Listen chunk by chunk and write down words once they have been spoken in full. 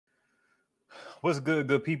What's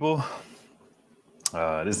good people?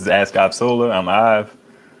 This is Ask Op Solar. I'm Ive.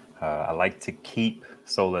 I like to keep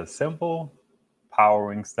solar simple,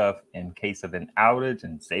 powering stuff in case of an outage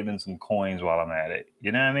and saving some coins while I'm at it.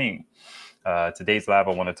 You know what I mean? Today's live,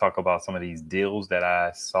 I want to talk about some of these deals that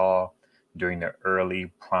I saw during the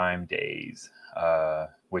early Prime days,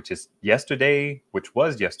 which was yesterday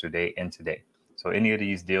and today. So any of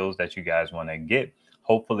these deals that you guys want to get,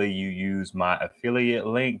 hopefully you use my affiliate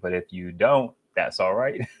link, but if you don't, that's all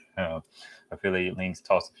right. Affiliate links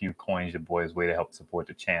toss a few coins your boys way to help support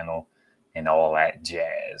the channel and all that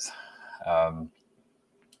jazz.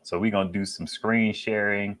 So we're going to do some screen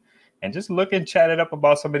sharing and just look and chat it up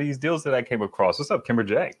about some of these deals that I came across. What's up, Kimber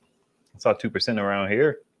Jack? I saw 2% around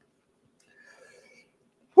here.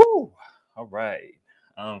 Woo! All right.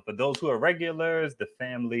 For those who are regulars, the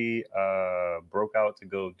family broke out to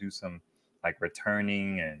go do some like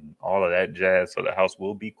returning and all of that jazz. So the house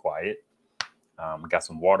will be quiet. Got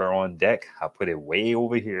some water on deck. I put it way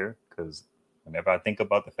over here because whenever I think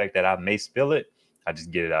about the fact that I may spill it, I just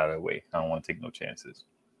get it out of the way. I don't want to take no chances.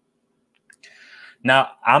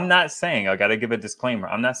 Now, I'm not saying, I got to give a disclaimer.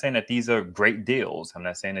 I'm not saying that these are great deals. I'm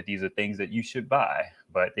not saying that these are things that you should buy,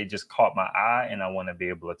 but they just caught my eye and I want to be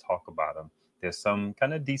able to talk about them. There's some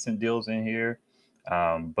kind of decent deals in here,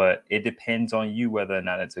 but it depends on you whether or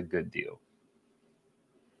not it's a good deal.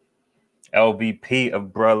 LVP of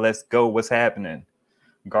bruh, let's go. What's happening?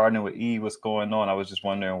 Gardening with E, what's going on? I was just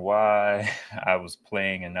wondering why I was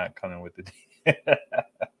playing and not coming with the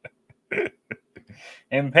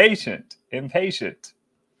impatient.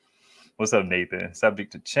 What's up, Nathan?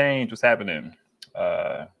 Subject to change. What's happening?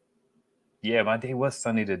 Yeah, my day was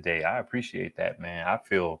sunny today. I appreciate that, man. I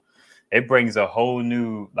feel it brings a whole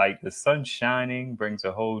new, like the sun shining brings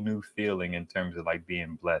a whole new feeling in terms of like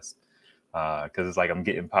being blessed. Because it's like I'm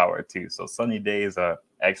getting power too. So sunny days are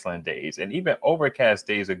excellent days. And even overcast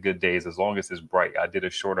days are good days as long as it's bright. I did a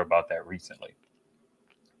short about that recently.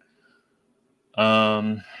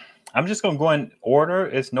 I'm just going to go in order.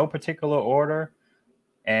 It's no particular order.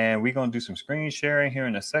 And we're going to do some screen sharing here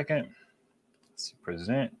in a second. Let's see,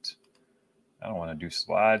 present. I don't want to do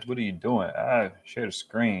slides. What are you doing? Share the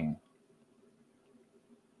screen.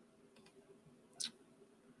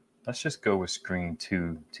 Let's just go with screen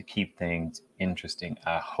 2 to keep things interesting.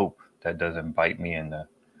 I hope that doesn't bite me in the,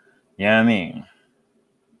 you know what I mean?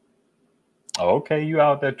 Oh, okay, you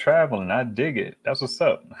out there traveling. I dig it. That's what's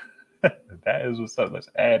up. That is what's up. Let's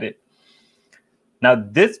add it. Now,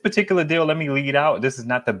 this particular deal, let me lead out. This is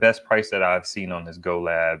not the best price that I've seen on this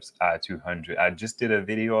GoLabs i200. I just did a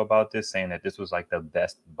video about this saying that this was like the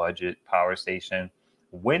best budget power station.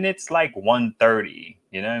 When it's like 130,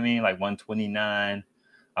 you know what I mean? Like 129.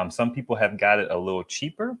 Some people have got it a little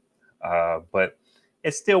cheaper, but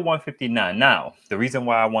it's still 159. Now, the reason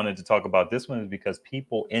why I wanted to talk about this one is because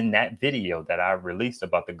people in that video that I released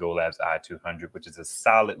about the GoLabs i200, which is a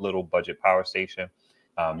solid little budget power station,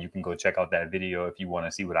 you can go check out that video if you want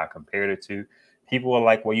to see what I compared it to. People are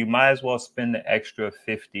like, well, you might as well spend the extra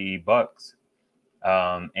 $50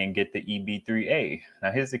 and get the EB3A.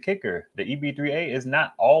 Now, here's the kicker. The EB3A is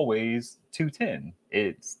not always 210.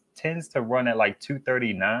 It tends to run at like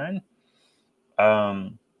 239.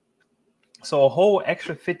 So a whole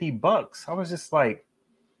extra $50. I was just like,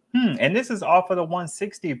 and this is off of the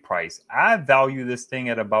 160 price. I value this thing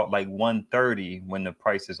at about like 130 when the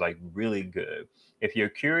price is like really good. If you're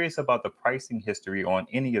curious about the pricing history on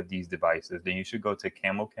any of these devices, then you should go to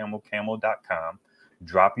camel.com,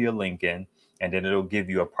 drop your link in, and then it'll give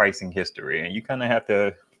you a pricing history. And you kind of have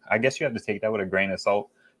to, I guess you have to take that with a grain of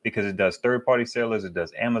salt because it does third-party sellers, it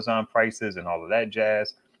does Amazon prices and all of that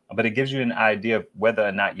jazz. But it gives you an idea of whether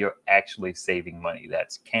or not you're actually saving money.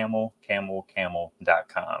 That's camel.com.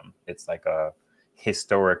 It's like a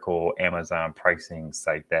historical Amazon pricing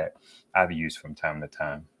site that I've used from time to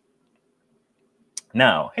time.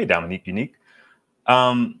 Now, hey, Dominique Unique.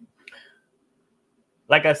 Like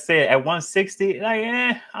I said, at 160,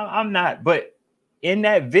 like, I'm not. But in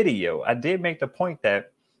that video, I did make the point that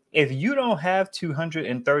if you don't have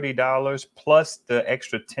 $230 plus the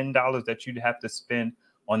extra $10 that you'd have to spend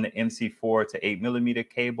on the MC4 to 8mm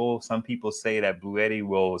cable, some people say that Bluetti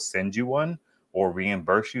will send you one or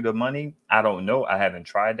reimburse you the money. I don't know. I haven't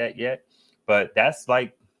tried that yet, but that's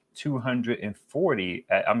like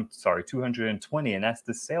 $220, and that's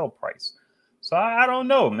the sale price. So I don't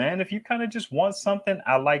know, man. If you kind of just want something,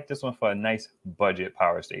 I like this one for a nice budget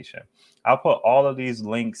power station. I'll put all of these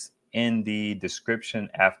links in the description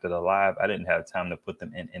after the live. I didn't have time to put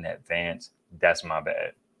them in advance. That's my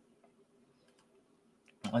bad.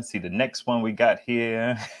 Let's see the next one we got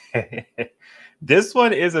here. This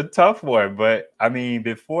one is a tough one, but I mean,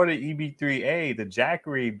 before the EB3A, the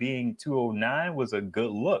Jackery being 209 was a good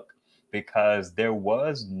look because there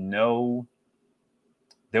was no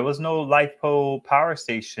LiFePo power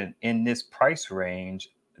station in this price range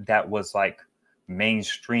that was like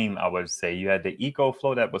mainstream, I would say. You had the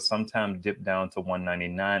EcoFlow that was sometimes dipped down to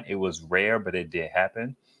 199. It was rare, but it did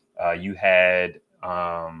happen. You had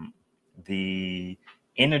the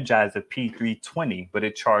Energizer P320, but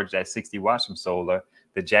it charged at 60 watts from solar.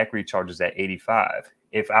 The Jackery charges at 85.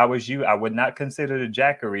 If I was you, I would not consider the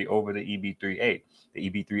Jackery over the EB3A. The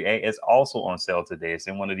EB3A is also on sale today. It's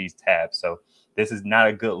in one of these tabs. So this is not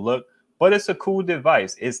a good look, but it's a cool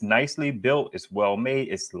device. It's nicely built. It's well made.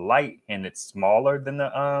 It's light and it's smaller than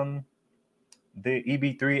the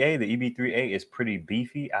EB3A. The EB3A is pretty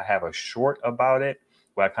beefy. I have a short about it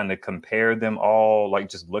where I kind of compare them all, like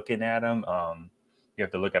just looking at them. You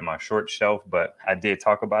have to look at my short shelf, but I did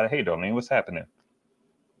talk about it. Hey, Darlene, what's happening?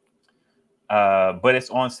 But it's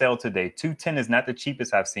on sale today. 210 is not the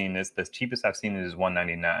cheapest I've seen this. The cheapest I've seen it is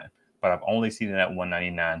 199, but I've only seen it at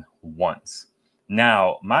 199 once.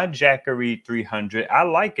 Now, my Jackery 300, I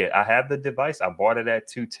like it. I have the device. I bought it at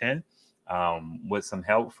 210 with some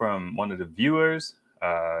help from one of the viewers,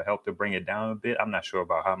 helped to bring it down a bit. I'm not sure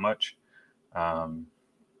about how much,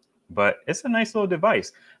 but it's a nice little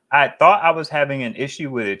device. I thought I was having an issue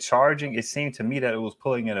with it charging. It seemed to me that it was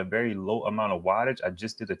pulling in a very low amount of wattage. I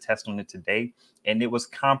just did a test on it today, and it was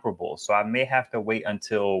comparable. So I may have to wait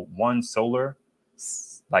until one solar,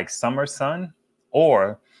 like summer sun,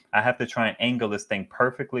 or I have to try and angle this thing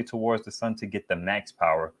perfectly towards the sun to get the max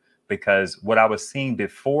power. Because what I was seeing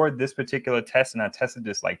before this particular test, and I tested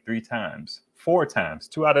this like 4 times,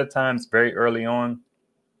 2 out of the times very early on,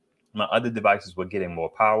 my other devices were getting more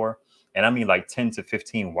power. And I mean like 10 to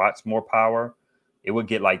 15 watts more power. It would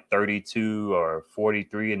get like 32 or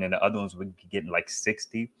 43, and then the other ones would get like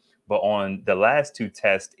 60. But on the last 2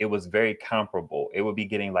 tests, it was very comparable. It would be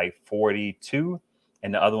getting like 42,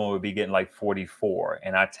 and the other one would be getting like 44.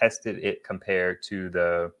 And I tested it compared to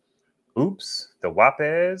the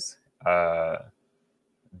Wapez,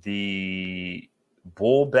 the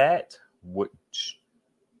Bullbat, which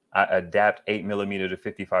I adapt 8mm to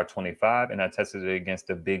 5525, and I tested it against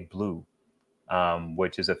the Big Blue,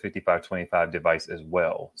 which is a 5525 device as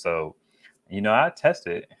well. So, I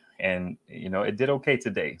tested it, and it did okay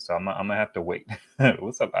today. So I'm gonna have to wait.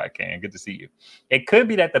 What's up, Ican? Good to see you. It could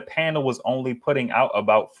be that the panel was only putting out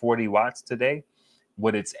about 40 watts today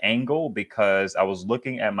with its angle, because I was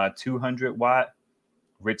looking at my 200 watt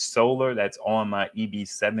Rich Solar that's on my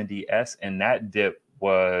EB70S, and that dip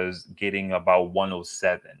was getting about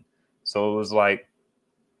 107. So it was like,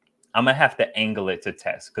 I'm gonna have to angle it to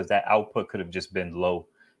test, because that output could have just been low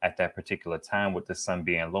at that particular time with the sun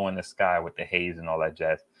being low in the sky with the haze and all that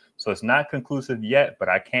jazz. So it's not conclusive yet, but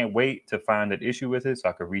I can't wait to find an issue with it so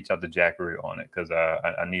I could reach out to Jackery on it, because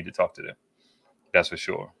I need to talk to them. That's for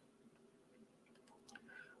sure.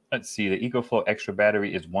 Let's see, the EcoFlow extra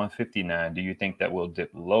battery is 159. Do you think that will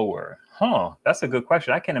dip lower? That's a good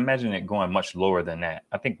question. I can't imagine it going much lower than that.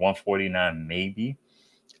 I think 149 maybe.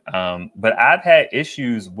 But I've had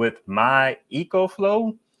issues with my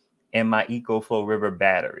EcoFlow and my EcoFlow River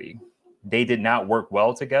battery. They did not work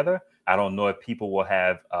well together. I don't know if people will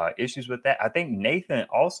have issues with that. I think Nathan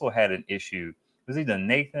also had an issue. It was either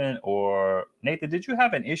Nathan or Nathan. Did you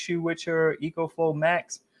have an issue with your EcoFlow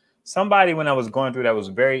Max? Somebody, when I was going through that, was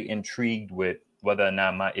very intrigued with whether or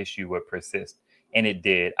not my issue would persist. And it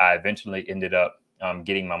did. I eventually ended up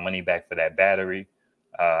getting my money back for that battery.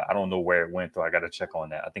 I don't know where it went, though. I got to check on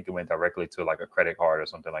that. I think it went directly to like a credit card or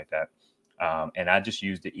something like that. And I just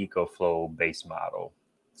used the EcoFlow base model.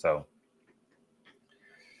 So,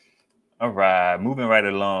 all right, moving right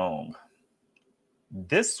along.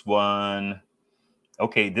 This one,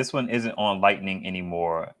 okay, this one isn't on Lightning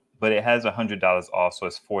anymore, but it has $100 off, so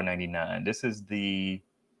it's $499. This is the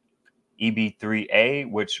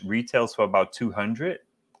EB3A, which retails for about $200,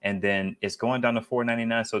 and then it's going down to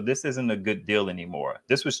 $499. So this isn't a good deal anymore.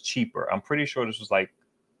 This was cheaper. I'm pretty sure this was like,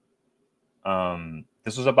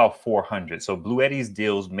 this was about $400. So Bluetti's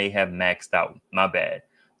deals may have maxed out. My bad.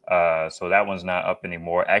 So that one's not up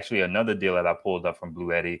anymore. Actually, another deal that I pulled up from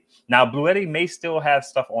Bluetti. Now, Bluetti may still have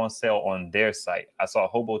stuff on sale on their site. I saw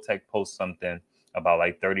Hobotech post something about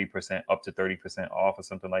like 30%, up to 30% off or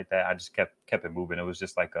something like that. I just kept it moving. It was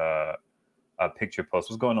just like a picture post.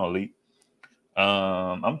 What's going on, Lee?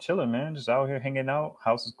 I'm chilling, man. Just out here hanging out.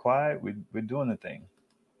 House is quiet. We're doing the thing.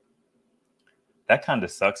 That kind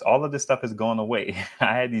of sucks. All of this stuff is going away.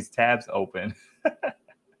 I had these tabs open.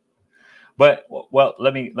 But well,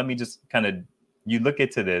 let me just kind of, you look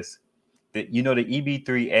into this. You know, the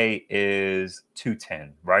EB3A is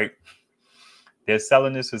 $210, right? They're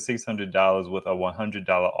selling this for $600 with a $100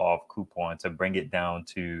 off coupon to bring it down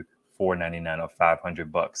to $499 or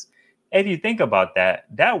 $500. If you think about that,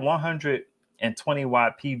 that 120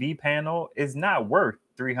 watt PV panel is not worth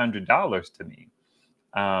 $300 to me.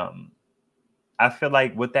 I feel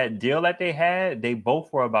like with that deal that they had, they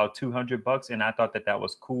both were about $200, and I thought that that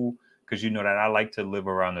was cool because you know that I like to live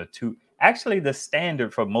around the two. Actually, the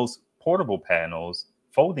standard for most portable panels,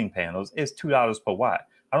 folding panels, is $2 per watt.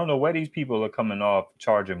 I don't know where these people are coming off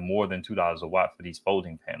charging more than $2 a watt for these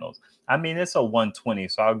folding panels. I mean, it's a 120,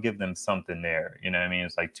 so I'll give them something there. You know what I mean?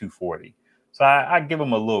 It's like 240. So I give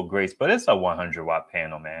them a little grace, but it's a 100 watt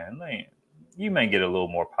panel, man. Like, you may get a little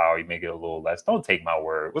more power, you may get a little less. Don't take my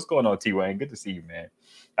word. What's going on, T-Wayne? Good to see you, man.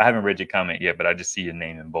 I haven't read your comment yet, but I just see your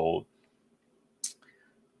name in bold.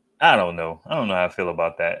 I don't know. I don't know how I feel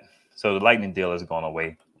about that. So the lightning deal has gone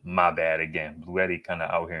away. My bad again. Bluetti kind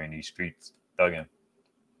of out here in these streets thugging.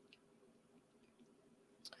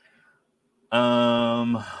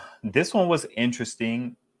 This one was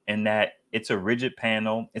interesting in that it's a rigid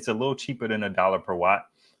panel. It's a little cheaper than $1 per watt.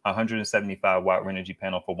 175 watt Renogy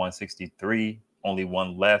panel for $163. Only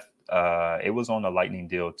one left. It was on a lightning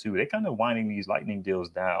deal too. They're kind of winding these lightning deals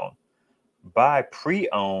down. Buy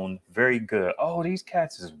pre-owned, very good. Oh, these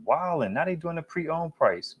cats is wilding. Now they doing the pre-owned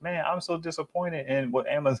price. Man, I'm so disappointed in what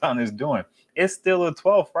Amazon is doing. It's still a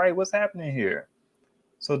 12th, right? What's happening here?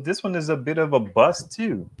 So this one is a bit of a bust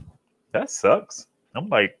too. That sucks. I'm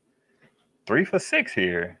like 3 for 6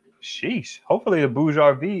 here. Sheesh. Hopefully the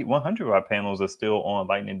BougeRV 100 watt panels are still on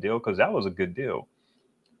lightning deal because that was a good deal.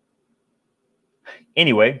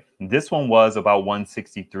 Anyway, this one was about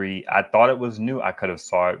 $163. I thought it was new. I could have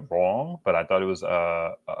saw it wrong, but I thought it was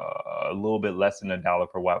a little bit less than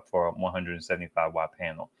 $1 per watt for a 175 watt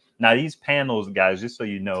panel. Now these panels, guys, just so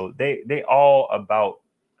you know, they all about,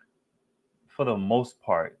 for the most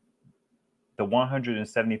part, the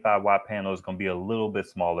 175 watt panel is going to be a little bit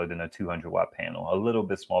smaller than a 200 watt panel, a little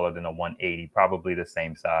bit smaller than a 180, probably the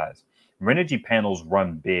same size. Renogy panels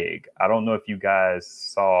run big. I don't know if you guys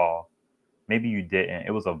saw, maybe you didn't.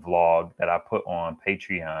 It was a vlog that I put on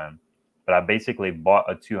Patreon, but I basically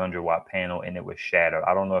bought a 200 watt panel and it was shattered.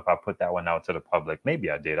 I don't know if I put that one out to the public.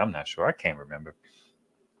 Maybe I did. I'm not sure. I can't remember.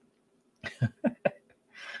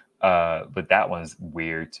 But that one's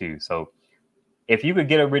weird too. So if you could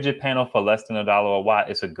get a rigid panel for less than $1 a watt,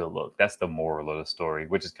 it's a good look. That's the moral of the story,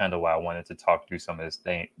 which is kind of why I wanted to talk through some of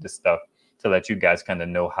this stuff to let you guys kind of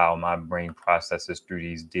know how my brain processes through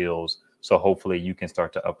these deals. So hopefully you can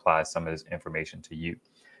start to apply some of this information to you.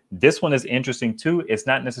 This one is interesting too. It's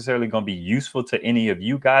not necessarily going to be useful to any of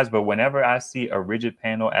you guys, but whenever I see a rigid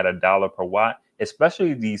panel at $1 per watt,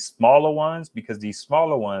 especially these smaller ones, because these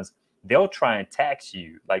smaller ones, they'll try and tax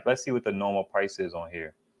you. Like, let's see what the normal price is on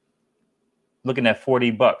here. Looking at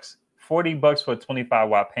 $40, $40 for a 25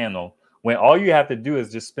 watt panel, when all you have to do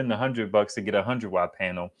is just spend $100 to get a 100 watt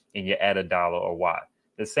panel and you add $1 a watt.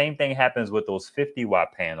 The same thing happens with those 50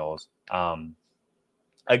 watt panels.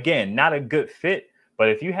 Again, not a good fit, but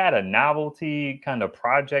if you had a novelty kind of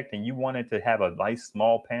project and you wanted to have a nice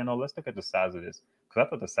small panel, let's look at the size of this, because I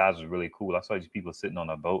thought the size was really cool. I saw these people sitting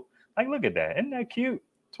on a boat. Like, look at that. Isn't that cute?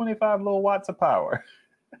 25 little watts of power.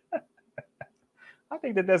 I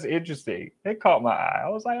think that that's interesting. It caught my eye. I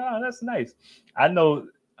was like, oh, that's nice. I know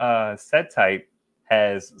Set Type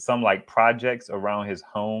has some like projects around his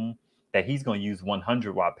home that he's going to use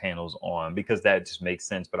 100 watt panels on because that just makes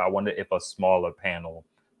sense. But I wonder if a smaller panel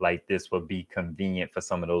like this would be convenient for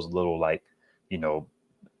some of those little, like, you know,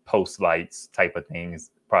 post lights type of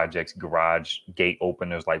things, projects, garage gate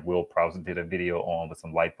openers like Will Prowse did a video on with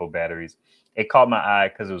some LiPo batteries. It caught my eye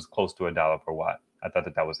because it was close to $1 per watt. I thought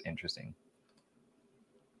that that was interesting.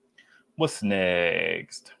 What's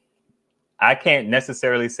next? I can't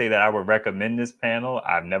necessarily say that I would recommend this panel.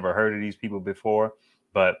 I've never heard of these people before,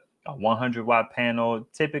 but a 100 watt panel,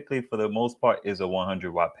 typically for the most part, is a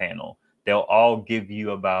 100 watt panel. They'll all give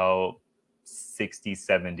you about 60,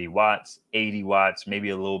 70 watts, 80 watts, maybe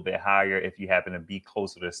a little bit higher if you happen to be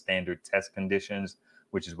closer to standard test conditions,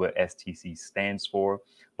 which is what STC stands for.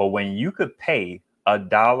 But when you could pay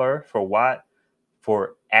 $1 per watt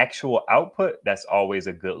for actual output, that's always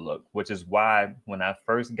a good look, which is why when I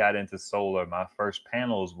first got into solar, my first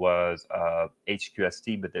panels was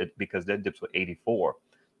HQST, but because their dips were 84.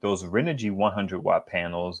 Those Renogy 100 watt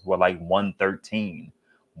panels were like 113,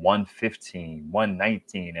 115,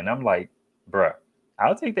 119. And I'm like, bruh,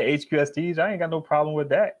 I'll take the HQSTs. I ain't got no problem with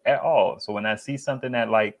that at all. So when I see something at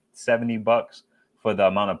like $70 for the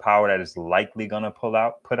amount of power that is likely going to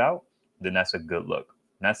put out, then that's a good look.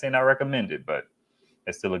 Not saying I recommend it, but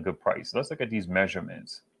it's still a good price. Let's look at these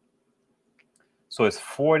measurements. So it's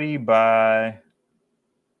 40 by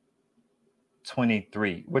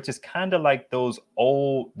 23, which is kind of like those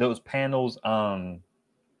panels.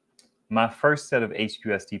 My first set of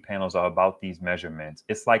HQST panels are about these measurements.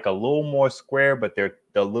 It's like a little more square, but they're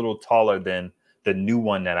a little taller than the new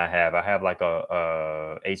one that I have. I have like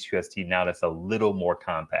a HQST now that's a little more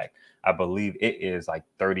compact. I believe it is like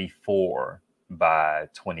 34 by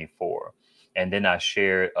 24. And then I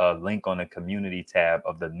shared a link on the community tab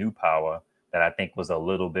of the new power that I think was a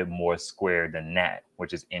little bit more square than that,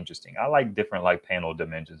 which is interesting. I like different like panel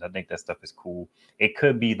dimensions. I think that stuff is cool. It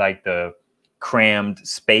could be like the crammed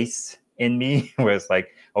space in me where it's like,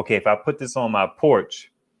 okay, if I put this on my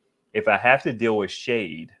porch, if I have to deal with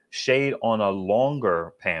shade on a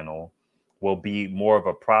longer panel will be more of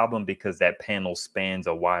a problem because that panel spans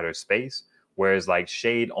a wider space. Whereas like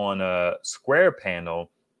shade on a square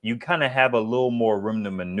panel, you kind of have a little more room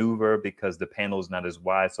to maneuver because the panel is not as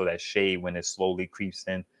wide. So that shade, when it slowly creeps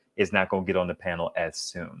in, is not going to get on the panel as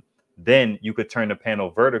soon. Then you could turn the panel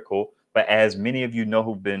vertical. But as many of you know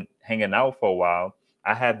who've been hanging out for a while,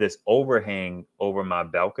 I have this overhang over my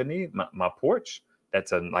balcony, my porch.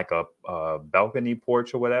 That's like a balcony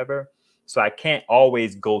porch or whatever. So I can't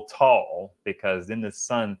always go tall because then the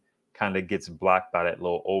sun kind of gets blocked by that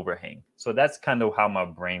little overhang. So that's kind of how my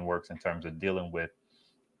brain works in terms of dealing with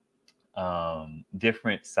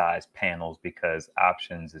different size panels, because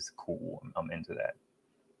options is cool. I'm into that.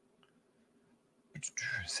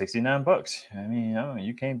 69 bucks. I mean,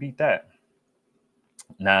 you can't beat that.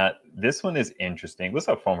 Now, this one is interesting. What's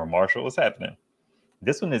up, former Marshall? What's happening?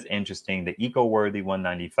 This one is interesting, the EcoWorthy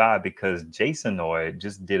 195, because Jasonoid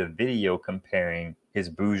just did a video comparing his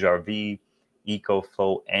BougeRV,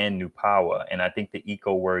 EcoFlow, and New Power. And I think the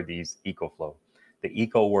EcoWorthy's the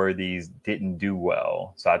EcoWorthy's didn't do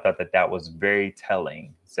well. So I thought that was very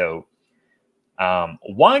telling. So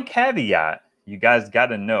one caveat you guys got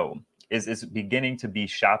to know is it's beginning to be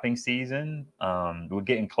shopping season. We're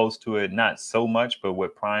getting close to it, not so much, but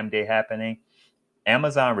with Prime Day happening,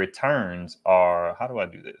 Amazon returns are, how do I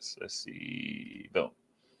do this? Let's see. Boom.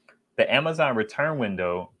 The Amazon return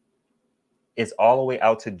window is all the way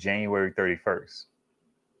out to January 31st.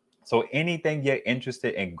 So anything you're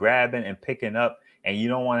interested in grabbing and picking up, and you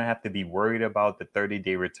don't want to have to be worried about the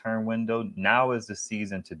 30-day return window, now is the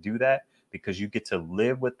season to do that, because you get to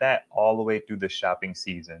live with that all the way through the shopping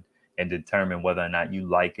season and determine whether or not you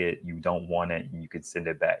like it, you don't want it, and you can send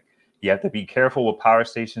it back. You have to be careful with power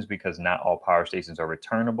stations because not all power stations are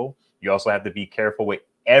returnable. You also have to be careful with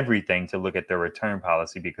everything to look at the return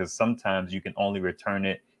policy, because sometimes you can only return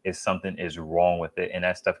it if something is wrong with it, and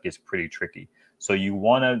that stuff gets pretty tricky. So you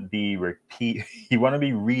want to be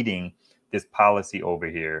reading this policy over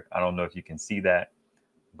here. I don't know if you can see that,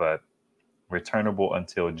 but returnable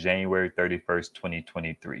until January 31st,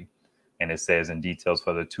 2023. And it says in details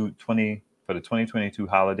for the 2022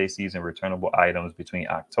 holiday season, returnable items between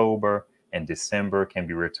October and December can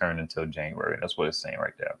be returned until January. That's what it's saying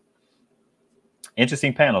right there.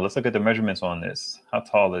 Interesting panel. Let's look at the measurements on this. How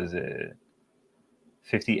tall is it?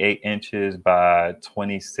 58 inches by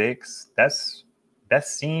 26. That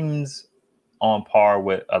seems on par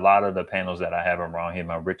with a lot of the panels that I have around here,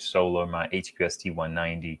 my Rich Solar, my HQST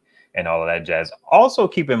 190, and all of that jazz. Also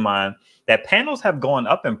keep in mind that panels have gone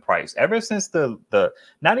up in price ever since the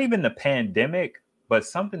not even the pandemic, but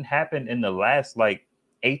something happened in the last like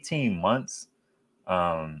 18 months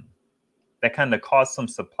that kind of caused some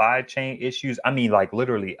supply chain issues. I mean, like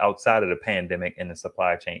literally outside of the pandemic and the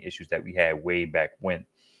supply chain issues that we had way back when.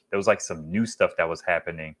 There was like some new stuff that was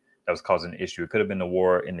happening that was causing an issue. It could have been the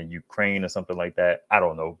war in the Ukraine or something like that. I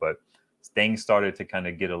don't know, but things started to kind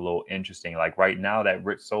of get a little interesting. Like right now, that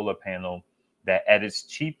Rich Solar panel that at its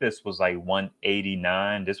cheapest was like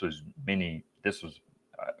 $189. This was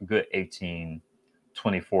a good 18,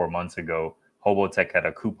 24 months ago. Hobotech had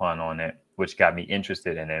a coupon on it, which got me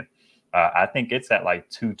interested in it. I think it's at like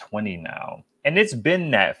 $220 now. And it's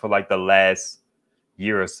been that for like the last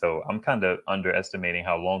year or so. I'm kind of underestimating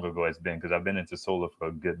how long ago it's been, because I've been into solar for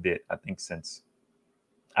a good bit. I think since,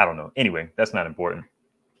 I don't know. Anyway, that's not important.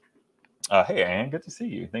 Hey, Ann, good to see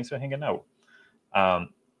you. Thanks for hanging out.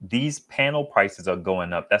 These panel prices are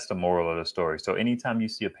going up. That's the moral of the story. So anytime you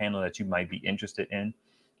see a panel that you might be interested in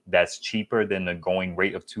that's cheaper than the going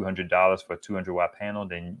rate of $200 for a 200-watt panel,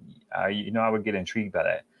 then I would get intrigued by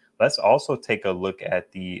that. Let's also take a look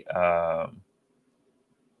at the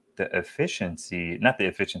efficiency, not the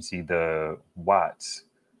efficiency, the watts,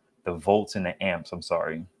 the volts and the amps. I'm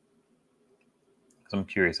sorry. I'm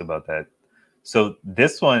curious about that. So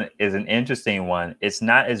this one is an interesting one. It's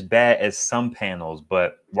not as bad as some panels,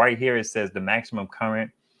 but right here it says the maximum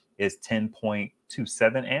current is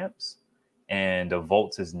 10.27 amps and the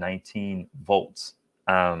volts is 19 volts.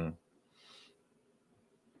 I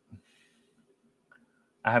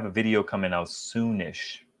have a video coming out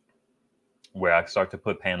soonish where I start to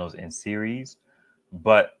put panels in series,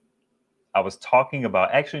 but I was talking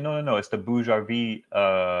about, actually, no, it's the BougeRV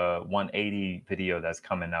 180 video that's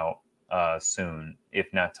coming out soon,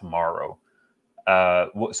 if not tomorrow.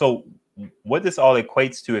 So what this all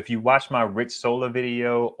equates to, if you watch my Rich Solar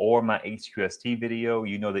video or my HQST video,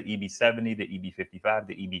 you know the EB70, the EB55,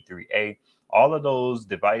 the EB3A, all of those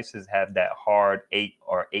devices have that hard 8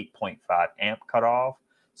 or 8.5 amp cutoff.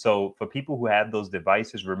 So for people who have those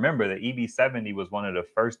devices, remember the EB70 was one of the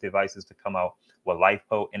first devices to come out with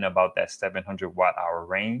LiFePO in about that 700 watt hour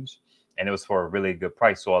range. And it was for a really good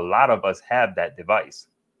price. So a lot of us have that device,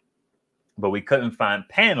 but we couldn't find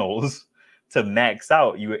panels to max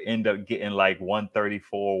out. You would end up getting like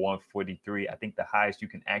 134, 143. I think the highest you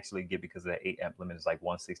can actually get because of the 8 amp limit is like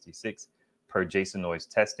 166 per Jason Noy's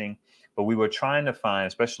testing. But we were trying to find,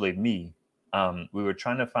 especially me, we were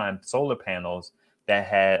trying to find solar panels that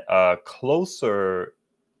had a closer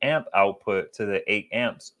amp output to the 8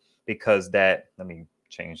 amps because that, let me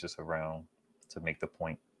change this around to make the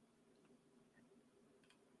point.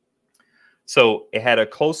 So it had a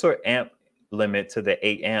closer amp limit to the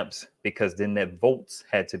 8 amps because then the volts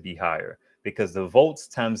had to be higher, because the volts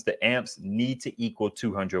times the amps need to equal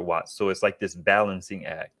 200 watts. So it's like this balancing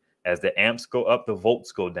act. As the amps go up, the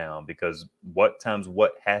volts go down, because what times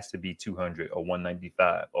what has to be 200 or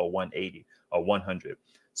 195 or 180 or 100.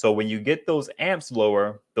 So when you get those amps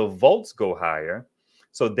lower, the volts go higher.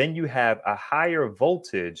 So then you have a higher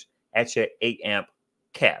voltage at your 8 amp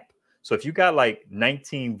cap. So if you got like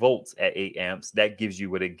 19 volts at 8 amps, that gives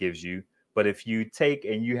you what it gives you. But if you take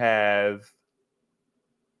and you have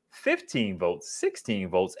 15 volts, 16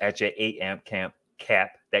 volts at your 8 amp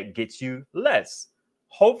cap, that gets you less.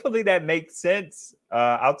 Hopefully that makes sense.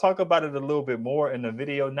 I'll talk about it a little bit more in the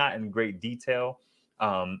video, not in great detail.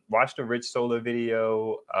 Watch the Rich Solar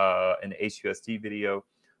video and the HQST video,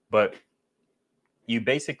 but you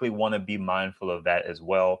basically want to be mindful of that as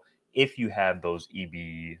well if you have those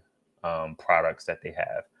EB products that they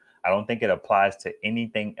have. I don't think it applies to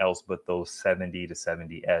anything else but those 70 to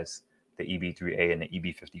 70S, the EB3A and the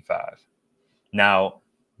EB55. Now,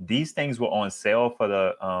 these things were on sale for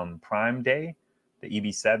the Prime Day. The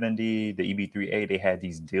EB70, the EB3A, they had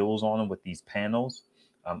these deals on them with these panels.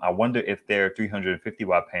 I wonder if their 350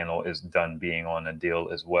 watt panel is done being on a deal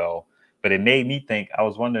as well. But it made me think, I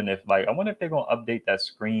was wondering if, like, I wonder if they're going to update that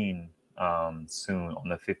screen soon on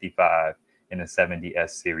the 55 in the 70S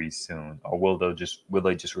series soon, or will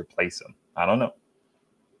they just replace them? I don't know.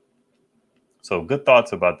 So good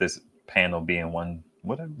thoughts about this panel being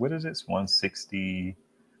what is this? 160,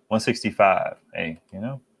 165. Hey, you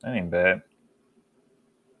know, that ain't bad.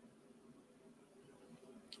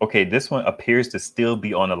 Okay, this one appears to still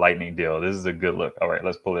be on the lightning deal. This is a good look. All right,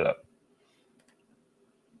 let's pull it up.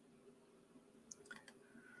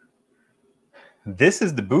 This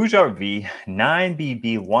is the BougeRV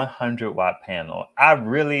 9BB 100 watt panel. I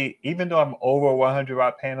really, even though I'm over 100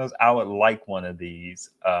 watt panels, I would like one of these.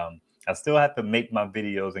 I still have to make my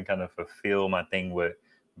videos and kind of fulfill my thing with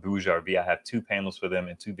BougeRV. I have 2 panels for them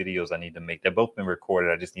and 2 videos I need to make. They've both been recorded.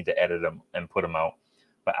 I just need to edit them and put them out.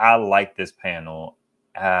 But I like this panel.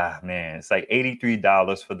 Man, it's like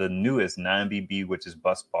 $83 for the newest 9BB, which is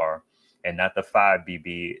bus bar, and not the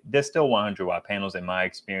 5BB. They're still 100 watt panels in my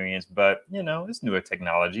experience, but you know, it's newer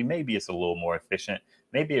technology. Maybe it's a little more efficient.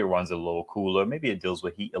 Maybe it runs a little cooler. Maybe it deals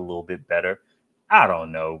with heat a little bit better. I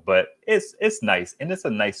don't know, but it's nice, and it's a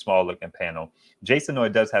nice small looking panel. Jason Noy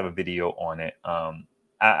does have a video on it.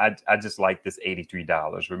 I just like this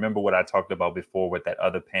 $83. Remember what I talked about before with that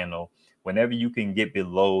other panel? Whenever you can get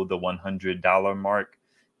below the $100 mark,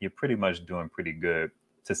 you're pretty much doing pretty good.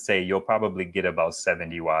 To say you'll probably get about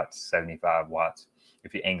 70 watts, 75 watts.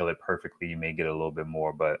 If you angle it perfectly, you may get a little bit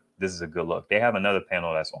more, but this is a good look. They have another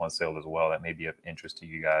panel that's on sale as well that may be of interest to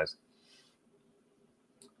you guys.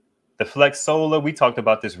 The FlexSolar, we talked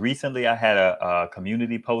about this recently. I had a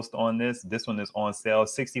community post on this. This one is on sale.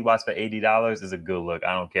 60 watts for $80 is a good look.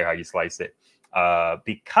 I don't care how you slice it.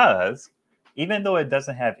 Because even though it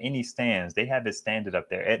doesn't have any stands, they have it standard up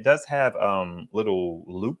there. It does have little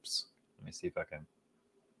loops. Let me see if I can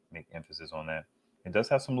make emphasis on that. It does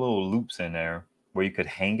have some little loops in there where you could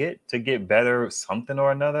hang it to get better something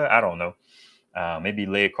or another. I don't know. Maybe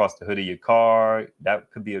lay across the hood of your car. That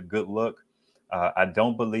could be a good look. I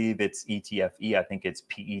don't believe it's ETFE. I think it's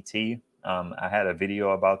PET. I had a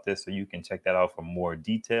video about this, so you can check that out for more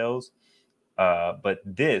details. But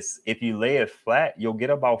this, if you lay it flat, you'll get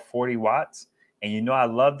about 40 watts. And you know, I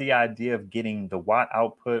love the idea of getting the watt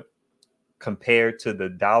output compared to the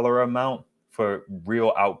dollar amount for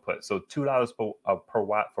real output. So $2 per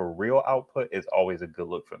watt for real output is always a good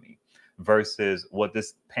look for me, versus what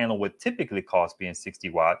this panel would typically cost, being 60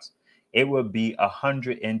 watts. It would be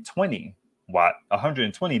 $120,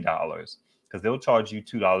 because they'll charge you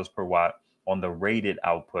 $2 per watt on the rated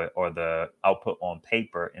output or the output on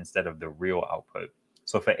paper instead of the real output.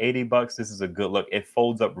 So for 80 bucks, this is a good look. It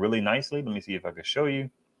folds up really nicely. Let me see if I can show you.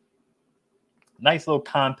 Nice little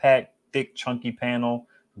compact, thick, chunky panel,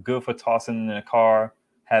 good for tossing in the car,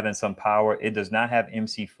 having some power. It does not have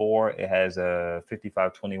MC4. It has a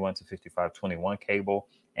 5521 to 5521 cable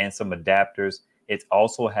and some adapters. It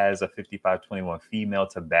also has a 5521 female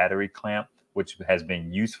to battery clamp, which has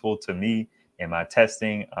been useful to me in my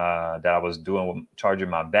testing that I was doing with charging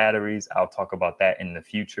my batteries. I'll talk about that in the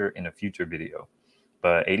future video.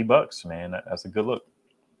 But 80 bucks, man, that's a good look.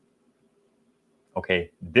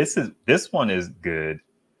 Okay, this one is good.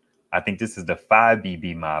 I think this is the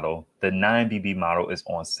 5BB model. The 9BB model is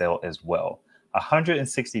on sale as well.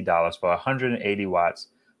 $160 for 180 watts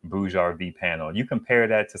BougeRV panel. You compare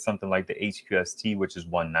that to something like the HQST, which is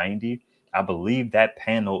 $190. I believe that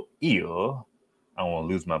panel I don't want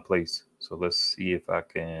to lose my place. So let's see if I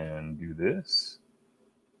can do this.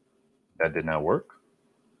 That did not work.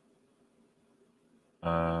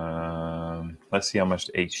 Let's see how much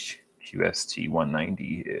the HQST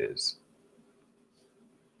 190 is.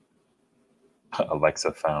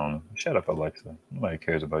 Alexa found. Shut up, Alexa. Nobody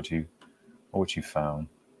cares about you or what you found.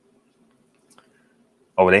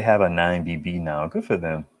 Oh, they have a 9BB now. Good for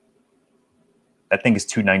them. That thing is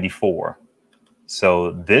 $294.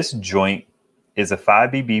 So this joint is a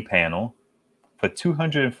 5BB panel for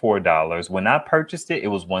 $204. When I purchased it, it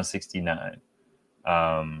was $169.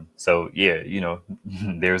 So yeah, you know,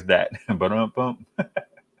 there's that.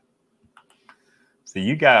 So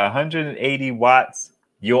you got 180 watts.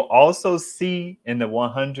 You'll also see in the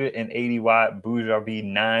 180 watt BougeRV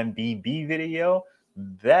 9BB video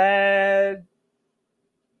that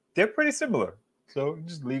they're pretty similar. So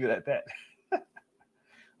just leave it at that.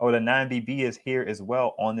 Oh, the 9BB is here as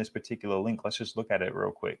well on this particular link. Let's just look at it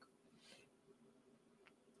real quick.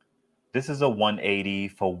 This is a 180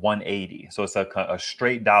 for 180. So it's a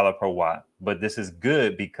straight dollar per watt. But this is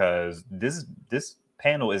good because this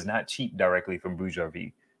panel is not cheap directly from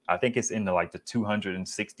BougeRV. I think it's in the like the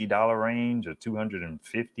 $260 range or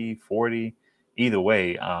 $250, 40. Either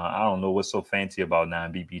way, I don't know what's so fancy about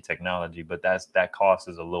 9BB technology, but that cost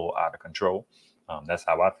is a little out of control. That's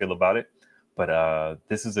how I feel about it. But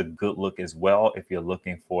this is a good look as well if you're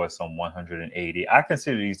looking for some 180. I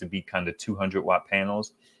consider these to be kind of 200 watt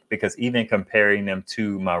panels, because even comparing them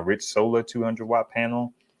to my Rich Solar 200 watt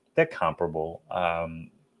panel, they're comparable.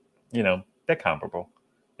 You know, they're comparable.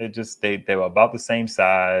 They were about the same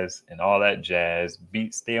size and all that jazz.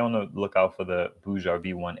 Stay on the lookout for the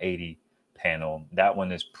BougeRV 180 panel. That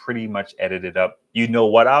one is pretty much edited up. You know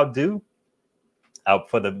what I'll do?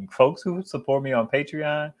 For the folks who support me on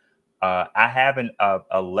Patreon, I have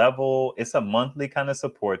a level. It's a monthly kind of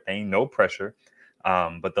support thing, no pressure.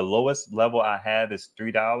 But the lowest level I have is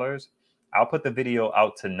 $3. I'll put the video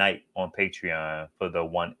out tonight on Patreon for the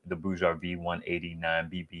BougeRV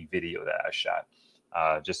 189BB video that I shot.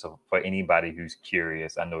 Just for anybody who's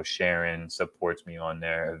curious. I know Sharon supports me on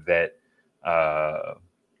there. Yvette, I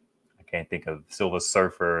can't think of, Silver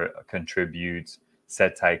Surfer contributes.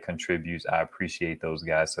 Set Tight contributes. I appreciate those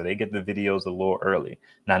guys. So they get the videos a little early.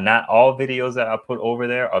 Now, not all videos that I put over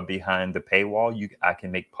there are behind the paywall. I can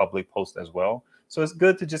make public posts as well. So it's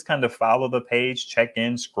good to just kind of follow the page, check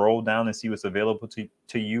in, scroll down and see what's available to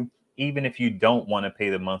you, even if you don't want to pay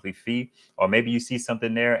the monthly fee, or maybe you see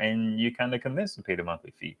something there and you're kind of convinced to pay the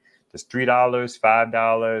monthly fee. There's $3, $5,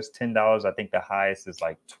 $10. I think the highest is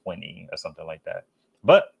like 20 or something like that.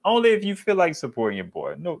 But only if you feel like supporting your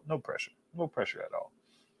boy. No pressure. No pressure at all.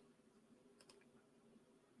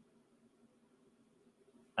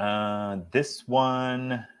 This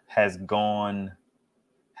one has gone.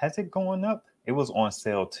 Has it gone up? It was on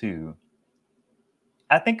sale too.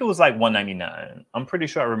 I think it was like $199. I'm pretty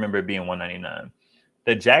sure I remember it being $199.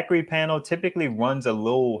 The Jackery panel typically runs a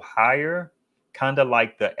little higher, kind of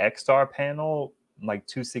like the X-Star panel, like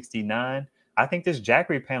 $269. I think this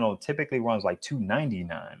Jackery panel typically runs like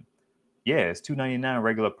 $299. Yeah, it's $299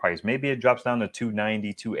 regular price. Maybe it drops down to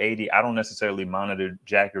 $290, $280. I don't necessarily monitor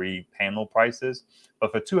Jackery panel prices,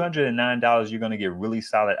 but for $209, you're going to get really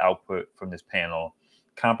solid output from this panel,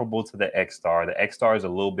 comparable to the X-Star. The X-Star is a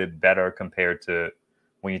little bit better compared to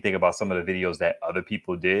when you think about some of the videos that other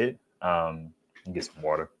people did. Get some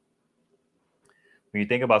water. When you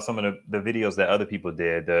think about some of the videos that other people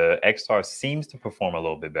did, the X-Star seems to perform a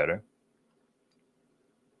little bit better.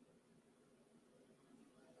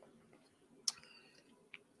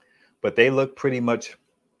 But they look pretty much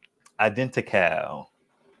identical.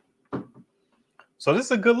 So this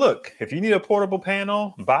is a good look. If you need a portable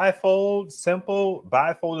panel, bifold, simple.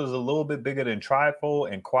 Bifold is a little bit bigger than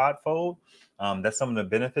trifold and quadfold. That's some of the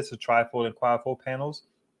benefits of trifold and quadfold panels.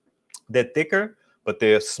 They're thicker, but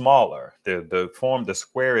they're smaller. The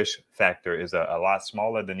squarish factor is a lot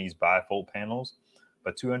smaller than these bifold panels.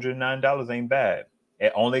 But $209 ain't bad.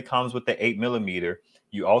 It only comes with the 8mm.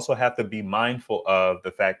 You also have to be mindful of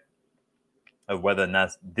the fact of whether or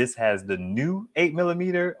not this has the new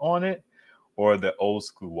 8mm on it or the old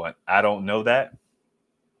school one. I don't know that.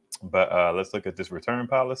 But let's look at this return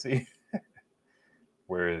policy.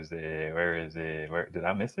 Where is it? Where is it? Where did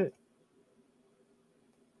I miss it?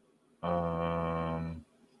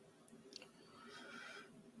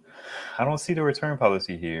 I don't see the return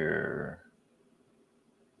policy here.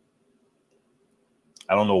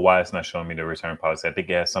 I don't know why it's not showing me the return policy. I think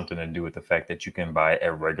it has something to do with the fact that you can buy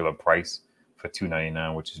at regular price for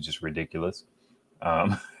 $2.99, which is just ridiculous.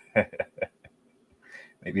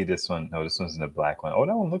 Maybe this one. No, this one's in the black one. Oh,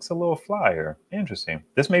 that one looks a little flyer. Interesting.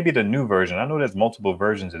 This may be the new version. I know there's multiple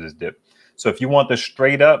versions of this dip. So if you want the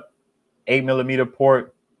straight up 8mm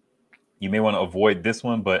port, you may want to avoid this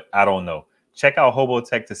one, but I don't know. Check out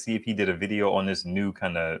Hobotech to see if he did a video on this new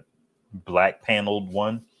kind of black paneled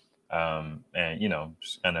one. And, you know,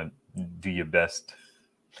 just kind of do your best.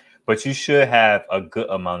 But you should have a good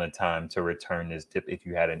amount of time to return this dip if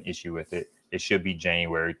you had an issue with it. It should be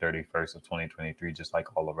January 31st of 2023, just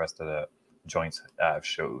like all the rest of the joints I've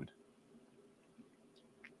showed.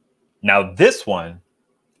 Now this one,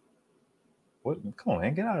 what? Come on,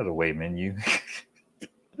 man, get out of the way, man. You,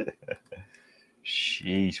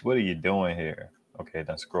 sheesh, what are you doing here? Okay,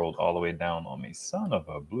 that scrolled all the way down on me. Son of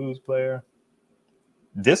a blues player.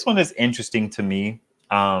 This one is interesting to me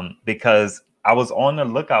because I was on the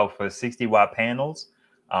lookout for 60-watt panels.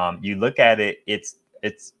 You look at it,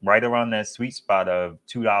 it's right around that sweet spot of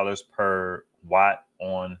 $2 per watt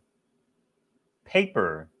on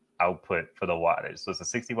paper output for the wattage. So it's a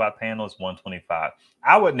 60-watt panel, it's $125.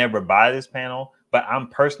 I would never buy this panel, but I'm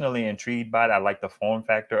personally intrigued by it. I like the form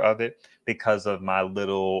factor of it because of my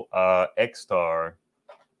little X-Star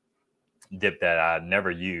dip that I never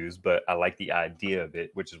used, but I like the idea of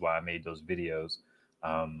it, which is why I made those videos.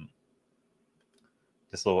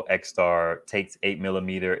 This little X-Star takes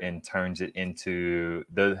 8mm and turns it into,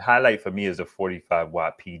 the highlight for me is a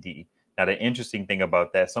 45-watt PD. Now, the interesting thing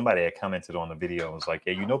about that, somebody had commented on the video and was like,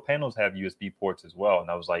 hey, you know, panels have USB ports as well.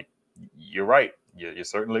 And I was like, you're right. You're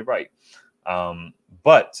certainly right.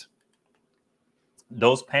 But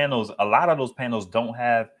those panels, a lot of those panels don't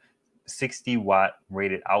have 60-watt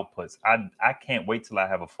rated outputs. I can't wait till I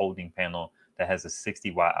have a folding panel that has a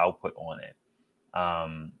 60-watt output on it.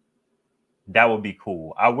 That would be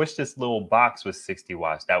cool. I wish this little box was 60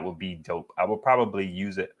 watts. That would be dope. I would probably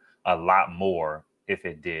use it a lot more if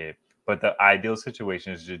it did. But the ideal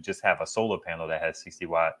situation is to just have a solar panel that has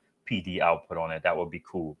 60-watt PD output on it. That would be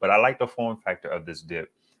cool. But I like the form factor of this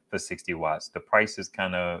dip for 60 watts. The price is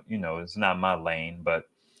kind of, you know, it's not my lane, but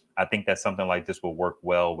I think that something like this will work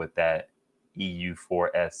well with that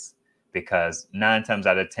EU4S because 9 times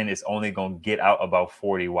out of 10, it's only going to get out about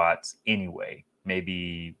 40 watts anyway.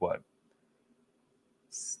 Maybe what?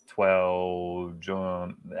 12,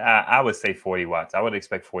 I would say 40 watts. I would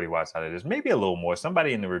expect 40 watts out of this, maybe a little more.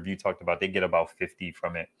 Somebody in the review talked about they get about 50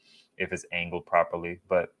 from it if it's angled properly.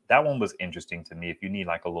 But that one was interesting to me. If you need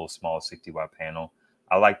like a little small 60-watt panel,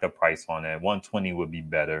 I like the price on it. 120 would be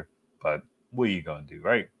better, but what are you gonna do,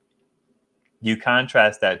 right? You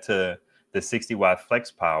contrast that to the 60-watt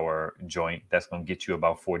FlexPower joint that's gonna get you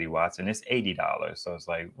about 40 watts, and it's $80. So it's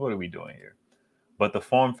like, what are we doing here? But the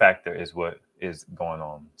form factor is what is going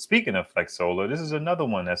on. Speaking of FlexSolar, this is another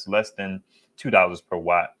one that's less than $2 per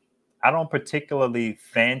watt. I don't particularly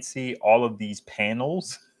fancy all of these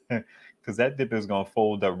panels because that dip is going to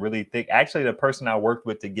fold up really thick. Actually, the person I worked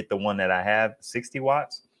with to get the one that I have, 60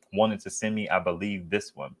 watts, wanted to send me, I believe,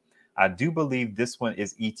 this one. I do believe this one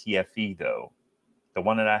is ETFE, though. The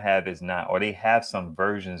one that I have is not, or they have some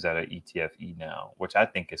versions that are ETFE now, which I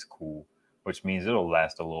think is cool, which means it'll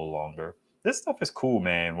last a little longer. This stuff is cool,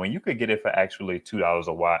 man. When you could get it for actually $2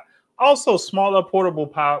 a watt. Also, smaller portable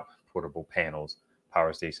panels,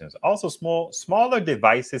 power stations. Also, smaller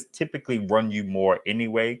devices typically run you more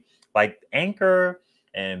anyway. Like Anker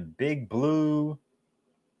and Big Blue,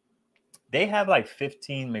 they have like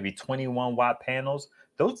 15, maybe 21 watt panels.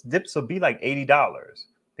 those dips will be like $80.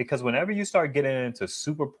 Because whenever you start getting into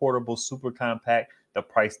super portable, super compact, the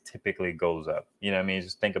price typically goes up. You know what I mean?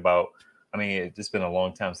 Just think about, I mean, it's been a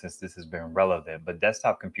long time since this has been relevant, but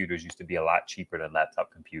desktop computers used to be a lot cheaper than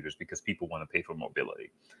laptop computers because people want to pay for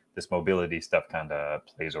mobility. This mobility stuff kind of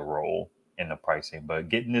plays a role in the pricing, but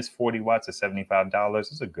getting this 40 watts at $75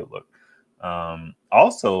 is a good look.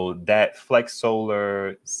 Also, that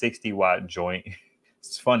FlexSolar 60 watt joint,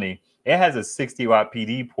 it's funny. It has a 60 watt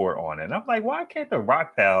PD port on it. And I'm like, why can't the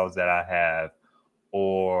rock pals that I have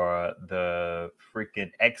or the freaking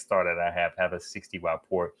X-Star that I have a 60 watt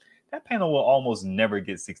port? That panel will almost never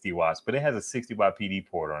get 60 watts, but it has a 60 watt PD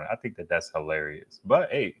port on it. I think that that's hilarious. But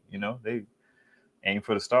hey, you know, they aim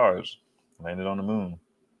for the stars, landed on the moon.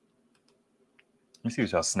 Let me see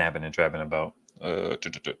what y'all snapping and trapping about.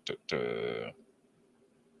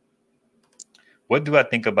 What do I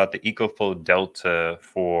think about the EcoFlow Delta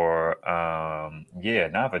for, yeah,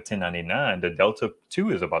 now for 1099, the Delta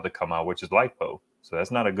 2 is about to come out, which is LiPo. So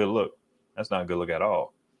that's not a good look. That's not a good look at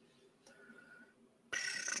all.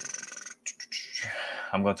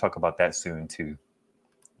 I'm going to talk about that soon too.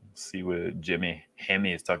 Let's see what Jimmy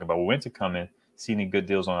Hemi is talking about. Winter coming. See any good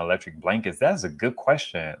deals on electric blankets? That's a good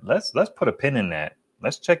question. Let's put a pin in that.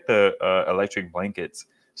 Let's check the electric blankets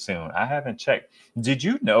soon. I haven't checked. Did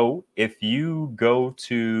you know if you go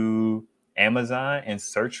to Amazon and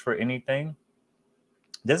search for anything,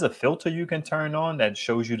 there's a filter you can turn on that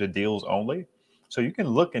shows you the deals only. So you can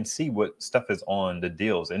look and see what stuff is on the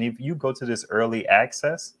deals. And if you go to this early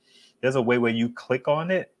access, there's a way where you click on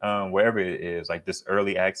it, wherever it is, like this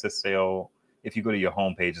early access sale. If you go to your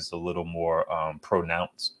homepage, it's a little more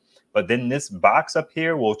pronounced. But then this box up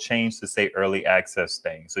here will change to say early access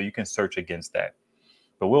thing. So you can search against that.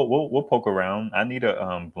 But we'll poke around. I need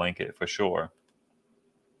a blanket for sure.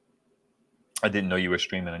 I didn't know you were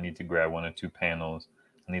streaming. I need to grab 1 or 2 panels.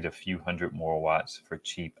 I need a few hundred more watts for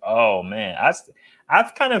cheap. Oh man, I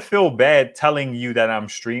kind of feel bad telling you that I'm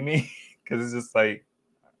streaming because it's just like,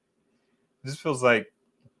 it just feels like,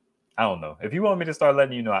 I don't know. If you want me to start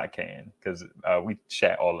letting you know, I can, because we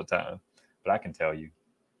chat all the time. But I can tell you.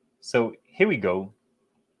 So here we go.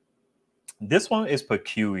 This one is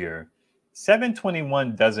peculiar.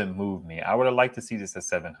 721 doesn't move me. I would have liked to see this at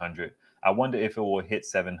 700. I wonder if it will hit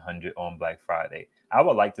 700 on Black Friday. I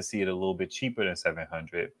would like to see it a little bit cheaper than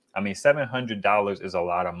 700. I mean, $700 is a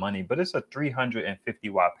lot of money, but it's a 350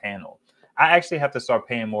 watt panel. I actually have to start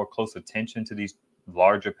paying more close attention to these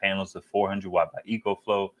larger panels, the 400 watt by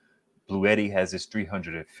EcoFlow. Bluetti has this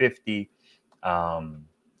 350.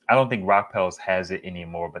 I don't think Rockpels has it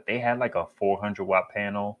anymore, but they had like a 400 watt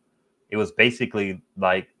panel. It was basically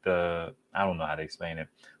like the, I don't know how to explain it,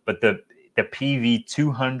 but the PV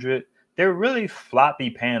 200, they're really floppy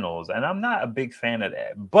panels, and I'm not a big fan of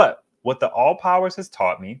that. But what the All Powers has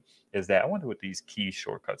taught me is that, I wonder what these key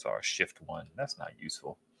shortcuts are. Shift 1, that's not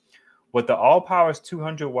useful. What the All Powers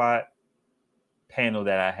 200 watt panel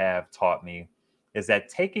that I have taught me is that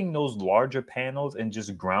taking those larger panels and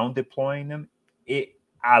just ground deploying them,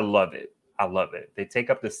 I love it. I love it. They take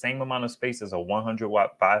up the same amount of space as a 100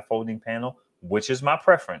 watt bifolding panel, which is my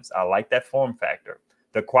preference. I like that form factor.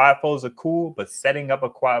 The quad folds are cool, but setting up a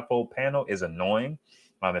quad fold panel is annoying,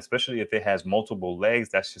 especially if it has multiple legs.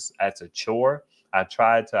 That's a chore. I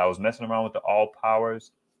was messing around with the All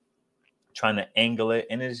Powers, trying to angle it,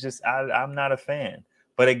 and it's just, I'm not a fan.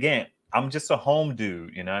 But again, I'm just a home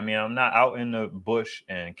dude, you know what I mean? I'm not out in the bush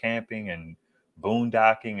and camping and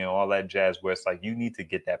boondocking and all that jazz where it's like, you need to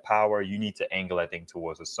get that power. You need to angle that thing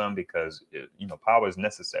towards the sun because, power is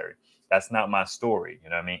necessary. That's not my story, you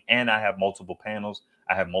know what I mean? And I have multiple panels.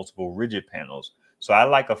 I have multiple rigid panels. So I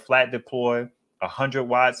like a flat deploy, 100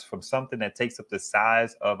 watts from something that takes up the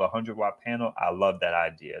size of a 100 watt panel. I love that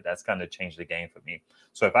idea. That's kind of changed the game for me.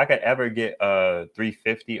 So if I could ever get a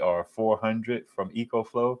 350 or 400 from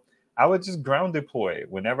EcoFlow, I would just ground deploy.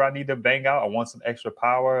 Whenever I need to bang out, I want some extra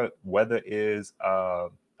power. Weather is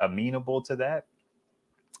amenable to that.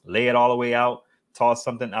 Lay it all the way out, toss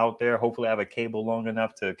something out there. Hopefully I have a cable long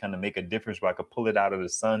enough to kind of make a difference where I could pull it out of the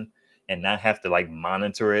sun and not have to like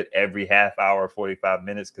monitor it every half hour, 45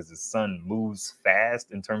 minutes, because the sun moves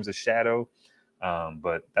fast in terms of shadow.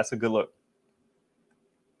 But that's a good look.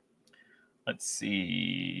 Let's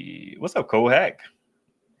see. What's up, Kohak?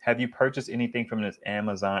 Have you purchased anything from this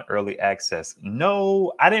Amazon early access?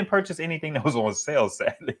 No, I didn't purchase anything that was on sale,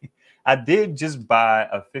 sadly. I did just buy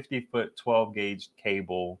a 50-foot 12-gauge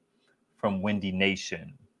cable from Windy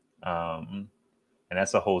Nation. And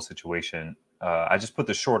that's a whole situation. I just put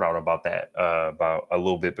the short out about that, about a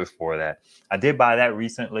little bit before that. I did buy that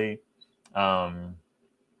recently.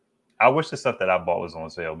 I I wish the stuff that I bought was on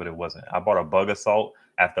sale, but it wasn't. I bought a bug assault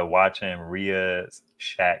after watching Rhea's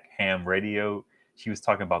Shack ham radio. She was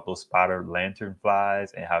talking about those spider lantern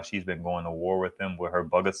flies and how she's been going to war with them with her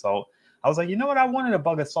bug assault. I was like, you know what? I wanted a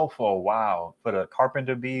bug assault for a while for the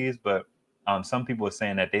carpenter bees, but some people were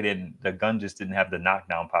saying that the gun just didn't have the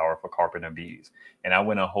knockdown power for carpenter bees. And I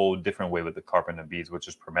went a whole different way with the carpenter bees, which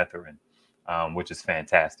is permethrin, which is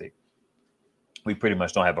fantastic. We pretty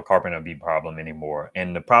much don't have a carpenter bee problem anymore.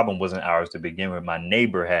 And the problem wasn't ours to begin with. My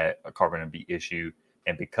neighbor had a carpenter bee issue.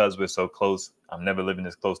 And because we're so close, I'm never living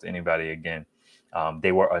this close to anybody again.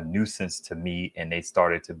 They were a nuisance to me, and they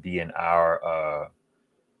started to be in our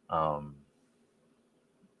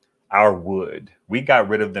wood. We got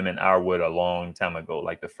rid of them in our wood a long time ago,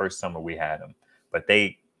 like the first summer we had them, but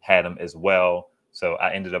they had them as well. So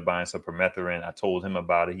I ended up buying some permethrin. I told him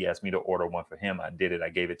about it. He asked me to order one for him. I did it. I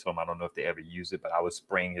gave it to him. I don't know if they ever used it, but I was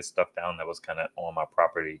spraying his stuff down that was kind of on my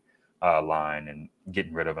property line and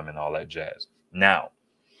getting rid of them and all that jazz. Now,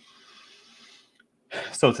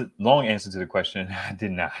 so long answer to the question, I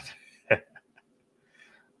did not.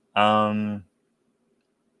 I'm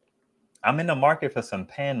in the market for some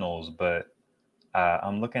panels, but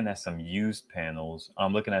I'm looking at some used panels.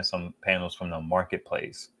 I'm looking at some panels from the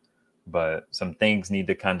marketplace, but some things need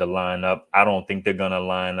to kind of line up. I don't think they're going to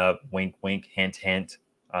line up. Wink, wink, hint, hint.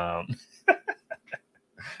 But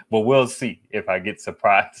we'll see if I get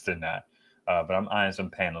surprised or not. But I'm eyeing some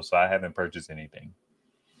panels, so I haven't purchased anything.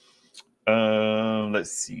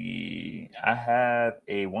 Let's see. I have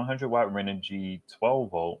a 100 watt Renogy 12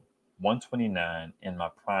 volt 129 in my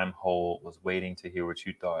prime hold. Was waiting to hear what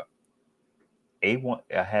you thought. I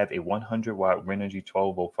have a 100 watt Renogy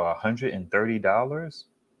 12 volt for $130.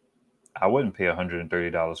 I wouldn't pay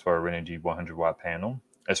 $130 for a Renogy 100 watt panel,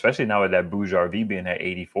 especially now with that BougeRV being at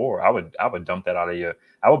 84. I would dump that out of your.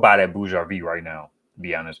 I would buy that BougeRV right now. To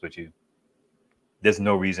be honest with you, there's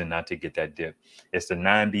no reason not to get that dip. It's the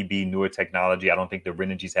 9BB newer technology. I don't think the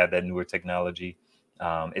Renegys have that newer technology.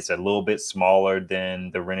 It's a little bit smaller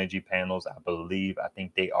than the Renogy panels. I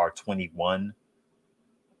think they are 21.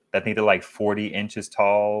 I think they're like 40 inches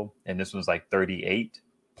tall, and this one's like 38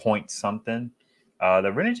 point something.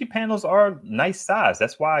 The Renogy panels are nice size.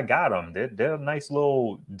 That's why I got them. They're a nice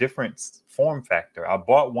little different form factor. I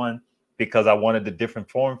bought one because I wanted the different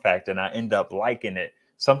form factor, and I end up liking it.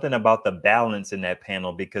 Something about the balance in that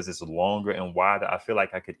panel, because it's longer and wider, I feel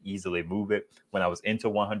like I could easily move it. When I was into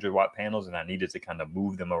 100 watt panels and I needed to kind of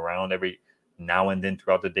move them around every now and then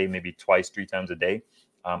throughout the day, maybe twice, 3 times a day,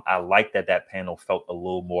 I like that panel felt a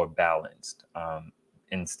little more balanced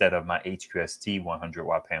instead of my HQST 100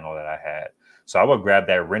 watt panel that I had. So I would grab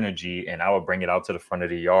that Renogy and I would bring it out to the front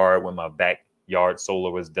of the yard when my backyard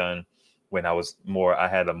solar was done. When I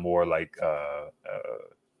had a more like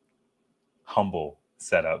humble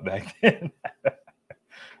setup back then.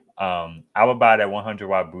 I would buy that 100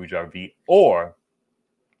 watt BougeRV, or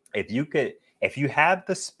if you have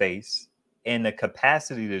the space and the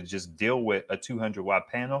capacity to just deal with a 200 watt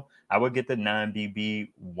panel, I would get the 9BB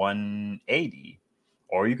 180,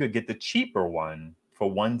 or you could get the cheaper one for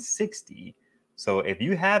 160. So if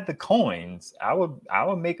you have the coins, I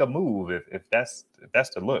would make a move if that's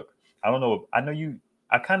the look. I don't know.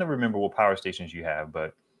 I kind of remember what power stations you have,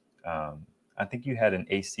 but I think you had an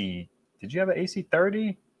AC. Did you have an AC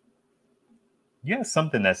 30? You have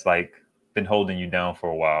something that's like been holding you down for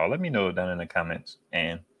a while. Let me know down in the comments.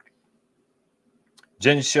 And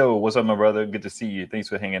Jen Show, what's up, my brother? Good to see you. Thanks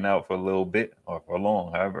for hanging out for a little bit, or for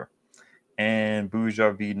long, however. And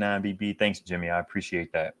BougeRV 9BB, thanks, Jimmy. I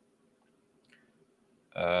appreciate that.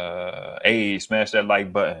 Hey, smash that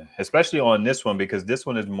like button, especially on this one, because this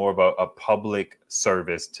one is more about a public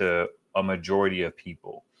service to a majority of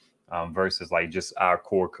people. Versus like just our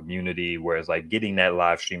core community, whereas like getting that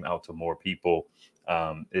live stream out to more people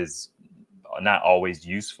is not always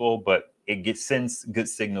useful, but it sends good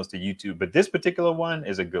signals to YouTube. But this particular one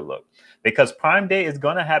is a good look, because Prime Day is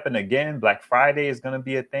going to happen again. Black Friday is going to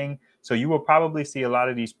be a thing. So you will probably see a lot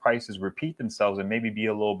of these prices repeat themselves and maybe be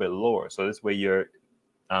a little bit lower. So this way your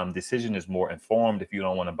decision is more informed if you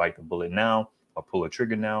don't want to bite the bullet now or pull a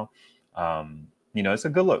trigger now. It's a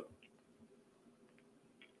good look.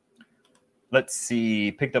 Let's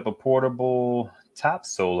see, picked up a portable top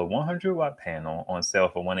solar 100 watt panel on sale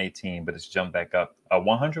for $118, but it's jumped back up. A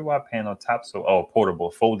 100 watt panel top solar,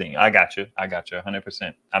 portable, folding. I got you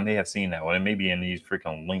 100%. I may have seen that one. It may be in these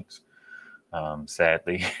freaking links,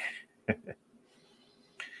 sadly.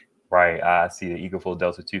 Right, I see the EcoFlow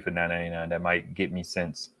Delta 2 for $9.99. That might get me,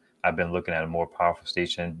 since I've been looking at a more powerful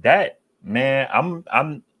station. That, man,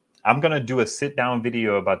 I'm gonna do a sit down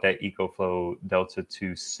video about that EcoFlow Delta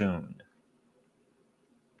 2 soon.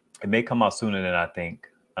 It may come out sooner than I think,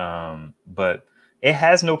 but it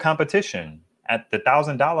has no competition. At the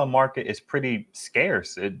 $1,000 market, is pretty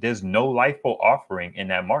scarce. There's no LifeBolt offering in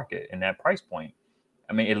that market, in that price point.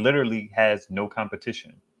 I mean, it literally has no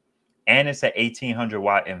competition. And it's an 1800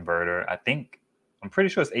 watt inverter. I'm pretty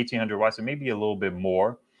sure it's 1800 watts, so maybe a little bit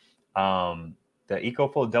more. The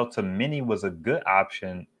EcoFlow Delta Mini was a good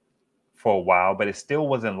option for a while, but it still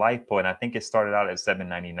wasn't LifeBolt. And I think it started out at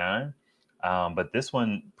 $799. But this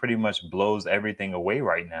one pretty much blows everything away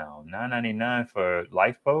right now. $999 for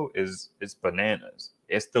LifeBolt is bananas.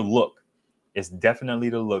 It's the look. It's definitely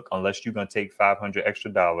the look, unless you're gonna take $500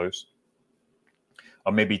 extra,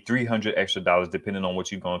 or maybe $300 extra, depending on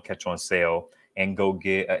what you're gonna catch on sale, and go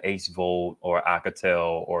get a Ace Volt or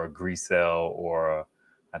Alcatel or a Grecel, or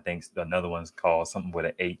I think another one's called something with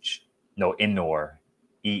an H. No, Enor,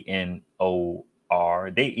 ENOR.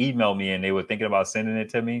 They emailed me and they were thinking about sending it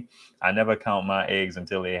to me. I never count my eggs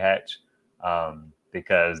until they hatch,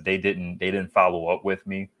 because they didn't follow up with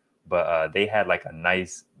me. But they had like a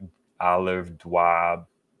nice olive drab,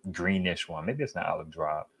 greenish one. Maybe it's not olive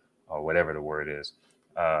drab or whatever the word is.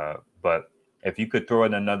 But if you could throw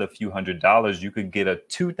in another few $100s, you could get a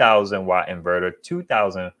 2000 watt inverter,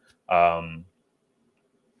 2000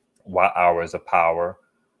 watt hours of power,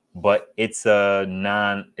 but it's an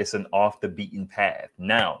off the beaten path.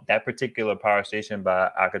 Now, that particular power station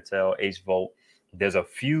by Alcatel, Ace Volt, there's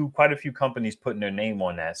quite a few companies putting their name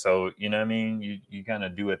on that. So, you know what I mean? You kind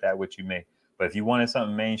of do with that what you may. But if you wanted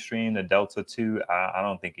something mainstream, the Delta 2, I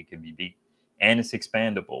don't think it can be beat. And it's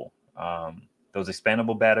expandable. Those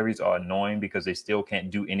expandable batteries are annoying because they still can't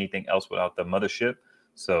do anything else without the mothership.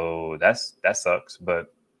 So that sucks,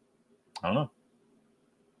 but I don't know.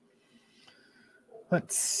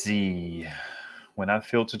 Let's see. When I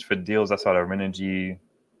filtered for deals, I saw the Renogy.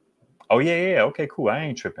 Oh, yeah. Okay, cool. I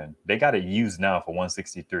ain't tripping. They got it used now for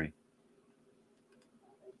 $163.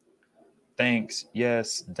 Thanks.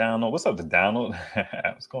 Yes. Download. What's up, the download?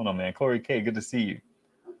 What's going on, man? Corey K, good to see you.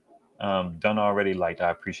 Done already liked.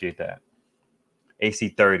 I appreciate that.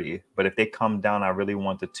 AC30, but if they come down, I really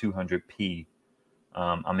want the 200p.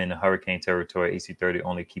 I'm in the hurricane territory. AC30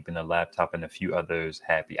 only keeping the laptop and a few others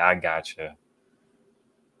happy. I gotcha.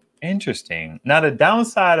 Interesting. Now, the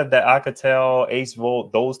downside of the Alcatel, Ace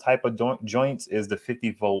Volt, those type of joints is the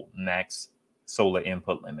 50 volt max solar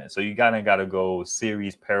input limit. So you gotta go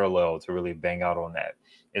series parallel to really bang out on that.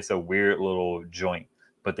 It's a weird little joint.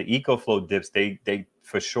 But the EcoFlow dips, they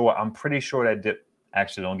for sure, I'm pretty sure that dip,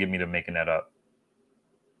 actually, don't get me to making that up.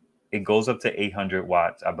 It goes up to 800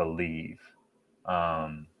 watts, I believe.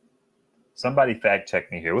 Somebody fact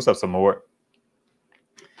check me here. What's up, some more?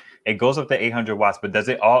 It goes up to 800 watts, but does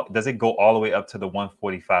it go all the way up to the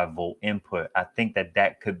 145 volt input? I think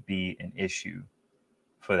that could be an issue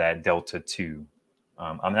for that Delta 2.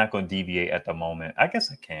 I'm not going to deviate at the moment. I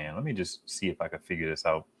guess I can. Let me just see if I can figure this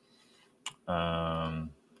out.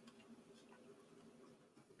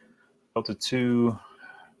 Delta 2,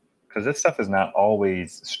 because this stuff is not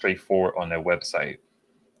always straightforward on their website.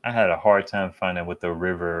 I had a hard time finding what the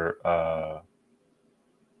River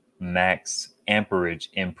max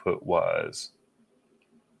amperage input was.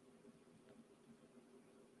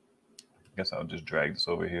 I guess I'll just drag this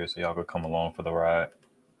over here so y'all could come along for the ride.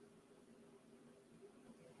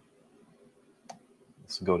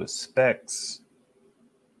 Let's go to specs.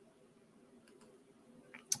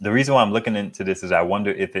 The reason why I'm looking into this is I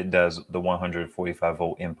wonder if it does the 145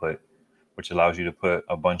 volt input, which allows you to put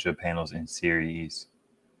a bunch of panels in series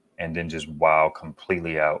and then just wow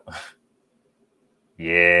completely out.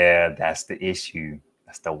 Yeah, that's the issue.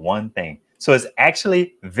 That's the one thing. So it's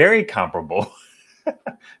actually very comparable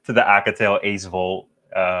to the Alcatel Ace Volt,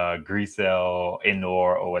 Grecel,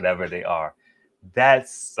 Enor, or whatever they are. That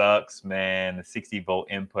sucks, man, the 60 volt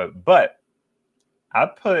input. But I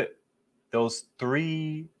put those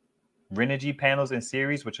 3 Renogy panels in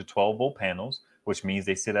series, which are 12 volt panels, which means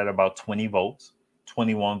they sit at about 20 volts,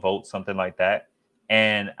 21 volts, something like that.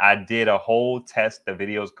 And I did a whole test. The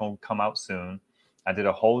video is going to come out soon. I did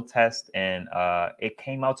a whole test and it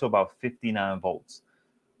came out to about 59 volts.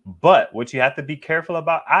 But what you have to be careful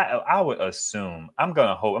about, I would assume, I'm going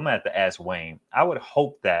to have to ask Wayne. I would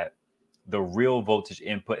hope that the real voltage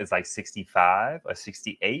input is like 65 or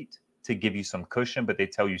 68 to give you some cushion, but they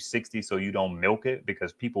tell you 60 so you don't milk it,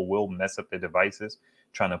 because people will mess up their devices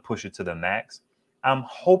trying to push it to the max. I'm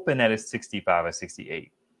hoping that it's 65 or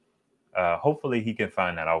 68. Hopefully he can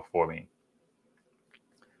find that out for me.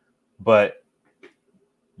 But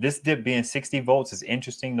this dip being 60 volts is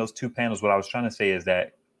interesting. Those 2 panels, what I was trying to say is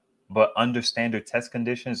that But under standard test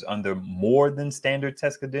conditions, under more than standard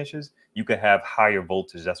test conditions, you could have higher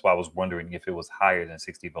voltage. That's why I was wondering if it was higher than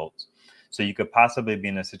 60 volts. So you could possibly be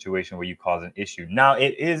in a situation where you cause an issue. Now,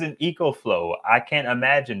 it is an EcoFlow. I can't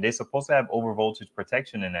imagine. They're supposed to have over voltage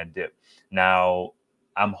protection in that dip. Now,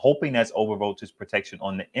 I'm hoping that's over voltage protection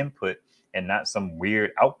on the input and not some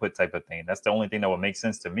weird output type of thing. That's the only thing that would make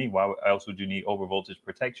sense to me. Why else would you need over voltage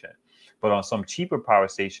protection? But on some cheaper power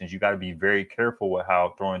stations, you got to be very careful with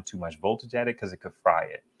how throwing too much voltage at it, because it could fry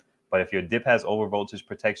it. But if your dip has over voltage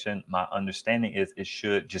protection, my understanding is it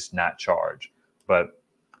should just not charge. But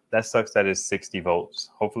that sucks that it's 60 volts.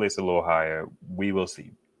 Hopefully it's a little higher. We will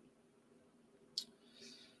see.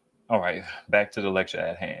 All right, back to the lecture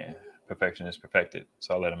at hand. Perfection is perfected.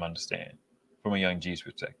 So I'll let him understand from a young G's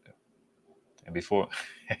perspective. And before,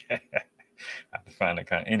 I have to find the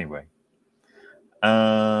kind. Anyway,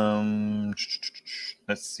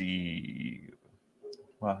 let's see.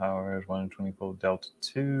 Well, however, 124 delta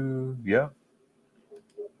 2. Yeah.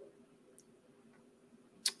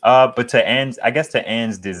 But to Ann's, I guess to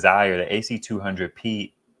Ann's desire, the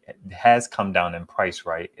AC200P has come down in price,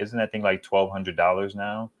 right? Isn't that thing like $1,200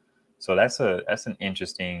 now? So that's an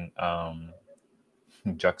interesting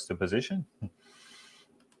juxtaposition.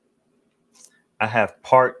 I have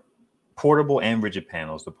portable and rigid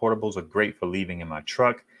panels. The portables are great for leaving in my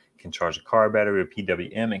truck. Can charge a car battery, or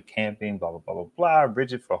PWM, and camping, blah, blah, blah, blah, blah.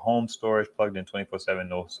 Rigid for home storage, plugged in 24/7,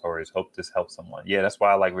 no storage. Hope this helps someone. Yeah, that's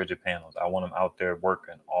why I like rigid panels. I want them out there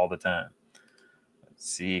working all the time. Let's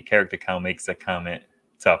see, character count makes a comment.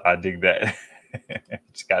 Tough, I dig that.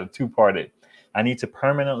 Just got a two-parted. I need to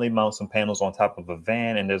permanently mount some panels on top of a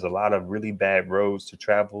van, and there's a lot of really bad roads to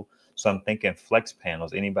travel. So I'm thinking flex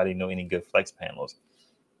panels. Anybody know any good flex panels?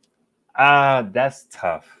 That's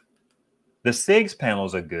tough. The SIGS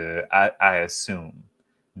panels are good, I assume.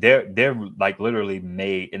 They're like literally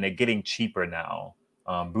made, and they're getting cheaper now.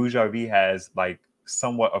 BougeRV has like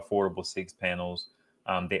somewhat affordable SIGS panels.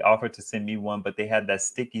 They offered to send me one, but they had that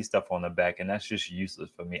sticky stuff on the back, and that's just useless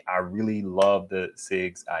for me. I really love the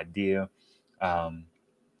SIGS idea.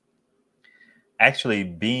 Actually,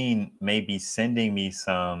 Bean may be sending me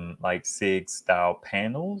some like SIG style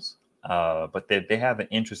panels, but they have an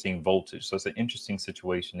interesting voltage. So it's an interesting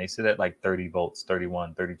situation. They sit at like 30 volts,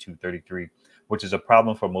 31, 32, 33, which is a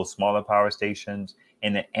problem for most smaller power stations.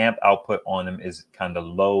 And the amp output on them is kind of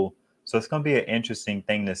low. So it's going to be an interesting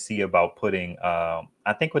thing to see about putting,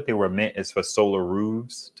 I think what they were meant is for solar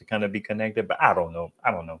roofs to kind of be connected, but I don't know.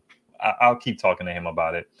 I'll keep talking to him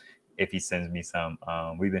about it if he sends me some.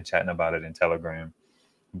 We've been chatting about it in Telegram,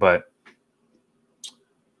 but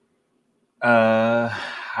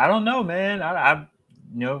I don't know, man. I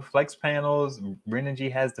flex panels,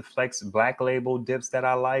 Renergy has the flex black label dips that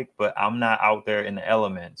I like, but I'm not out there in the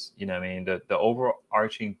elements. You know what I mean? The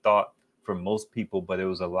overarching thought for most people, but it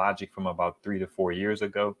was a logic from about 3 to 4 years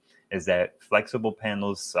ago, is that flexible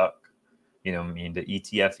panels suck. You know what I mean? The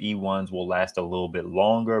ETFE ones will last a little bit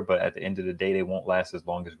longer, but at the end of the day, they won't last as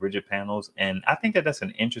long as rigid panels. And I think that that's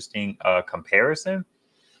an interesting comparison,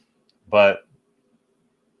 but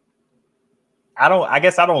I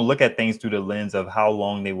guess I don't look at things through the lens of how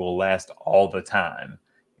long they will last all the time.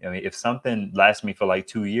 I mean, if something lasts me for like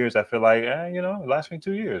 2 years, I feel like, it lasts me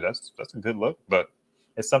 2 years. That's a good look, but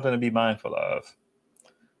it's something to be mindful of.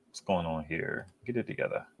 What's going on here? Get it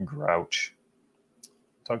together. Grouch.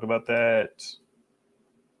 Talk about that.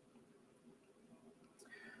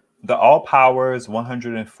 The All Powers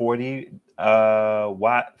 140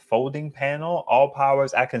 watt folding panel. All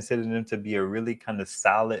Powers, I consider them to be a really kind of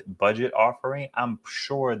solid budget offering. I'm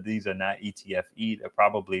sure these are not ETFE. They're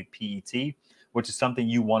probably PET, which is something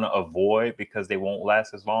you want to avoid because they won't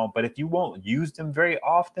last as long. But if you won't use them very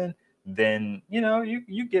often, then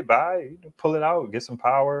you get by. You pull it out, get some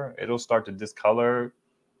power. It'll start to discolor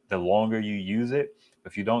the longer you use it.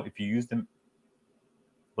 If you use them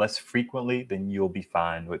less frequently, then you'll be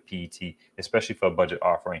fine with PET, especially for a budget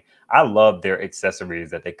offering. I love their accessories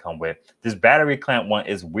that they come with. This battery clamp one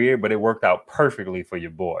is weird, but it worked out perfectly for your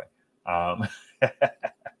boy.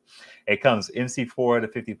 It comes MC4 to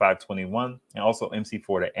 5521 and also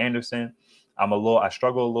MC4 to Anderson. I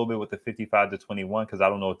struggle a little bit with the 55 to 21 because I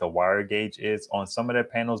don't know what the wire gauge is. On some of their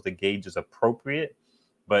panels, the gauge is appropriate.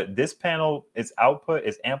 But this panel, its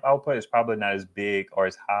amp output is probably not as big or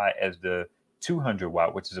as high as the 200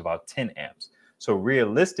 watt, which is about 10 amps. So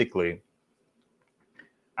realistically,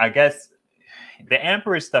 I guess the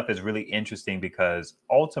amperage stuff is really interesting because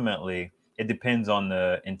ultimately it depends on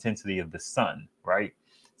the intensity of the sun, right?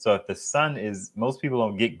 So if the sun most people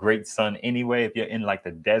don't get great sun anyway. If you're in like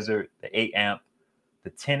the desert, the 8 amp,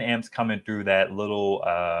 the 10 amps coming through that little,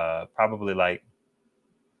 probably like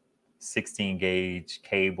 16 gauge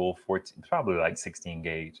cable, 14, probably like 16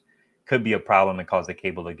 gauge. Could be a problem and cause the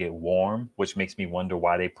cable to get warm, which makes me wonder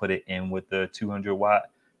why they put it in with the 200 watt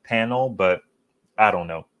panel, but I don't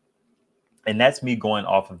know. And that's me going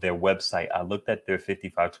off of their website. I looked at their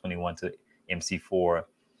 5521 to MC4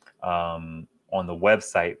 on the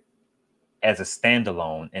website as a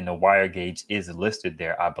standalone, and the wire gauge is listed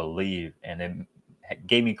there, I believe. And it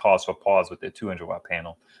gave me cause for pause with their 200 watt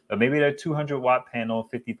panel. But maybe their 200 watt panel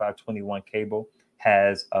 5521 cable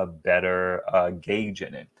has a better gauge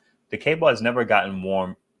in it. The cable has never gotten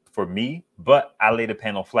warm for me, but I lay the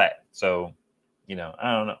panel flat. So, you know,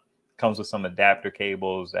 I don't know. Comes with some adapter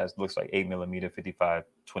cables that looks like 8mm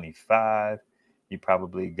 5525. You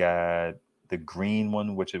probably got the green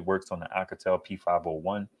one, which it works on the Alcatel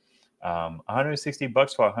P501.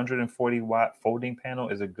 $160 for a 140 watt folding panel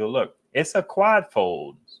is a good look. It's a quad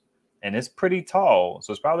fold and it's pretty tall,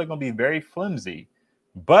 so it's probably going to be very flimsy,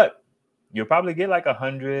 but you'll probably get like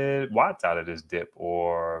 100 watts out of this dip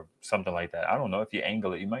or something like that. I don't know. If you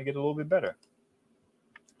angle it, you might get a little bit better.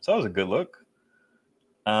 So it was a good look.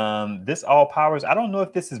 This all powers. I don't know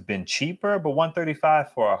if this has been cheaper, but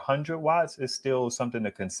 135 for 100 watts is still something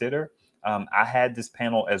to consider. I had this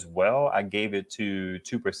panel as well. I gave it to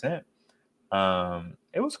 2%.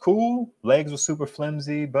 It was cool. Legs were super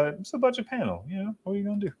flimsy, but it's a budget panel. You know, what are you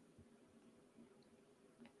gonna do?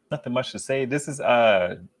 Nothing much to say. This is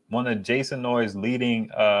one of Jason Noy's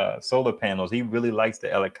leading solar panels. He really likes the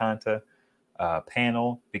Elecaenta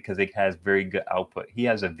panel because it has very good output. He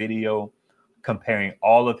has a video comparing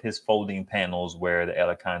all of his folding panels where the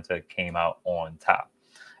Elecaenta came out on top.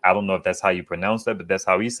 I don't know if that's how you pronounce that, but that's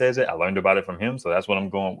how he says it. I learned about it from him, so that's what I'm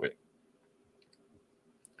going with.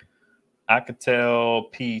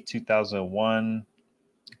 Alcatel P2001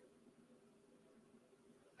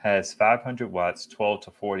 has 500 watts, 12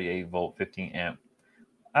 to 48 volt, 15 amp.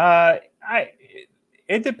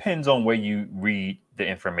 It depends on where you read the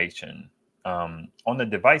information. On the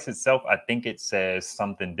device itself, I think it says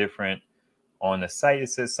something different. On the site, it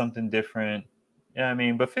says something different. Yeah, I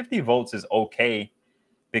mean, but 50 volts is okay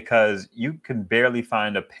because you can barely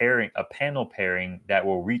find a panel pairing that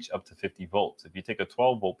will reach up to 50 volts. If you take a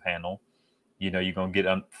 12 volt panel, you know, you're going to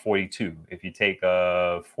get 42. If you take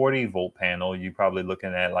a 40 volt panel, you're probably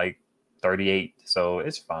looking at like 38. So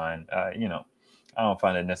it's fine. You know, I don't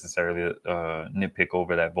find it necessarily a nitpick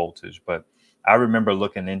over that voltage, but I remember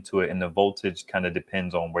looking into it, and the voltage kind of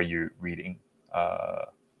depends on where you're reading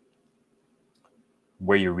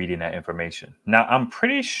that information. Now, I'm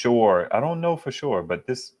pretty sure, I don't know for sure, but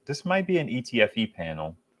this might be an ETFE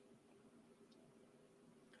panel.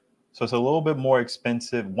 So it's a little bit more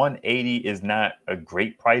expensive. 180 is not a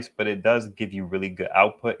great price, but it does give you really good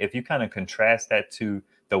output. If you kind of contrast that to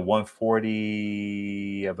the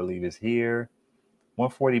 140, I believe is here,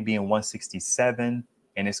 140 being 167,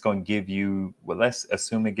 and it's going to give you, well, let's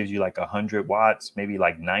assume it gives you like 100 watts, maybe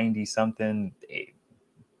like 90 something,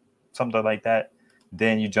 something like that.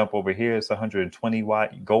 Then you jump over here, it's 120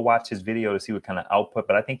 watt. You go watch his video to see what kind of output,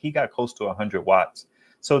 but I think he got close to 100 watts.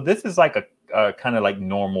 So this is like a kind of like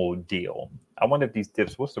normal deal. I wonder if these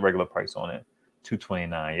dips, what's the regular price on it?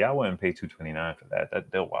 229. Yeah, I wouldn't pay 229 for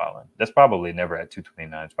that. They're wilding. That's probably never at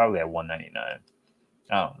 229. It's probably at 199.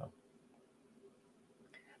 I don't know.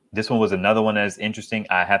 This one was another one that's interesting.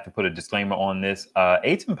 I have to put a disclaimer on this.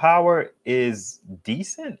 Atem power is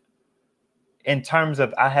decent in terms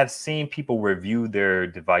of, I have seen people review their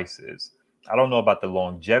devices. I don't know about the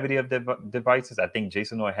longevity of the devices. I think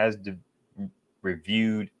Jason Noy has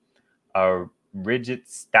reviewed a rigid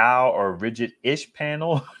style or rigid-ish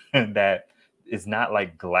panel that is not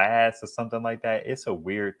like glass or something like that. It's a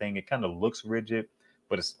weird thing. It kind of looks rigid,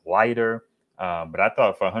 but it's lighter. But I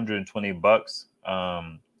thought for $120,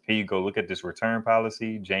 here you go. Look at this return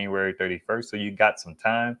policy, January 31st. So you got some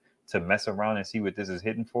time to mess around and see what this is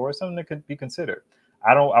hitting for. Something that could be considered.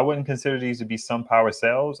 I wouldn't consider these to be some power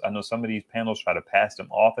cells. I know some of these panels try to pass them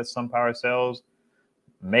off as some power cells.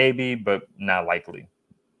 Maybe, but not likely.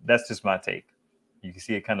 That's just my take. You can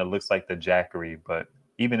see it kind of looks like the Jackery, but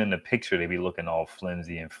even in the picture, they be looking all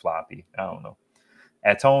flimsy and floppy. I don't know.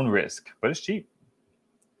 At own risk, but it's cheap.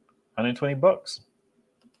 $120.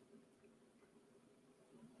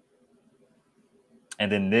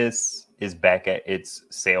 And then this is back at its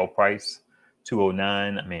sale price,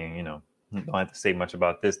 $209. I mean, you know, don't have to say much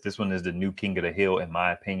about this. This one is the new king of the hill, in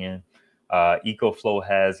my opinion. EcoFlow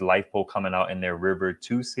has LifePole coming out in their River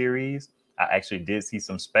 2 series. I actually did see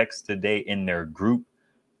some specs today in their group.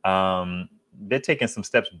 They're taking some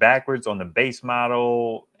steps backwards on the base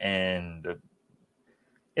model, and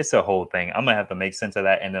it's a whole thing. I'm going to have to make sense of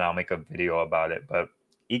that, and then I'll make a video about it. But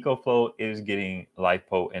EcoFlow is getting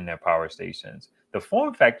LiPo in their power stations. The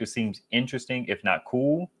form factor seems interesting, if not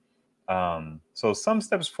cool. So some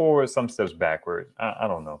steps forward, some steps backward. I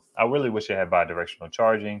don't know. I really wish it had bi-directional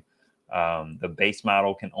charging. The base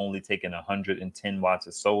model can only take in 110 watts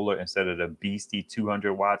of solar instead of the beastie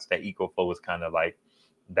 200 watts that EcoFlow was kind of like,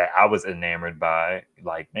 that I was enamored by.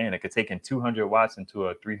 Like, man, it could take in 200 watts into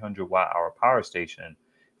a 300 watt hour power station.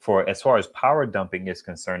 For as far as power dumping is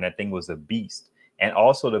concerned, that thing was a beast. And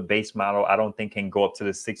also the base model, I don't think can go up to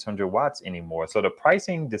the 600 watts anymore. So the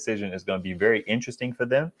pricing decision is going to be very interesting for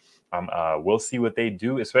them. We'll see what they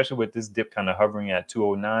do, especially with this dip kind of hovering at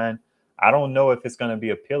 209. I don't know if it's going to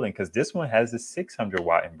be appealing because this one has a 600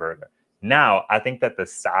 watt inverter. Now, I think that the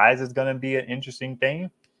size is going to be an interesting thing.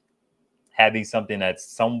 Having something that's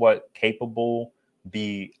somewhat capable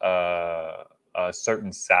be a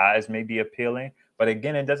certain size may be appealing. But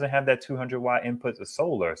again, it doesn't have that 200 watt input to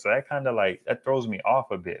solar. So that kind of like, that throws me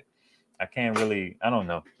off a bit. I can't really, I don't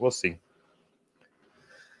know. We'll see.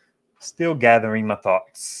 Still gathering my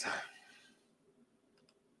thoughts.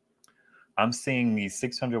 I'm seeing these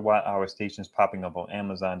 600 watt hour stations popping up on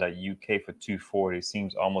Amazon.uk for $240.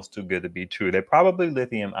 Seems almost too good to be true. They're probably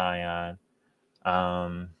lithium ion.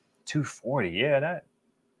 $240. Yeah,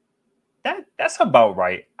 that's about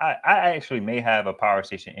right. I actually may have a power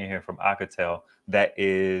station in here from Alcatel that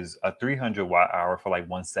is a 300 watt hour for like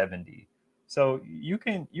 170. So you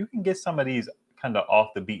can get some of these kind of off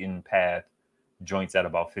the beaten path joints at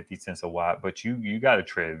about 50 cents a watt, but you got to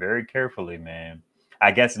tread very carefully, man.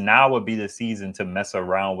 I guess now would be the season to mess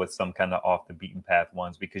around with some kind of off the beaten path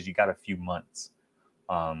ones because you got a few months.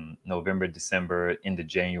 November, December, into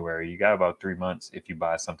January. You got about 3 months if you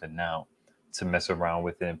buy something now to mess around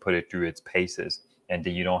with it and put it through its paces. And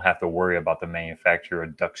then you don't have to worry about the manufacturer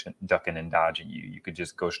ducking and dodging you. You could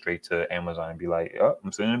just go straight to Amazon and be like, oh,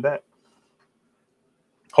 I'm sending it back.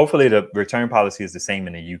 Hopefully the return policy is the same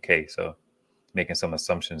in the UK. So making some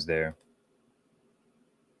assumptions there.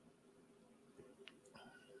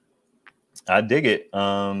 I dig it.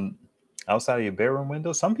 Outside of your bedroom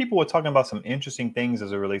window, some people were talking about some interesting things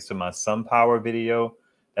as it relates to my SunPower video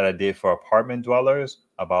that I did for apartment dwellers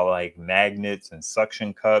about like magnets and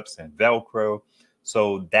suction cups and Velcro.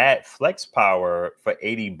 So that FlexPower for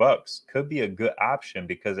 $80 could be a good option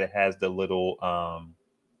because it has the little,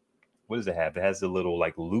 what does it have? It has the little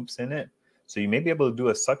like loops in it. So you may be able to do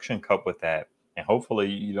a suction cup with that. And hopefully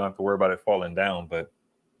you don't have to worry about it falling down, but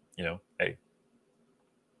you know, hey.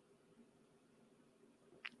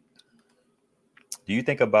 Do you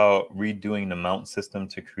think about redoing the mount system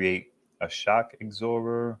to create a shock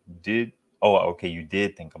absorber? Oh, okay, you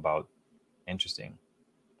did think about. Interesting.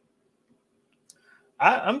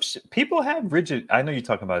 People have rigid. I know you're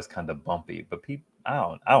talking about it's kind of bumpy, but people,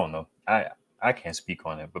 I don't know. I can't speak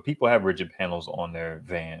on it, but people have rigid panels on their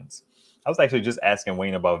vans. I was actually just asking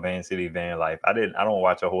Wayne about Van City van life. I don't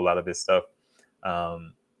watch a whole lot of his stuff.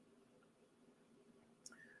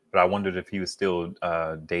 But I wondered if he was still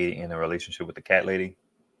dating in a relationship with the cat lady.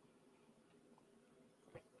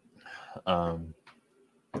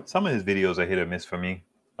 Some of his videos are hit or miss for me,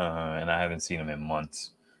 and I haven't seen him in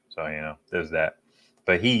months. So, you know, there's that.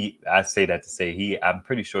 But I say that to say I'm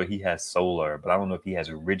pretty sure he has solar, but I don't know if he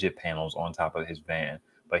has rigid panels on top of his van.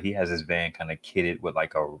 But he has his van kind of kitted with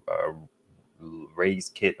like a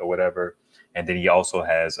raised kit or whatever. And then he also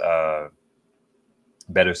has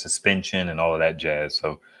better suspension and all of that jazz.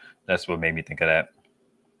 So that's what made me think of that.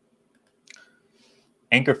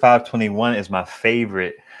 Anker 521 is my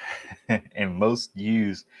favorite and most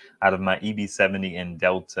used out of my EB70 and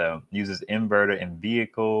Delta. Uses inverter in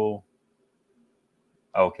vehicle.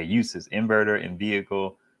 Okay, uses inverter in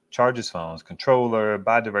vehicle, charges phones, controller,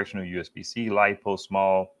 bidirectional USB-C, LiPo,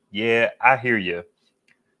 small. Yeah, I hear you.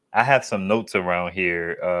 I have some notes around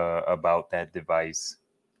here about that device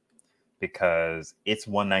because it's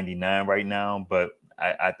 $199 right now, but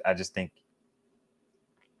I just think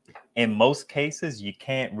in most cases you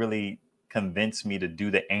can't really convince me to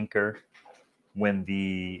do the Anker when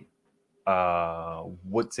the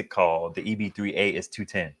what's it called, the EB3A is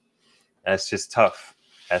 210. That's just tough.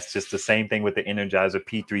 That's just the same thing with the Energizer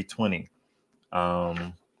P320.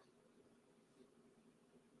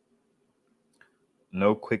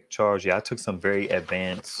 No quick charge. Yeah, I took some very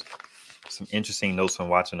advanced, some interesting notes from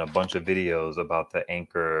watching a bunch of videos about the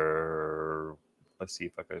Anker. Let's see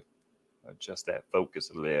if I could adjust that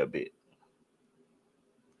focus a little bit.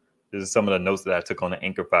 This is some of the notes that I took on the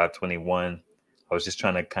Anker 521. I was just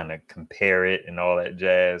trying to kind of compare it and all that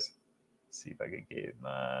jazz. Let's see if I could get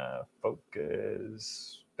my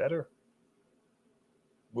focus better.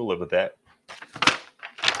 We'll live with that.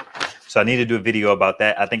 So I need to do a video about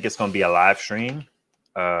that. I think it's going to be a live stream.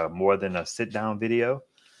 more than a sit down video.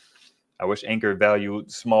 I wish Anker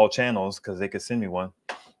valued small channels because they could send me one,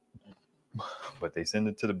 but they send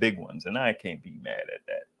it to the big ones, and I can't be mad at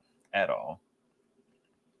that at all.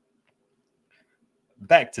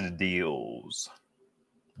 Back to the deals.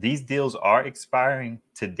 These deals are expiring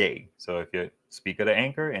today. So if you speak of the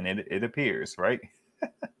Anker, and it appears, right?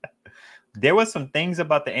 There was some things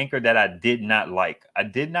about the Anker that I did not like. I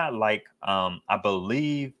did not like, I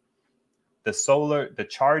believe the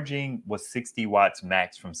charging was 60 watts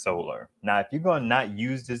max from solar. Now, if you're going to not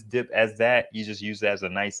use this dip as that, you just use it as a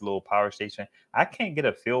nice little power station. I can't get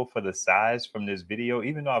a feel for the size from this video,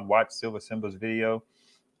 even though I've watched Silver Simba's video.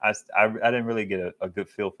 I didn't really get a good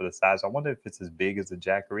feel for the size. I wonder if it's as big as the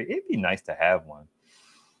Jackery. It'd be nice to have one.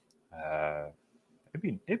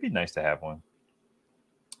 It'd be nice to have one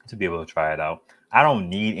to be able to try it out. I don't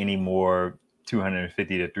need any more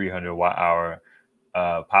 250 to 300 watt hour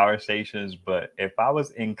power stations, but if I was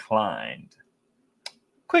inclined,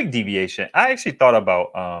 quick deviation. I actually thought about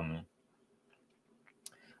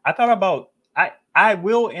I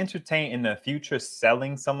will entertain in the future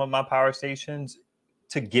selling some of my power stations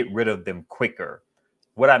to get rid of them quicker.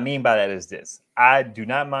 What I mean by that is this. I do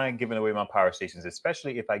not mind giving away my power stations,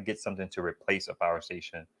 especially if I get something to replace a power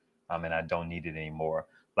station and I don't need it anymore.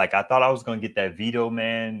 Like I thought I was going to get that Vito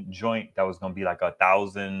Man joint that was going to be like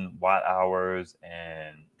 1,000 watt hours,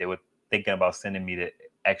 and they were thinking about sending me the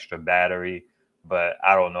extra battery, but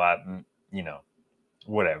I don't know.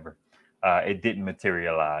 Whatever. It didn't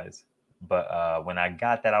materialize. But when I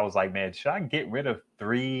got that, I was like, man, should I get rid of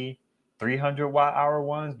 300 watt hour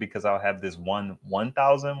ones because I'll have this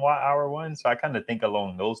 1,000 watt hour one? So I kind of think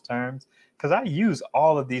along those terms because I use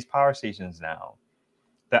all of these power stations now.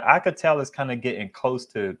 The Alcatel is kind of getting close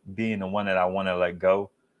to being the one that I want to let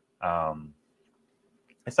go.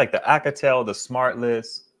 It's like the Alcatel, the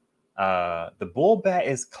Smartless, the Bull Bat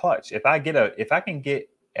is clutch. If I can get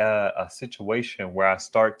a situation where I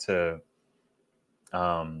start to,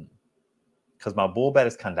 because my Bull Bat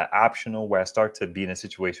is kind of optional, where I start to be in a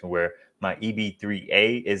situation where my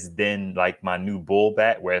EB3A is then like my new Bull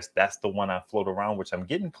Bat, whereas that's the one I float around, which I'm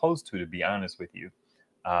getting close to be honest with you.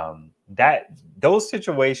 Those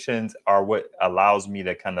situations are what allows me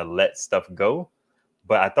to kind of let stuff go.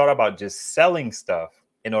 But I thought about just selling stuff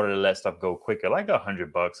in order to let stuff go quicker, like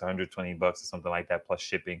 $100, $120 or something like that, plus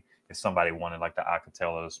shipping. If somebody wanted like the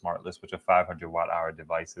Alcatel or the Smartless, which are 500 watt hour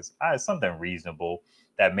devices, something reasonable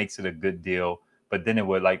that makes it a good deal. But then it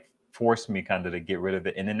would like force me kind of to get rid of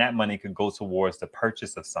it. And then that money could go towards the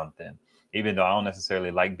purchase of something, even though I don't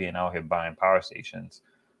necessarily like being out here buying power stations.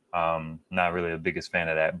 Not really the biggest fan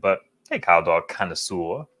of that, but hey, cow dog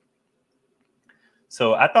connoisseur.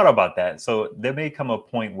 So I thought about that. So there may come a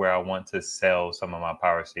point where I want to sell some of my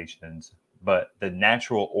power stations, but the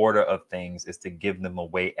natural order of things is to give them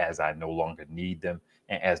away as I no longer need them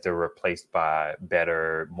and as they're replaced by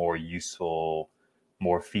better, more useful,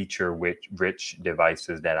 more feature-rich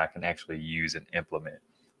devices that I can actually use and implement.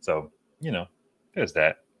 So, there's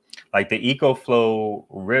that. Like the EcoFlow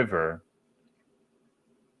River,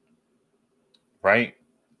 right?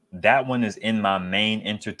 That one is in my main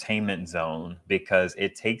entertainment zone because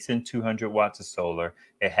it takes in 200 watts of solar.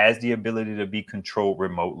 It has the ability to be controlled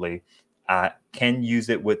remotely. I can use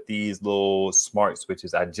it with these little smart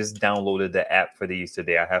switches. I just downloaded the app for these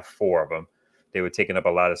today. I have 4 of them. They were taking up a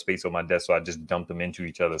lot of space on my desk, so I just dumped them into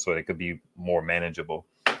each other so they could be more manageable.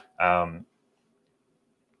 How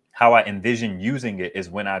I envision using it is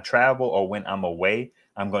when I travel or when I'm away,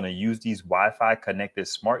 I'm going to use these Wi-Fi connected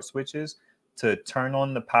smart switches to turn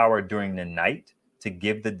on the power during the night to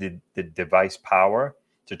give the device power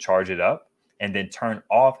to charge it up, and then turn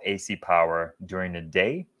off AC power during the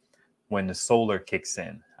day when the solar kicks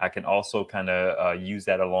in. I can also kind of use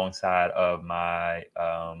that alongside of my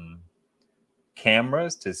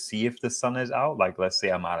cameras to see if the sun is out. Like, let's say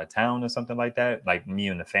I'm out of town or something like that, like me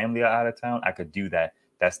and the family are out of town, I could do that.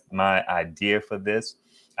 That's my idea for this.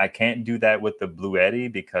 I can't do that with the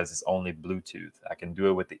Bluetti because it's only Bluetooth. I can do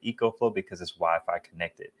it with the EcoFlow because it's Wi-Fi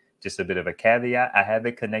connected. Just a bit of a caveat, I have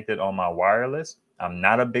it connected on my wireless. I'm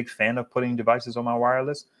not a big fan of putting devices on my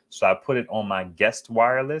wireless, so I put it on my guest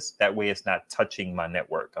wireless. That way it's not touching my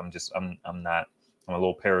network. I'm a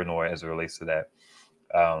little paranoid as it relates to that.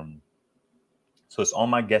 So it's on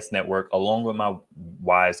my guest network along with my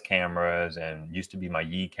Wise cameras and used to be my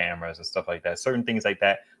Yi cameras and stuff like that. Certain things like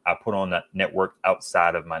that I put on that network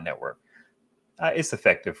outside of my network. It's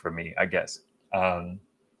effective for me, I guess.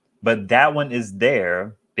 But that one is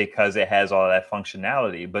there because it has all that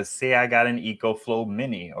functionality. But say I got an EcoFlow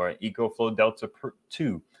Mini or an EcoFlow Delta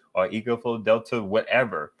 2 or EcoFlow Delta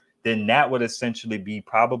whatever. then that would essentially be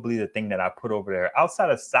probably the thing that I put over there.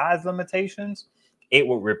 Outside of size limitations, it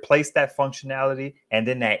would replace that functionality, and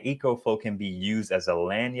then that EcoFlow can be used as a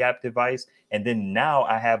lanyard device. And then now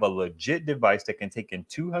I have a legit device that can take in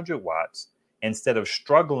 200 watts instead of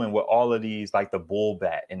struggling with all of these, like the Bull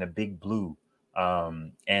Bat and the Big Blue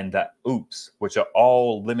and the Oops, which are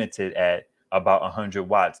all limited at about 100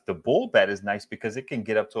 watts. The Bull Bat is nice because it can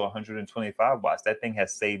get up to 125 watts. That thing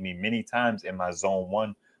has saved me many times in my Zone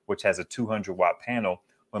 1, which has a 200 watt panel.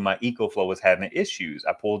 When my EcoFlow was having issues,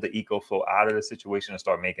 I pulled the EcoFlow out of the situation and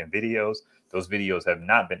started making videos. Those videos have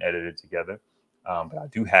not been edited together, but I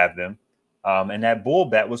do have them. And that Bull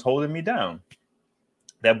Bat was holding me down.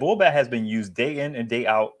 That Bull Bat has been used day in and day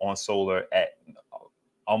out on solar at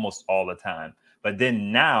almost all the time. But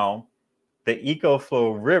then now the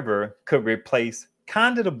EcoFlow River could replace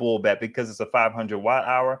kind of the Bull Bat because it's a 500 watt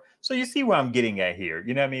hour. So you see where I'm getting at here.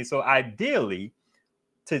 You know what I mean? So ideally,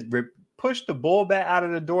 to push the Bull Bat out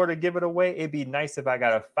of the door to give it away, it'd be nice if I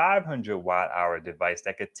got a 500 watt hour device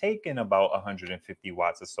that could take in about 150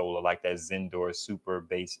 watts of solar, like that Zendor Super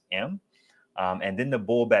Base M. And then the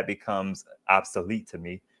Bull Bat becomes obsolete to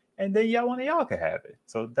me. And then one of y'all could have it.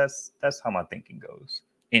 So that's how my thinking goes.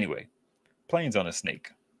 Anyway, planes on a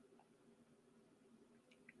snake.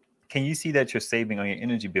 Can you see that you're saving on your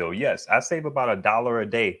energy bill? Yes, I save about $1 a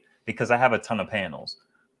day because I have a ton of panels.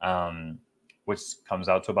 Which comes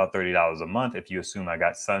out to about $30 a month if you assume I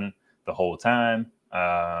got sun the whole time.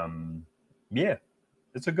 Yeah,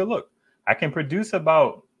 it's a good look. I can produce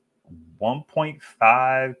about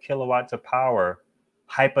 1.5 kilowatts of power.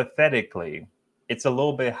 Hypothetically, it's a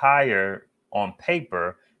little bit higher on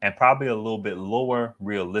paper and probably a little bit lower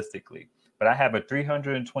realistically. But I have a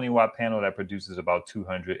 320 watt panel that produces about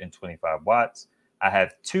 225 watts. I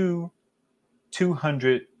have two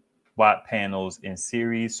 200 watt panels in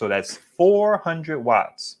series, so that's 400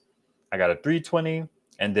 watts. I got a 320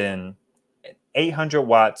 and then 800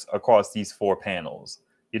 watts across these 4 panels.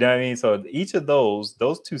 You know what I mean? So each of those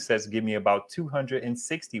 2 sets give me about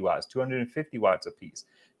 260 watts, 250 watts a piece.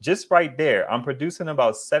 Just right there, I'm producing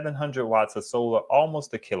about 700 watts of solar,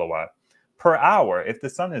 almost a kilowatt per hour if the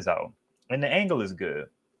sun is out and the angle is good.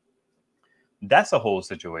 That's a whole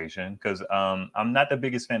situation because I'm not the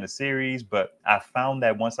biggest fan of series, but I found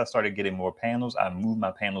that once I started getting more panels, I moved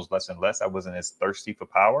my panels less and less. I wasn't as thirsty for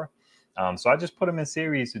power. So I just put them in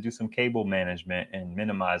series to do some cable management and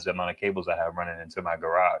minimize the amount of cables I have running into my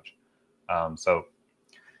garage. So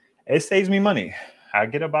it saves me money. I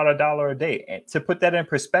get about $1 a day. And to put that in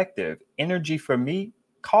perspective, energy for me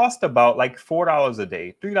cost about like $4 a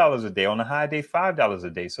day, $3 a day, on a high day, $5 a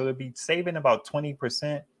day. So it'd be saving about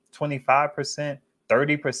 20%. 25%,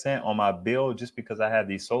 30% on my bill just because I have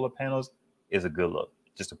these solar panels is a good look,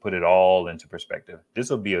 just to put it all into perspective. This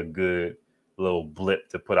will be a good little blip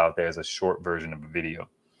to put out there as a short version of a video.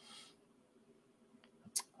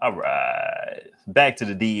 All right, back to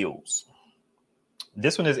the deals.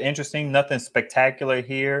 This one is interesting. Nothing spectacular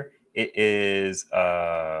here. It is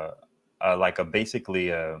basically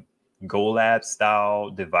a GoLabs style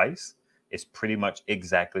device. It's pretty much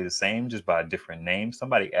exactly the same, just by a different name.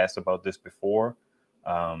 Somebody asked about this before,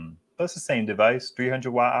 but it's the same device. 300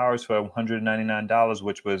 watt hours for $199,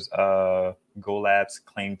 which was GoLabs'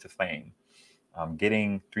 claim to fame.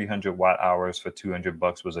 Getting 300 watt hours for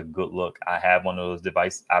 $200 was a good look. I have one of those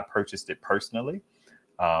devices. I purchased it personally.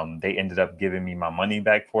 They ended up giving me my money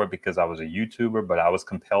back for it because I was a YouTuber, but I was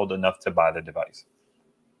compelled enough to buy the device.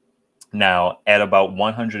 Now, at about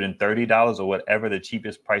 $130 or whatever the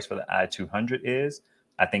cheapest price for the i200 is,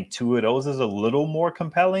 I think 2 of those is a little more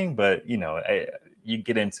compelling. But, you know, you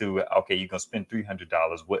get into, okay, you're going to spend $300.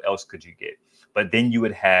 What else could you get? But then you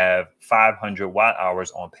would have 500 watt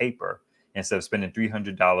hours on paper instead of spending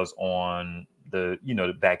 $300 on the, you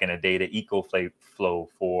know, back in the day, the EcoFlow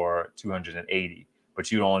for 280.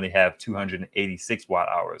 But you only have 286 watt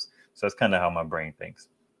hours. So that's kind of how my brain thinks.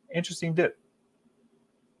 Interesting dip.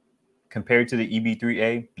 Compared to the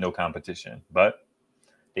EB3A, no competition. But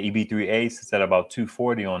the EB3A sits at about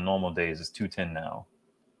 240 on normal days. It's 210 now.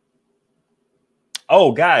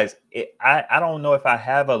 Oh, guys, I don't know if I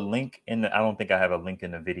have a link in the, I don't think I have a link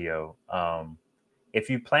in the video. If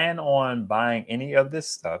you plan on buying any of this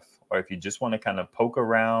stuff, or if you just want to kind of poke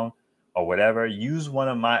around or whatever, use one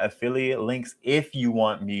of my affiliate links if you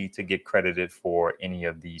want me to get credited for any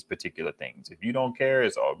of these particular things. If you don't care,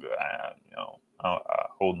 it's all good. I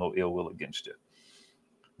hold no ill will against you.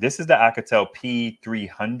 This is the Alcatel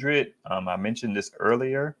P300. I mentioned this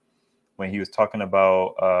earlier when he was talking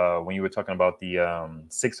about, when you were talking about the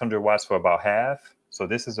 600 watts for about half. So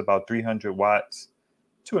this is about 300 watts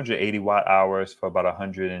 280 watt hours for about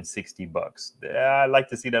 160 bucks. I like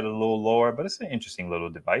to see that a little lower, but it's an interesting little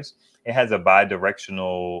device. It has a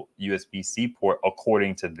bi-directional USB-C port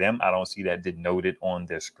according to them. I don't see that denoted on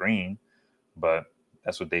their screen, but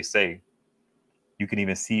that's what they say. You can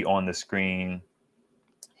even see on the screen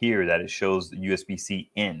here that it shows the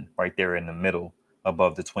USB-C in right there in the middle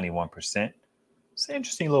above the 21%. It's an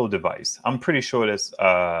interesting little device. I'm pretty sure this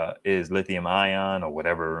is lithium ion or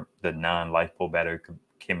whatever the non-LiFePo battery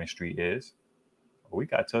chemistry is. We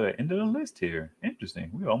got to the end of the list here.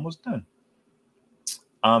 Interesting. We're almost done.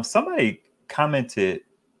 Somebody commented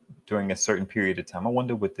during a certain period of time. I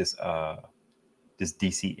wonder what this this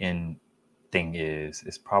DCN thing is.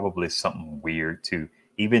 It's probably something weird too.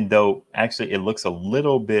 Even though actually it looks a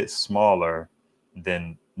little bit smaller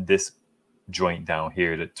than this joint down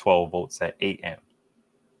here, the 12 volts at 8 amps.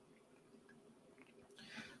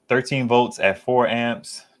 13 volts at 4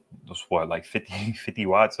 amps. That's what, like 50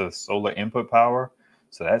 watts of solar input power.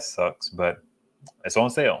 So that sucks, but it's on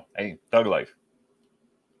sale. Hey, Thug Life.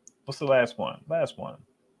 What's the last one? Last one.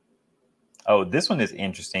 Oh, this one is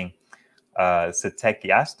interesting.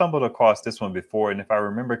 Ctechi. I stumbled across this one before, and if I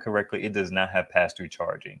remember correctly, it does not have pass-through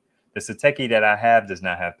charging. The Ctechi that I have does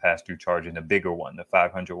not have pass-through charging. The bigger one, the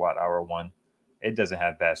 500 watt hour one, it doesn't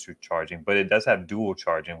have pass-through charging, but it does have dual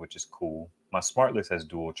charging, which is cool. My SmartList has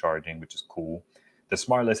dual charging, which is cool. The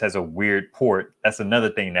SmartList has a weird port. That's another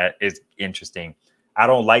thing that is interesting. I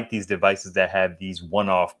don't like these devices that have these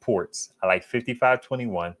one-off ports. I like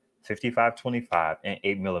 5521, 5525, and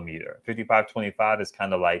 8mm. 5525 is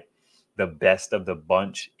kind of like the best of the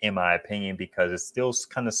bunch, in my opinion, because it's still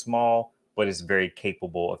kind of small, but it's very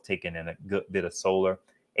capable of taking in a good bit of solar.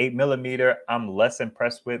 8mm, I'm less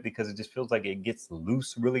impressed with because it just feels like it gets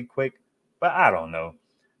loose really quick, but I don't know.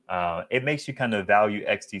 It makes you kind of value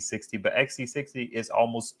XT60, but XT60 is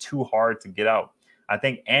almost too hard to get out. I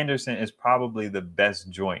think Anderson is probably the best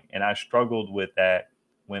joint, and I struggled with that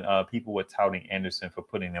when people were touting Anderson for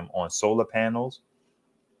putting them on solar panels.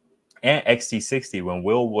 And XT60,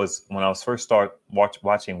 when I was first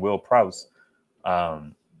watching Will Prouse,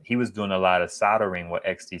 he was doing a lot of soldering with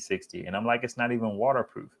XT60, and I'm like, it's not even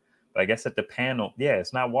waterproof. But I guess at the panel, yeah,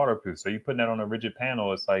 it's not waterproof. So you're putting that on a rigid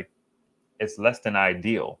panel, it's like, it's less than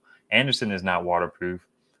ideal. Anderson is not waterproof,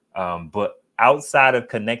 but outside of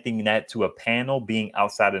connecting that to a panel, being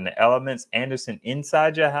outside in the elements, Anderson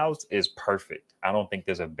inside your house is perfect. I don't think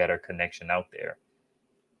there's a better connection out there.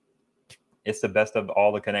 It's the best of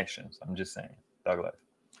all the connections. I'm just saying. Thug Life.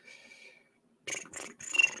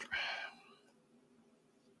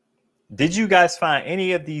 Did you guys find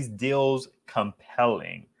any of these deals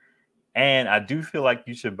compelling? And I do feel like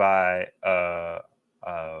you should buy a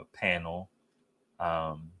panel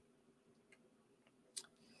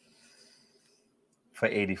for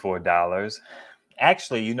 $84.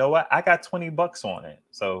 Actually, you know what? I got 20 bucks on it.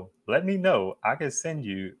 So let me know. I can send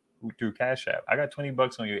you through Cash App. I got 20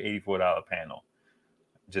 bucks on your $84 panel,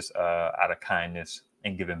 just out of kindness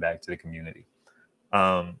and giving back to the community.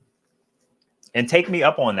 And take me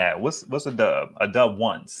up on that. What's a dub? A dub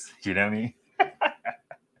once. You know what I mean?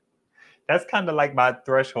 That's kind of like my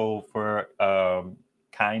threshold for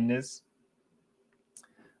kindness.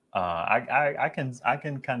 I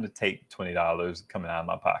can kind of take $20 coming out of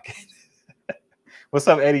my pocket. What's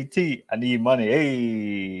up, Eddie T? I need money.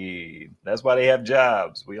 Hey, that's why they have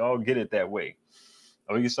jobs. We all get it that way.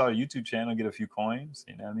 Or you can start a YouTube channel, get a few coins,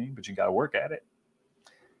 you know what I mean? But you got to work at it.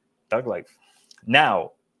 Thug Life.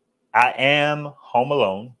 Now, I am home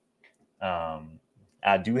alone.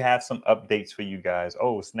 I do have some updates for you guys.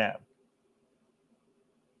 Oh, snap.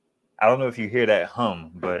 I don't know if you hear that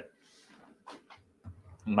hum, but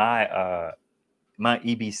my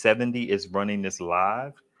EB70 is running this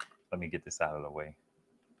live. Let me get this out of the way.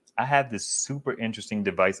 I have this super interesting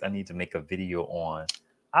device I need to make a video on.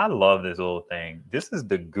 I love this little thing. This is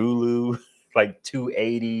the Gulu like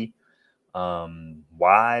 280.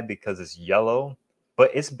 Why? Because it's yellow,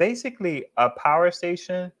 but it's basically a power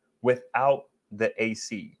station without the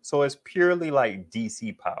AC. So it's purely like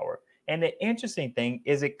DC power. And the interesting thing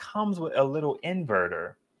is it comes with a little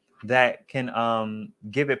inverter that can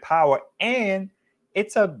give it power, and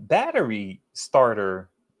it's a battery starter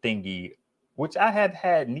thingy, which I have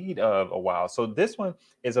had need of a while. So this one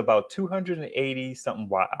is about 280 something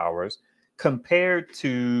watt hours compared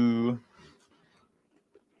to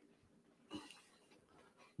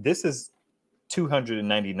this is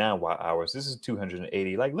 299 watt hours. This is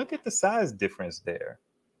 280. Like, look at the size difference there.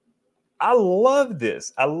 I love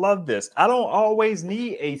this. I love this. I don't always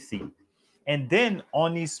need AC. And then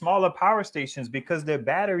on these smaller power stations, because their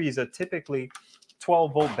batteries are typically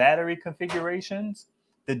 12-volt battery configurations,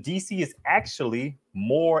 the DC is actually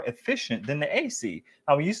more efficient than the AC.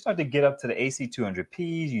 Now, when you start to get up to the AC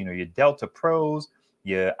 200Ps, you know, your Delta Pros,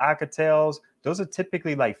 your Alcatels, those are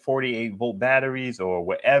typically like 48 volt batteries or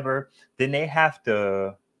whatever. Then they have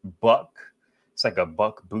to buck. It's like a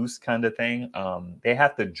buck boost kind of thing. They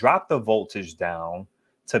have to drop the voltage down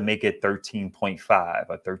to make it 13.5,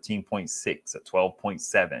 a 13.6, a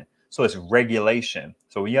 12.7. So it's regulation.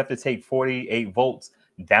 So when you have to take 48 volts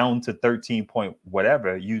down to 13 point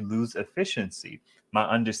whatever, you lose efficiency. My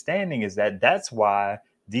understanding is that that's why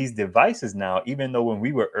these devices now, even though when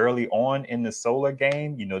we were early on in the solar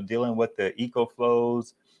game, you know, dealing with the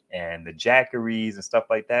EcoFlows and the Jackeries and stuff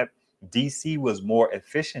like that, DC was more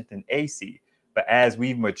efficient than AC. But as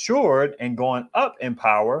we've matured and gone up in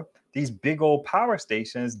power, these big old power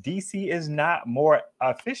stations, DC is not more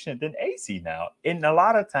efficient than AC now. And a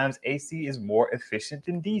lot of times AC is more efficient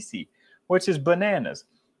than DC, which is bananas.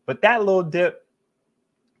 But that little dip,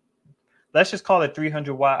 let's just call it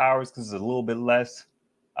 300 watt hours because it's a little bit less.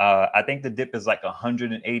 I think the dip is like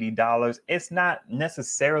 $180. It's not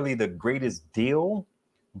necessarily the greatest deal,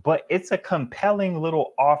 but it's a compelling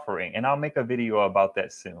little offering. And I'll make a video about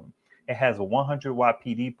that soon. It has a 100 watt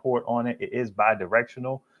PD port on it. It is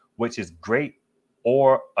bi-directional, which is great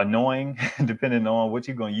or annoying, depending on what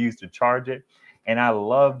you're going to use to charge it. And I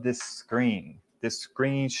love this screen. This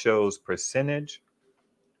screen shows percentage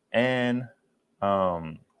and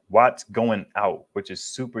watts going out, which is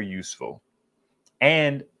super useful.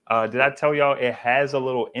 And did I tell y'all it has a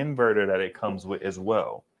little inverter that it comes with as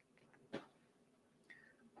well?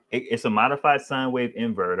 It's a modified sine wave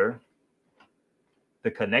inverter.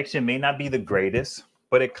 The connection may not be the greatest,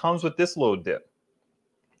 but it comes with this little dip.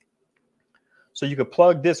 So you could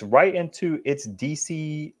plug this right into its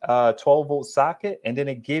DC 12 volt socket, and then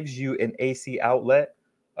it gives you an AC outlet,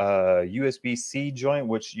 USB-C joint,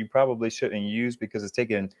 which you probably shouldn't use because it's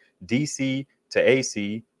taking DC to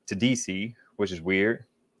AC to DC, which is weird.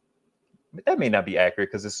 But that may not be accurate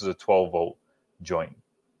because this is a 12 volt joint.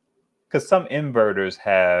 Because some inverters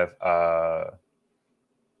have,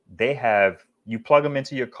 you plug them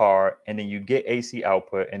into your car and then you get AC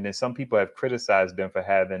output. And then some people have criticized them for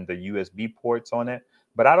having the USB ports on it.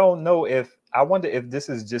 But I don't know if, I wonder if this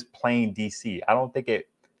is just plain DC. I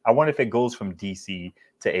wonder if it goes from DC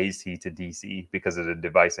to AC to DC because of the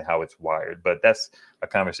device and how it's wired. But that's a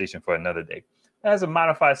conversation for another day. As a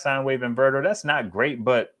modified sine wave inverter, that's not great.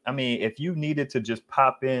 But I mean, if you needed to just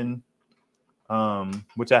pop in,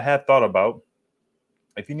 which I have thought about,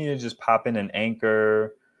 if you need to just pop in an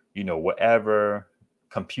Anker, you know, whatever,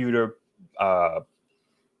 a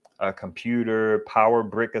computer power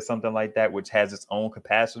brick or something like that, which has its own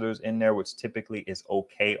capacitors in there, which typically is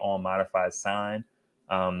okay on modified sine,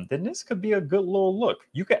 then this could be a good little look.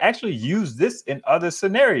 You could actually use this in other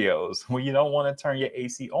scenarios where you don't want to turn your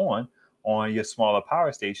AC on your smaller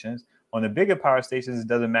power stations. On the bigger power stations, it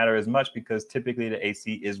doesn't matter as much because typically the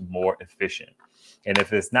AC is more efficient. And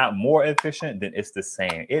if it's not more efficient, then it's the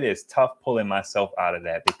same. It is tough pulling myself out of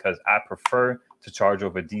that because I prefer to charge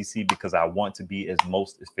over DC because I want to be as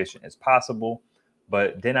most efficient as possible.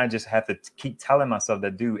 But then I just have to keep telling myself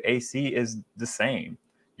that, dude, AC is the same.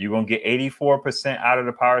 You're going to get 84% out of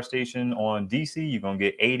the power station on DC. You're going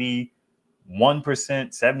to get 81%,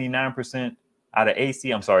 79% out of AC.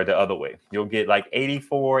 I'm sorry, the other way. You'll get like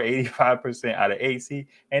 84, 85% out of AC,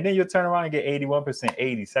 and then you'll turn around and get 81%,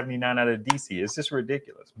 80, 79 out of DC. It's just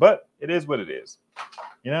ridiculous, but it is what it is.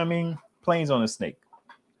 You know what I mean? Planes on a snake.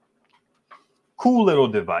 Cool little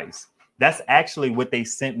device. That's actually what they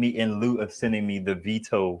sent me in lieu of sending me the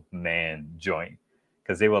Veto Man joint,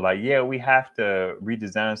 because they were like, yeah, we have to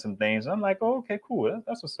redesign some things. I'm like, oh, okay, cool.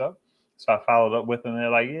 That's what's up. So I followed up with them.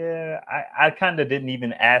 They're like, yeah, I kind of didn't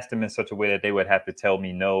even ask them in such a way that they would have to tell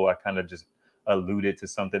me no. I kind of just alluded to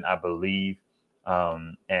something I believe.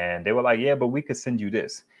 And they were like, yeah, but we could send you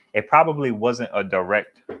this. It probably wasn't a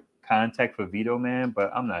direct contact for Veto Man,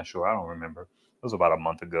 but I'm not sure. I don't remember. It was about a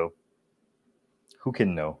month ago. Who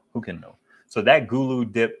can know? Who can know? So that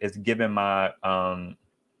Gulu dip is giving my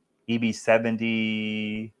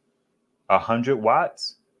EB70 100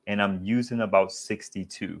 watts. And I'm using about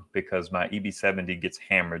 62 because my EB70 gets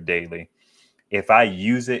hammered daily. If I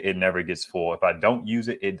use it, it never gets full. If I don't use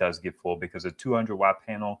it, it does get full because a 200 watt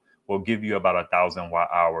panel will give you about 1,000 watt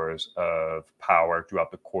hours of power throughout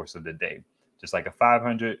the course of the day. Just like a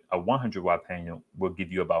 100 watt panel will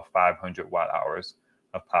give you about 500 watt hours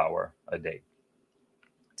of power a day.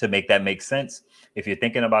 To make that make sense, if you're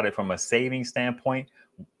thinking about it from a saving standpoint,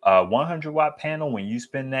 100 watt panel, when you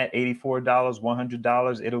spend that $84,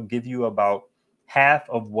 $100, it'll give you about half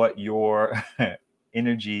of what your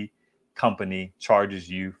energy company charges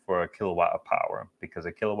you for a kilowatt of power, because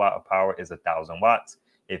a kilowatt of power is 1,000 watts.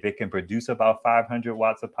 If it can produce about 500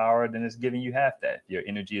 watts of power, then it's giving you half that. If your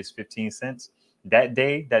energy is 15 cents, that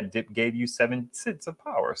day, that dip gave you 7 cents of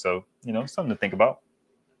power. So, you know, something to think about.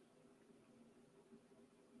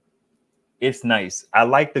 It's nice. I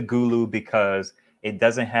like the Gulu because it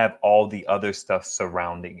doesn't have all the other stuff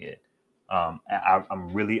surrounding it.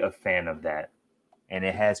 I'm really a fan of that. And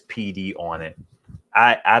it has PD on it.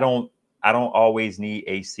 I don't always need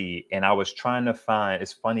AC. And I was trying to find,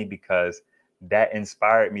 it's funny because that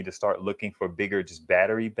inspired me to start looking for bigger just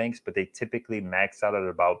battery banks, but they typically max out at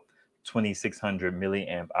about 2,600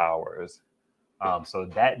 milliamp hours. So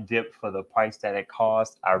that dip, for the price that it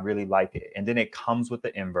costs, I really like it. And then it comes with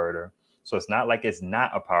the inverter. So it's not like it's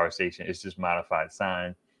not a power station. It's just modified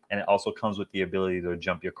sign. And it also comes with the ability to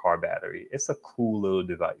jump your car battery. It's a cool little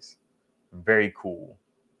device. Very cool.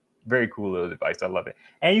 Very cool little device. I love it.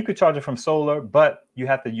 And you could charge it from solar, but you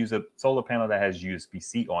have to use a solar panel that has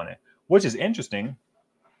USB-C on it, which is interesting.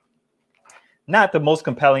 Not the most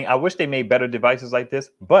compelling. I wish they made better devices like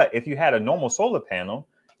this. But if you had a normal solar panel,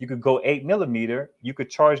 you could go 8 millimeter. You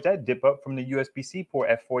could charge that dip up from the USB-C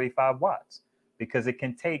port at 45 watts, because it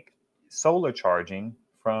can take solar charging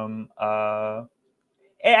from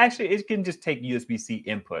it can just take USB-C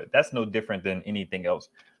input. That's no different than anything else.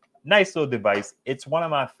 Nice little device. It's one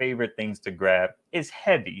of my favorite things to grab. It's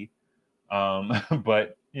heavy,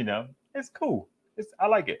 but you know, it's cool. I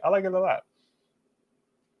like it. I like it a lot.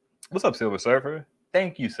 What's up, Silver Surfer?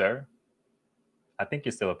 Thank you, sir. I think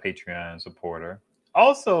you're still a Patreon supporter.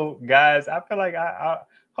 Also, guys, I feel like I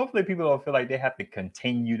hopefully people don't feel like they have to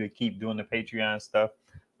continue to keep doing the Patreon stuff.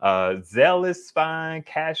 Zelle is fine.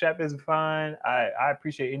 Cash App is fine. I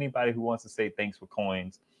appreciate anybody who wants to say thanks for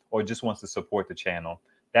coins or just wants to support the channel.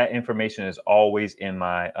 That information is always in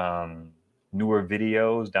my newer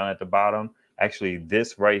videos down at the bottom. Actually,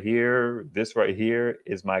 this right here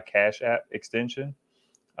is my Cash App extension.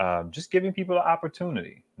 Just giving people an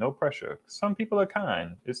opportunity, no pressure. Some people are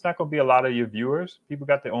kind. It's not going to be a lot of your viewers. People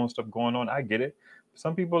got their own stuff going on. I get it.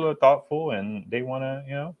 Some people are thoughtful and they want to,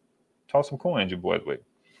 you know, toss some coins your boys with.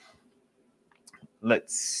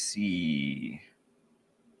 Let's see.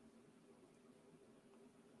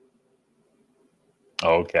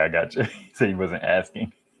 Oh, okay, I got you. So he wasn't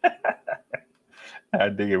asking. I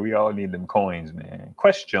dig it. We all need them coins, man.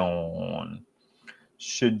 Question.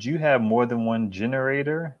 Should you have more than one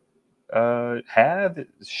generator? That's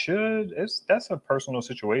a personal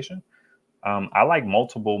situation. I like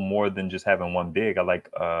multiple more than just having one big. I like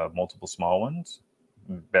multiple small ones.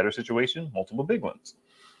 Better situation, multiple big ones.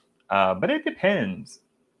 But it depends.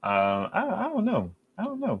 I don't know.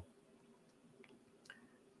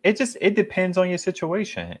 It depends on your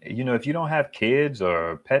situation. You know, if you don't have kids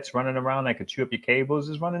or pets running around that could chew up your cables,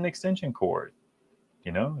 just run an extension cord.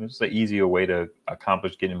 You know, it's an easier way to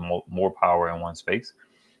accomplish getting more power in one space.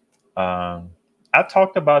 I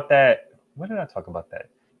talked about that. When did I talk about that?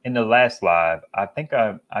 In the last live. I think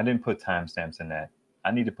I didn't put timestamps in that. I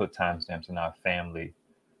need to put timestamps in our family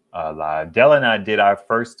live. Della and I did our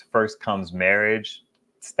first comes marriage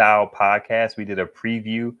style podcast. We did a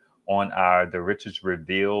preview on the Richards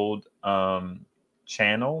Revealed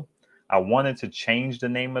channel. I wanted to change the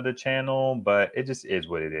name of the channel, but it just is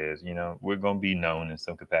what it is. You know, we're going to be known in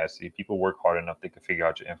some capacity. People work hard enough, they can figure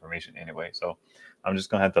out your information anyway. So I'm just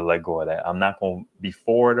going to have to let go of that. I'm not going to be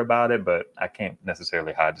forward about it, but I can't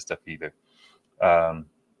necessarily hide the stuff either. I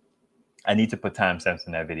need to put timestamps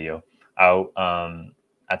in that video.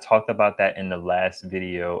 I talked about that in the last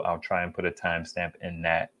video. I'll try and put a timestamp in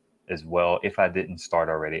that as well. If I didn't start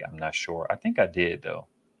already, I'm not sure. I think I did though.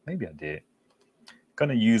 Maybe I did. Going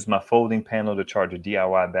to use my folding panel to charge a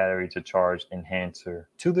DIY battery to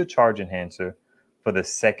the charge enhancer for the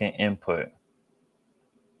second input.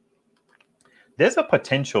 There's a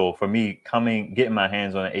potential for me getting my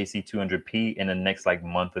hands on an AC200P in the next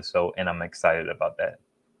month or so, and I'm excited about that.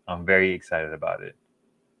 I'm very excited about it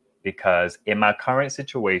because in my current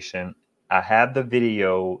situation, I have the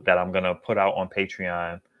video that I'm going to put out on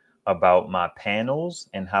Patreon about my panels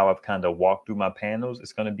and how I've kind of walked through my panels.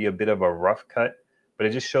 It's going to be a bit of a rough cut, but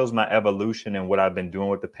it just shows my evolution and what I've been doing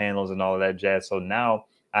with the panels and all of that jazz. So now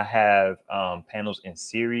I have panels in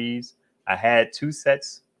series. I had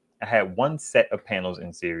one set of panels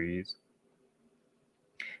in series.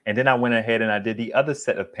 And then I went ahead and I did the other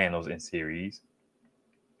set of panels in series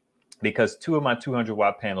because two of my 200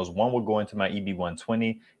 watt panels, one would go into my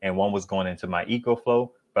EB120 and one was going into my EcoFlow.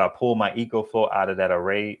 But I pulled my EcoFlow out of that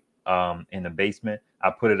array in the basement. I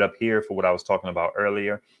put it up here for what I was talking about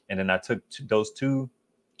earlier. And then I took those two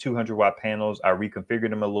 200 watt panels. I reconfigured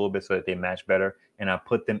them a little bit so that they match better, and I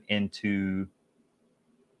put them into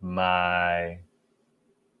my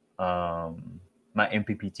my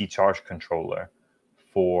MPPT charge controller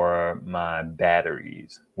for my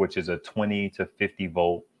batteries, which is a 20 to 50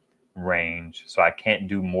 volt range. So I can't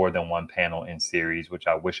do more than one panel in series, which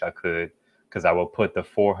I wish I could, because I will put the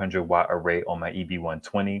 400 watt array on my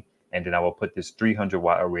EB120, and then I will put this 300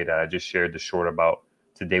 watt array that I just shared the short about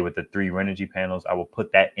today with the 3 Renogy panels. I will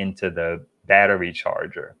put that into the battery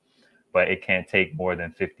charger, but it can't take more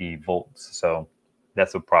than 50 volts. So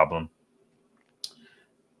that's a problem.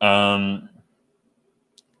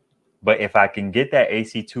 But if I can get that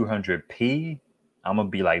AC200P, I'm going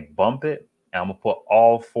to be like, bump it. And I'm going to put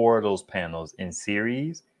all 4 of those panels in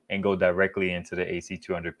series and go directly into the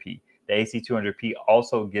AC200P. The AC200P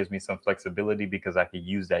also gives me some flexibility because I could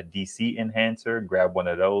use that DC enhancer, grab one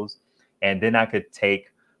of those, and then I could take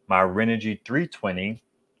my Renogy 320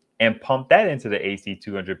 and pump that into the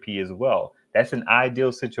AC200P as well. That's an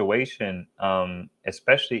ideal situation,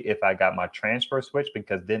 especially if I got my transfer switch,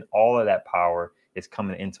 because then all of that power is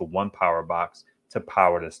coming into one power box to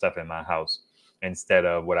power the stuff in my house, instead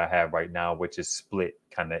of what I have right now, which is split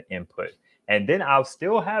kind of input. And then I'll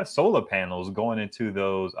still have solar panels going into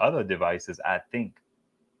those other devices, I think.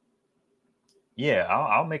 Yeah,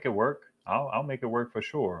 I'll make it work. I'll make it work for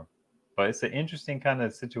sure. But it's an interesting kind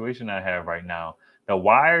of situation I have right now. The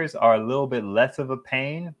wires are a little bit less of a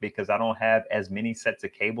pain because I don't have as many sets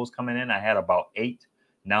of cables coming in. I had about 8.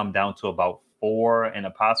 Now I'm down to about 4 and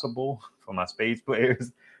a possible for my spades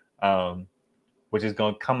players, which is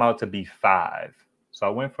going to come out to be 5. So I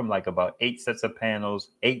went from like about 8 sets of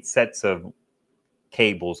panels, 8 sets of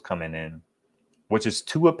cables coming in, which is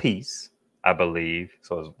 2 a piece, I believe.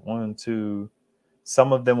 So it's 1, 2.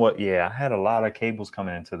 Some of them were, yeah, I had a lot of cables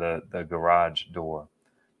coming into the garage door.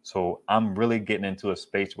 So I'm really getting into a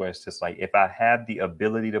space where it's just like, if I have the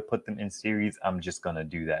ability to put them in series, I'm just going to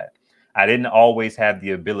do that. I didn't always have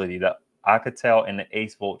the ability. The Alcatel and the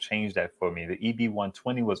Ace Volt changed that for me. The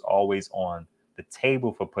EB120 was always on the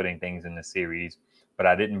table for putting things in the series, but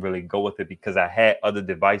I didn't really go with it because I had other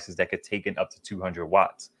devices that could take in up to 200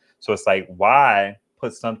 watts. So it's like, why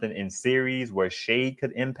put something in series where shade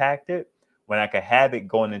could impact it when I could have it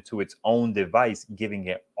going into its own device, giving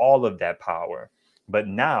it all of that power? But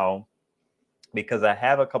now, because I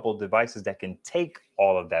have a couple of devices that can take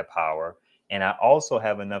all of that power, and I also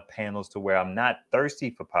have enough panels to where I'm not thirsty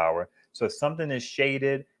for power. So if something is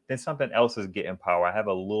shaded, then something else is getting power. I have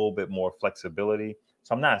a little bit more flexibility.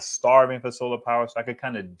 So I'm not starving for solar power, so I could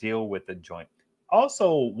kind of deal with the joint.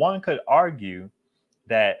 Also, one could argue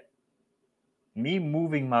that me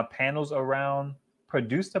moving my panels around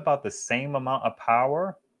produced about the same amount of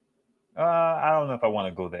power. I don't know if I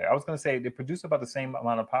want to go there. I was going to say they produce about the same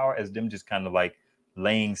amount of power as them just kind of like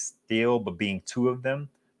laying still, but being 2 of them.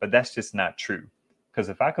 But that's just not true. Because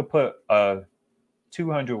if I could put a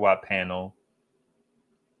 200 watt panel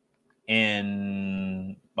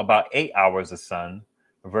in about 8 hours of sun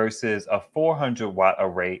versus a 400 watt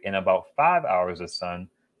array in about 5 hours of sun,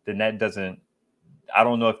 then that doesn't, I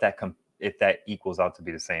don't know if that equals out to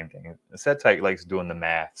be the same thing. Ctechi likes doing the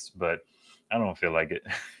maths, but I don't feel like it.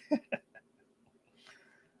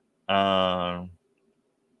 The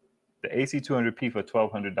AC200P for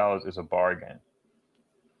 $1,200 is a bargain.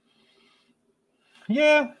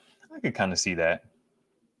 Yeah, I could kind of see that.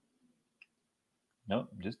 Nope,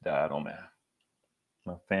 just died on me.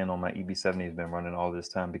 My fan on my EB70 has been running all this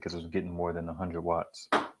time because it was getting more than 100 watts.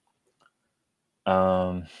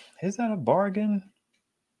 Is that a bargain?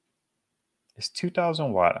 It's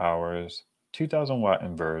 2,000 watt hours, 2,000 watt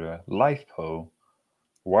inverter, LiFePO,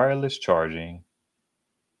 wireless charging,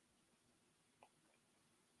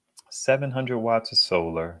 700 watts of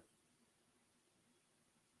solar.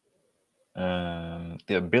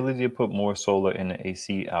 The ability to put more solar in the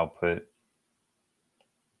AC output.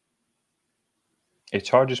 It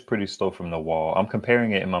charges pretty slow from the wall. I'm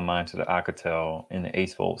comparing it in my mind to the Alcatel and the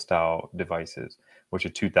Ace Volt style devices, which are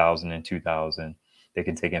 2,000 and 2,000. They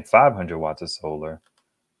can take in 500 watts of solar,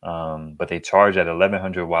 but they charge at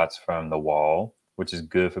 1,100 watts from the wall, which is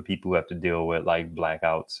good for people who have to deal with like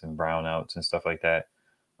blackouts and brownouts and stuff like that.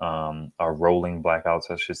 Or rolling blackouts,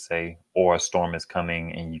 I should say, or a storm is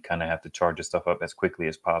coming and you kind of have to charge your stuff up as quickly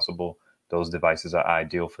as possible. Those devices are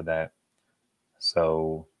ideal for that.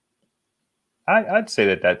 So I'd say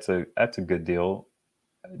that that's a good deal.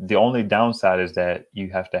 The only downside is that you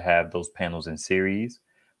have to have those panels in series,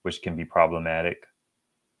 which can be problematic.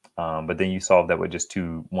 But then you solve that with just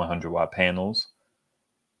 2 100 watt panels.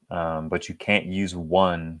 But you can't use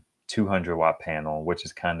one 200 watt panel, which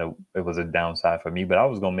is it was a downside for me, but I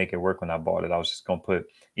was going to make it work when I bought it. I was just going to put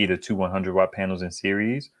either two 100 watt panels in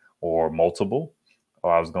series or multiple,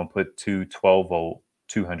 or I was going to put two 12 volt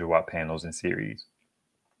 200 watt panels in series.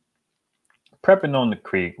 Prepping on the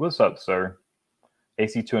creek. What's up, sir?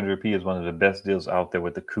 AC200P is one of the best deals out there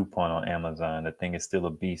with the coupon on Amazon. The thing is still a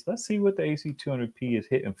beast. Let's see what the AC200P is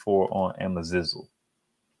hitting for on Amazizzle.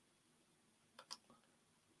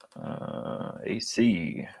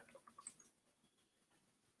 AC.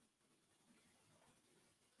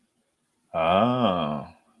 Oh,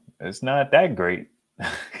 it's not that great.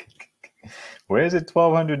 Where is it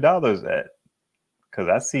 $1,200 at? Because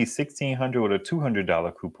I see $1,600 with a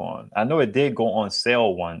 $200 coupon. I know it did go on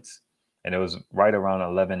sale once, and it was right around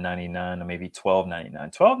 $11.99 or maybe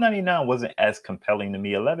 $12.99. $12.99 wasn't as compelling to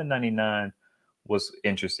me. $11.99 was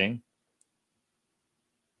interesting.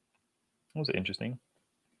 It was interesting.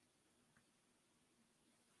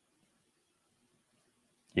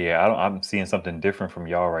 Yeah, I'm seeing something different from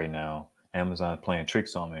y'all right now. Amazon playing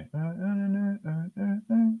tricks on me.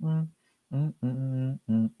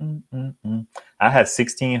 I had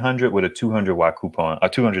 1,600 with a 200 watt coupon, a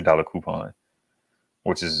 $200 coupon,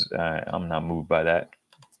 which is I'm not moved by that.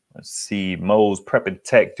 Let's see, Mo's Prepping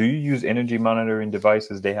Tech. Do you use energy monitoring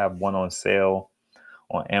devices? They have one on sale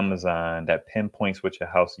on Amazon that pinpoints what your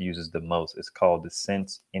house uses the most. It's called the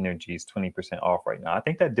Sense Energy. It's 20% off right now. I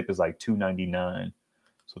think that dip is like $2.99.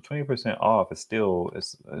 So 20% off is still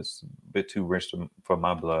it's a bit too rich for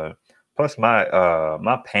my blood. Plus my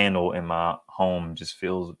my panel in my home just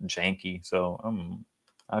feels janky, so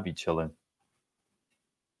I'll be chilling.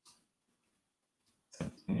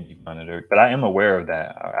 But I am aware of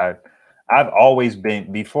that. I've always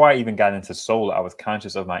been, before I even got into solar, I was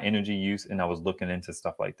conscious of my energy use, and I was looking into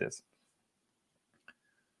stuff like this.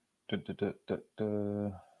 Okay,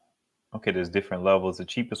 there's different levels. The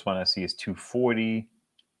cheapest one I see is $240.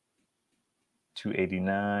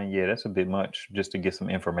 $289. Yeah, that's a bit much just to get some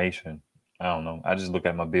information. I don't know. I just look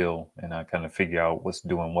at my bill and I kind of figure out what's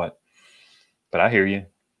doing what. But I hear you.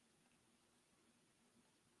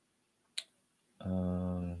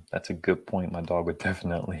 That's a good point. My dog would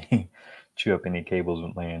definitely chew up any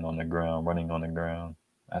cables laying on the ground, running on the ground.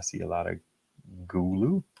 I see a lot of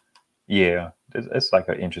Gulu. Yeah, it's like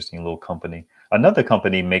an interesting little company. Another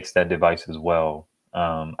company makes that device as well.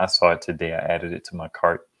 I saw it today. I added it to my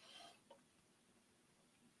cart.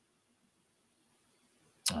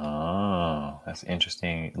 Oh, that's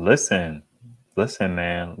interesting. Listen,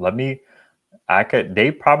 man.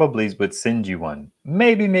 They probably would send you one.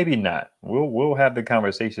 Maybe not. We'll have the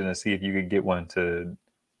conversation and see if you could get one to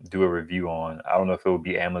do a review on. I don't know if it would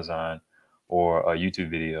be Amazon or a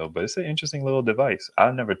YouTube video, but it's an interesting little device. I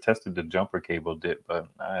never tested the jumper cable dip, but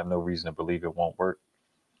I have no reason to believe it won't work.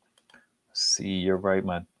 See, you're right.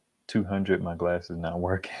 My 200, my glass is not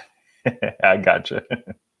working. I gotcha.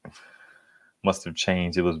 Must have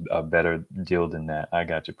changed. It was a better deal than that. I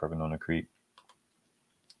got you, Prepping on the Creek.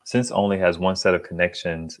 Since only has one set of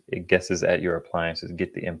connections, it guesses at your appliances.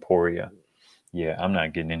 Get the Emporia. Yeah, I'm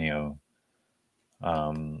not getting any of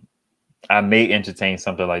them. I may entertain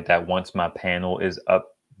something like that once my panel is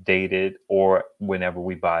updated, or whenever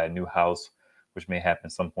we buy a new house, which may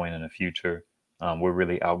happen some point in the future. We're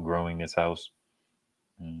really outgrowing this house.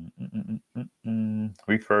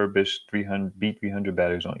 Refurbished 300 B300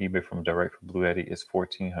 batteries on eBay from direct for Bluetti is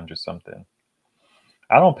 1,400 something.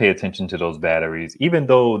 I don't pay attention to those batteries, even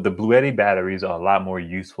though the Bluetti batteries are a lot more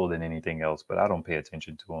useful than anything else. But I don't pay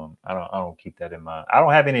attention to them. I don't keep that in mind. I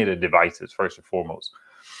don't have any of the devices, first and foremost.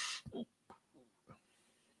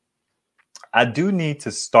 I do need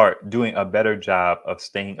to start doing a better job of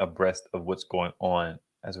staying abreast of what's going on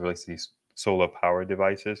as it relates to these solar power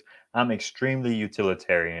devices. I'm extremely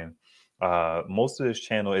utilitarian. Most of this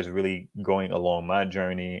channel is really going along my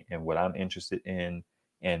journey and what I'm interested in,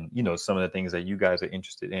 and some of the things that you guys are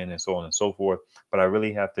interested in, and so on and so forth. But I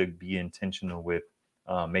really have to be intentional with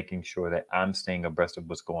making sure that I'm staying abreast of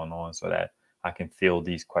what's going on, so that I can field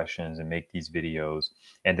these questions and make these videos,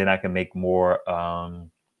 and then I can make more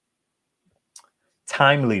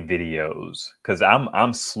timely videos, because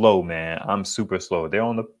I'm slow, man. I'm super slow. They're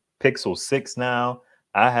on the Pixel 6 now.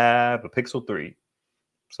 I have a Pixel 3.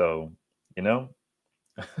 So,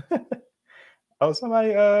 oh,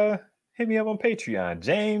 somebody hit me up on Patreon.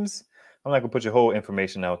 James, I'm not gonna put your whole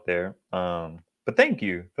information out there. But thank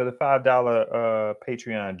you for the $5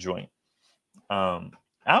 Patreon joint. I'm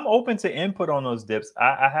open to input on those dips.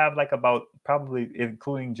 I have like about, probably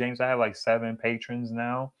including James, I have like 7 patrons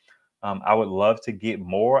now. I would love to get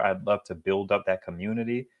more. I'd love to build up that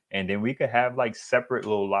community. And then we could have like separate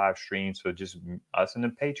little live streams for just us and the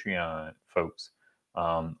Patreon folks.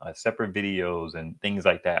 separate videos and things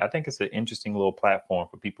like that. I think it's an interesting little platform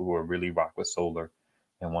for people who are really rock with solar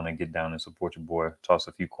and want to get down and support your boy. Toss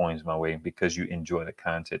a few coins my way because you enjoy the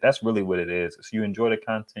content. That's really what it is. If you enjoy the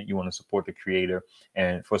content, you want to support the creator,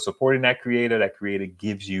 and for supporting that creator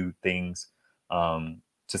gives you things to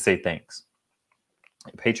say thanks.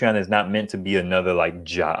 Patreon is not meant to be another like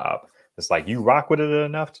job. It's like you rock with it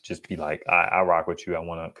enough to just be like, I rock with you. I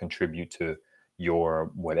want to contribute to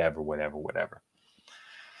your whatever.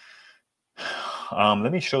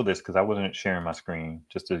 Let me show this because I wasn't sharing my screen,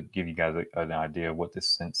 just to give you guys an idea of what this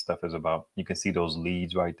Sense stuff is about. You can see those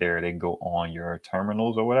leads right there. They go on your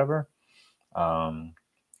terminals or whatever. And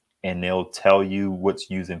they'll tell you what's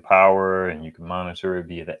using power, and you can monitor it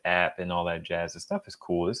via the app and all that jazz. This stuff is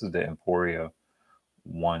cool. This is the Emporia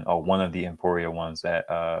one, or one of the Emporia ones that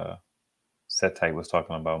Ctechi was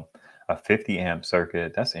talking about. A 50 amp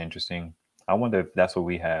circuit. That's interesting. I wonder if that's what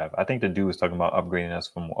we have. I think the dude was talking about upgrading us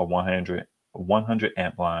from a 100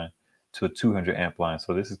 amp line to a 200 amp line.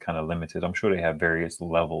 So this is kind of limited. I'm sure they have various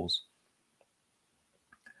levels.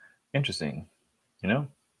 Interesting. You know,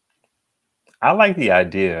 I like the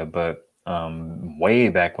idea, but way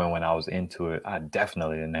back when I was into it, I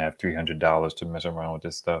definitely didn't have $300 to mess around with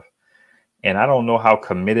this stuff. And I don't know how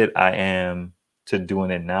committed I am to doing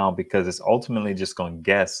it now, because it's ultimately just going to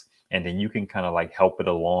guess. And then you can kind of like help it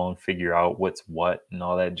along, figure out what's what and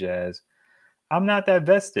all that jazz. I'm not that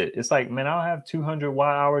vested. It's like, man, I'll have 200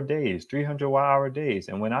 watt-hour days, 300 watt-hour days.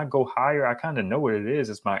 And when I go higher, I kind of know what it is.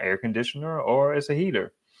 It's my air conditioner or it's a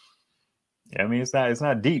heater. I mean, it's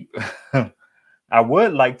not deep. I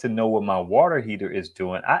would like to know what my water heater is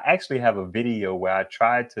doing. I actually have a video where I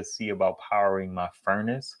tried to see about powering my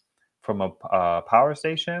furnace from a power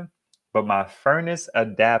station, but my furnace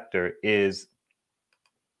adapter it's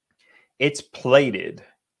plated.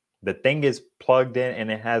 The thing is plugged in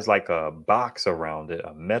and it has like a box around it,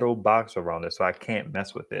 a metal box around it, so I can't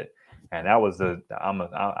mess with it. And that was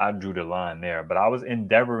I drew the line there, but I was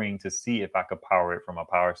endeavoring to see if I could power it from a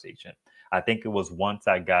power station. I think it was once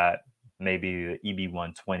I got maybe the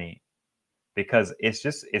EB120, because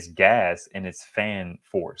it's gas and it's fan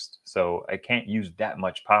forced, so I can't use that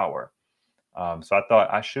much power. So I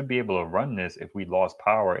thought I should be able to run this if we lost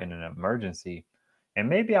power in an emergency, and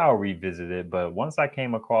maybe I'll revisit it. But once I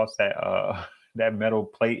came across that that metal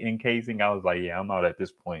plate encasing, I was like, yeah, I'm out at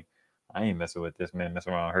this point. I ain't messing with this, man.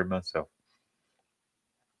 Messing around, I hurt myself.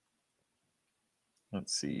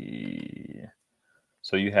 Let's see.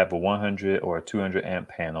 So you have a 100 or a 200 amp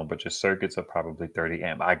panel, but your circuits are probably 30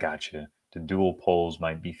 amp. I got you. The dual poles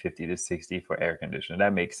might be 50 to 60 for air conditioning.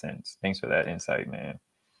 That makes sense. Thanks for that insight, man.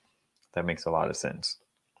 That makes a lot of sense.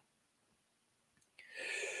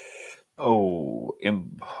 Oh,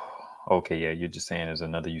 okay. Yeah, you're just saying there's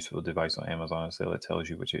another useful device on Amazon sale that tells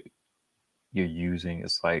you what you're using.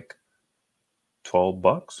 It's like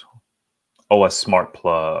 $12. Oh, a smart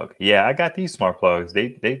plug. Yeah, I got these smart plugs.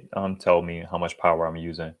 They tell me how much power I'm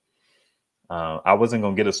using. I wasn't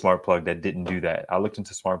gonna get a smart plug that didn't do that. I looked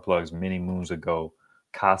into smart plugs many moons ago.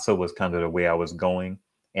 Casa was kind of the way I was going,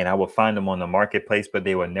 and I would find them on the marketplace, but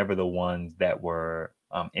they were never the ones that were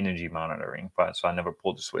energy monitoring. So I never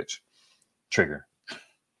pulled the switch trigger.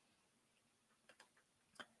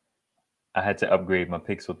 I had to upgrade my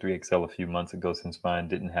Pixel 3 XL a few months ago since mine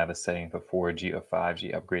didn't have a setting for 4G or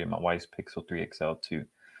 5G. Upgraded my wife's Pixel 3 XL too.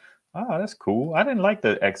 Oh, that's cool. I didn't like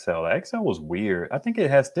the XL. The XL was weird. I think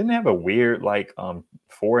didn't have a weird like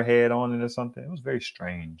forehead on it or something. It was very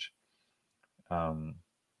strange.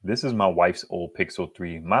 This is my wife's old Pixel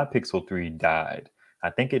 3. My Pixel 3 died. I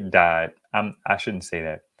think it died. I shouldn't say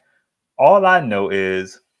that. All I know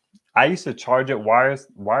is I used to charge it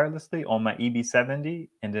wirelessly on my EB70,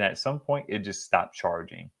 and then at some point it just stopped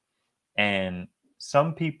charging. And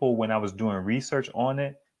some people, when I was doing research on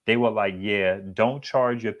it, they were like, yeah, don't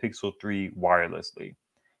charge your Pixel 3 wirelessly.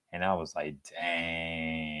 And I was like,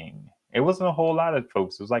 dang. It wasn't a whole lot of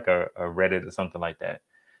folks. It was like a Reddit or something like that.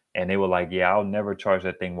 And they were like, yeah, I'll never charge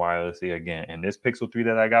that thing wirelessly again. And this Pixel 3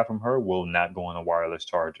 that I got from her will not go on a wireless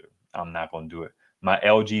charger. I'm not going to do it. My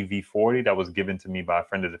LG V40 that was given to me by a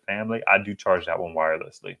friend of the family, I do charge that one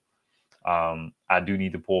wirelessly. I do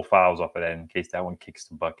need to pull files off of that in case that one kicks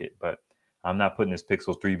the bucket. But I'm not putting this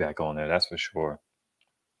Pixel 3 back on there. That's for sure.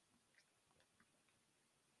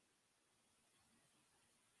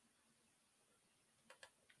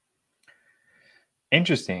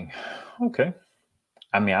 Interesting. Okay.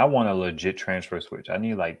 I mean, I want a legit transfer switch. I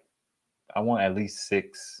want at least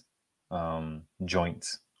 6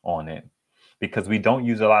 joints on it, because we don't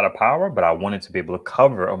use a lot of power, but I wanted to be able to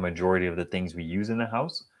cover a majority of the things we use in the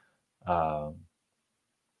house. I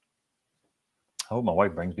hope my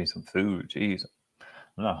wife brings me some food. Jeez.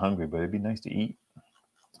 I'm not hungry, but it'd be nice to eat.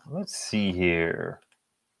 Let's see here.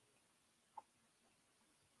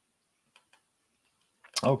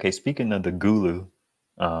 Okay, speaking of the Gulu,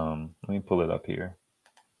 let me pull it up here.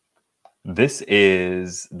 This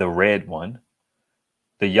is the red one.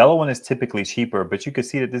 The yellow one is typically cheaper, but you can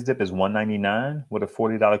see that this dip is $199 with a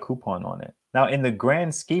 $40 coupon on it. Now, in the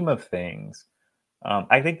grand scheme of things,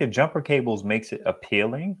 I think the jumper cables makes it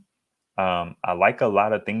appealing. I like a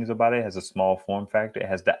lot of things about it. It has a small form factor. It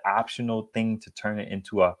has the optional thing to turn it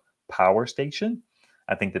into a power station.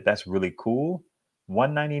 I think that that's really cool.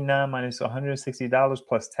 $199 minus $160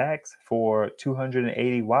 plus tax for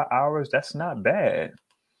 280 watt hours. That's not bad.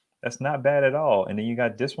 That's not bad at all. And then you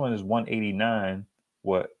got this one is $189,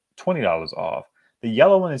 what, $20 off. The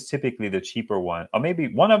yellow one is typically the cheaper one, or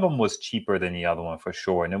maybe one of them was cheaper than the other one for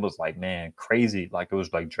sure. And it was like, man, crazy. Like it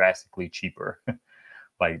was like drastically cheaper.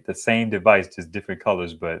 Like the same device, just different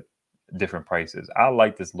colors, but different prices. I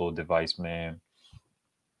like this little device, man.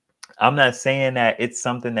 I'm not saying that it's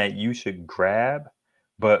something that you should grab,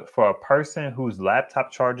 but for a person whose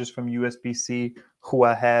laptop charges from USB-C, who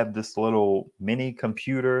I have this little mini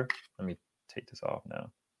computer, let me take this off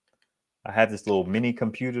now. I have this little mini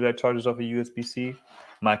computer that charges off of USB-C.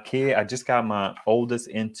 My kid, I just got my oldest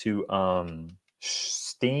into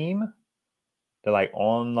Steam, the like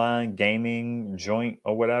online gaming joint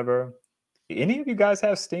or whatever. Any of you guys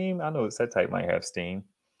have Steam? I know Set Type might have Steam.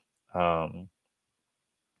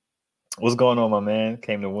 What's going on, my man?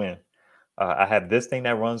 Came to win. I have this thing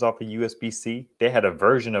that runs off of USB-C. They had a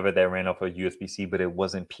version of it that ran off of USB-C, but it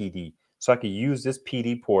wasn't PD. So I could use this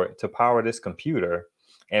PD port to power this computer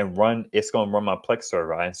and run. It's going to run my Plex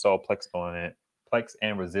server. I installed Plex on it, Plex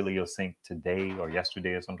and Resilio Sync today or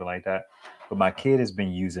yesterday or something like that. But my kid has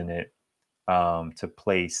been using it to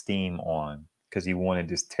play Steam on because he wanted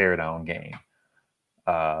this teardown game.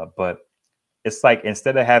 But it's like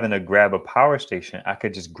instead of having to grab a power station, I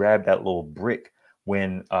could just grab that little brick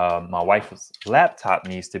when my wife's laptop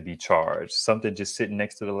needs to be charged. Something just sitting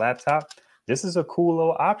next to the laptop. This is a cool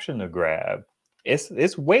little option to grab.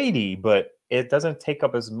 It's weighty, but it doesn't take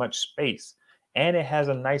up as much space. And it has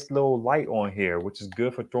a nice little light on here, which is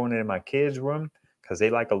good for throwing it in my kids' room because they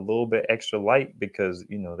like a little bit extra light because,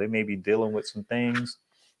 you know, they may be dealing with some things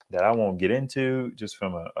that I won't get into just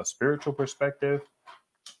from a spiritual perspective.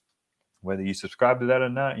 Whether you subscribe to that or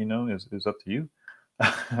not, you know, is up to you.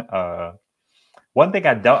 One thing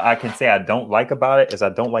I can say I don't like about it is I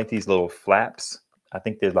don't like these little flaps. I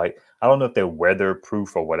think they're like, I don't know if they're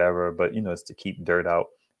weatherproof or whatever, but you know, it's to keep dirt out.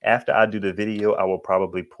 After I do the video, I will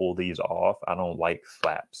probably pull these off. I don't like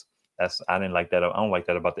flaps. I didn't like that. I don't like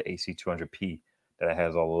that about the AC200P that it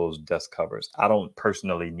has all those dust covers. I don't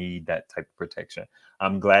personally need that type of protection.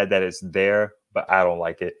 I'm glad that it's there, but I don't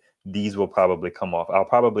like it. These will probably come off. I'll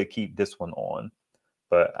probably keep this one on,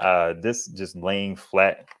 but this just laying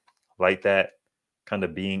flat like that, kind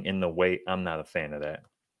of being in the way, I'm not a fan of that.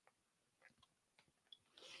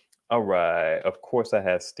 All right. Of course, I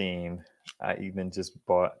have Steam. I even just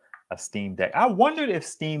bought a Steam Deck. I wondered if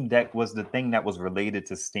Steam Deck was the thing that was related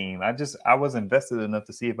to Steam. I was invested enough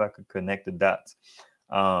to see if I could connect the dots.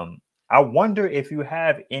 I wonder if you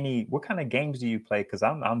have any. What kind of games do you play? Because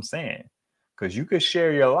I'm saying, because you could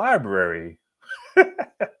share your library.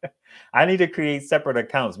 I need to create separate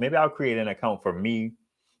accounts. Maybe I'll create an account for me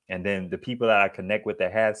and then the people that I connect with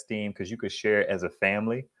that have Steam, because you could share it as a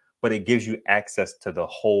family, but it gives you access to the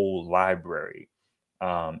whole library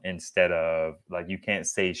instead of like, you can't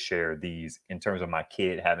say share these in terms of my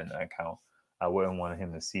kid having an account. I wouldn't want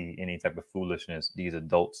him to see any type of foolishness these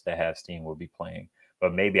adults that have Steam will be playing.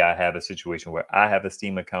 But maybe I have a situation where I have a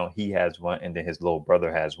Steam account, he has one, and then his little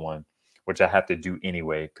brother has one, which I have to do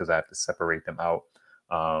anyway because I have to separate them out.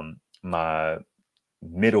 My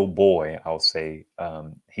middle boy, I'll say,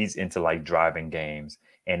 he's into like driving games,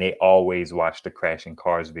 and they always watch the crashing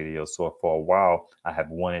cars videos. So for a while, I have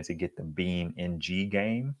wanted to get the Beam NG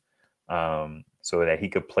game so that he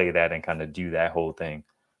could play that and kind of do that whole thing.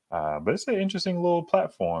 But it's an interesting little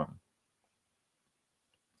platform.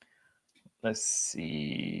 Let's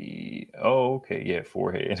see. Oh, okay. Yeah,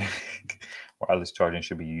 forehead. Wireless charging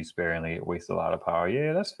should be used sparingly. It wastes a lot of power.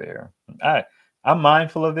 Yeah, that's fair. I'm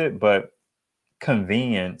mindful of it, but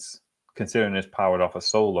convenience, considering it's powered off of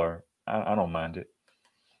solar, I don't mind it.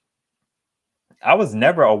 I was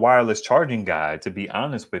never a wireless charging guy, to be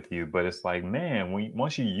honest with you, but it's like, man,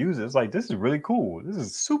 once you use it, it's like, this is really cool. This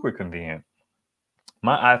is super convenient.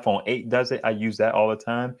 My iPhone 8 does it. I use that all the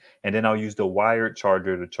time. And then I'll use the wired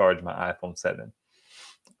charger to charge my iPhone 7.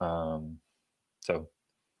 So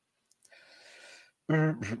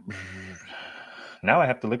Now I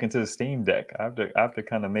have to look into the Steam Deck. I have to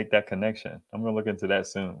kind of make that connection. I'm gonna look into that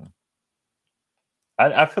soon.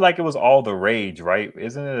 I feel like it was all the rage, right?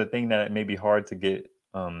 Isn't it a thing that it may be hard to get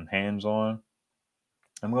hands on?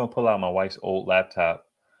 I'm gonna pull out my wife's old laptop.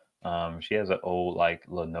 She has an old like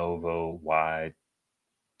Lenovo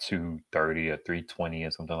Y230 or 320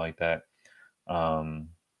 or something like that. And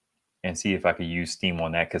see if I could use Steam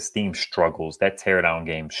on that, because Steam struggles. That teardown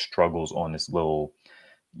game struggles on this little,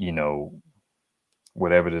 you know,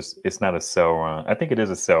 whatever this. It's not a cell run. I think it is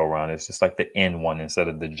a cell run. It's just like the N one instead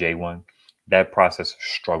of the J one. That processor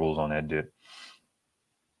struggles on that dip.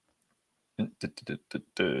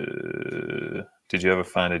 Did you ever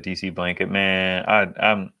find a DC blanket? Man,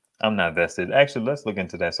 I'm not vested. Actually, let's look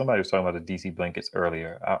into that. Somebody was talking about the DC blankets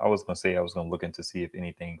earlier. I was gonna say I was gonna look into see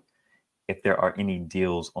if there are any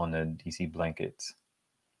deals on the DC blankets.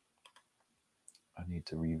 I need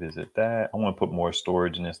to revisit that. I want to put more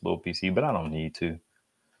storage in this little PC, but I don't need to.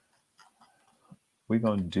 We're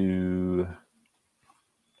gonna do.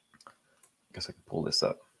 I guess I can pull this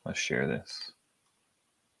up. Let's share this.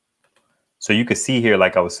 So you can see here,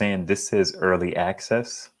 like I was saying, this says early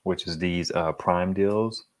access, which is these Prime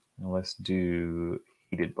deals. And let's do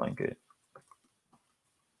heated blanket.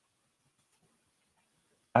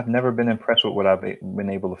 I've never been impressed with what I've been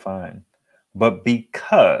able to find. But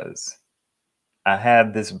because I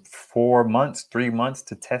have this 3 months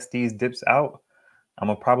to test these dips out, I'm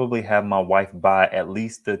going to probably have my wife buy at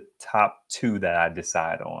least the top 2 that I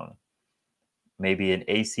decide on. Maybe an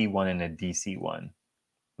AC one and a DC one.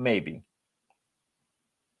 Maybe.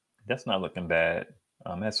 That's not looking bad.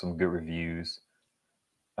 That's some good reviews.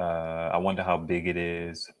 I wonder how big it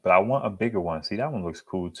is, but I want a bigger one. See, that one looks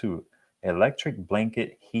cool too. Electric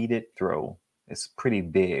blanket heated throw. It's pretty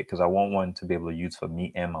big because I want one to be able to use for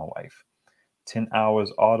me and my wife. 10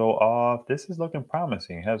 hours auto off. This is looking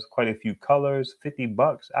promising. It has quite a few colors.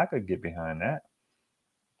 $50. I could get behind that.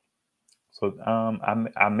 So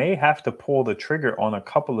I may have to pull the trigger on a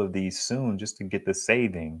couple of these soon just to get the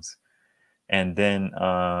savings. And then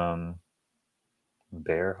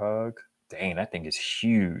bear hug. Dang, that thing is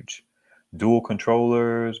huge. Dual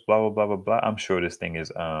controllers, blah, blah, blah, blah, blah. I'm sure this thing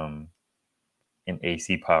is an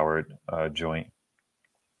AC powered joint.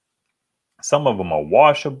 Some of them are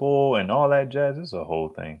washable and all that jazz. It's a whole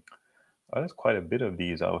thing. Oh, there's quite a bit of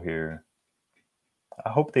these out here. I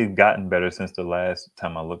hope they've gotten better since the last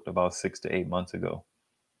time I looked, about 6 to 8 months ago.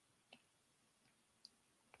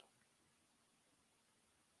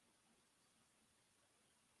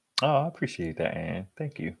 Oh, I appreciate that, Ann.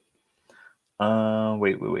 Thank you.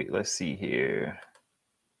 Wait. Let's see here.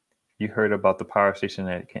 You heard about the power station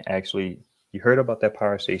that can actually, you heard about that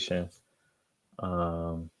power station.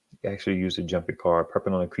 Actually use a jumping car.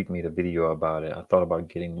 Perping on the Creek made a video about it. I thought about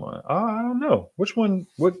getting one. Oh, I don't know. Which one?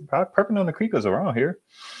 Perping on the Creek is around here.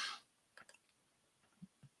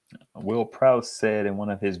 Will Proud said in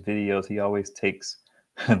one of his videos, he always takes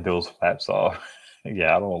those flaps off.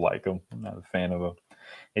 Yeah, I don't like them. I'm not a fan of them.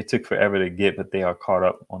 It took forever to get, but they are caught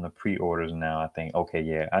up on the pre-orders now, I think. Okay,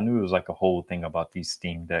 yeah. I knew it was like a whole thing about these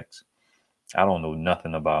Steam decks. I don't know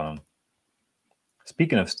nothing about them.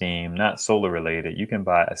 Speaking of Steam, not solar related, you can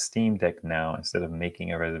buy a Steam Deck now instead of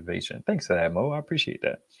making a reservation. Thanks for that, Mo. I appreciate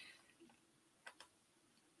that.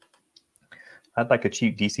 I'd like a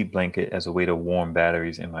cheap DC blanket as a way to warm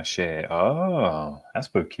batteries in my shed. Oh, that's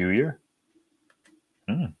peculiar.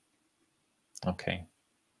 Okay.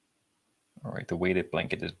 All right, the weighted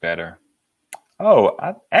blanket is better. Oh,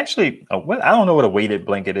 I don't know what a weighted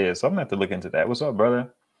blanket is, so I'm gonna have to look into that. What's up,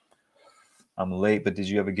 brother? I'm late, but did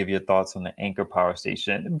you ever give your thoughts on the Anker power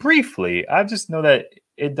station? Briefly, I just know that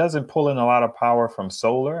it doesn't pull in a lot of power from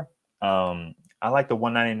solar. I like the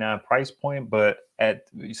 $199 price point, but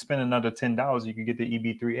you spend another $10, you could get the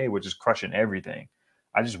EB3A, which is crushing everything.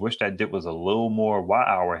 I just wish that dip was a little more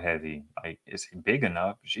watt-hour heavy. Like, it's big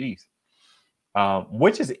enough. Jeez.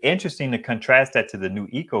 Which is interesting to contrast that to the new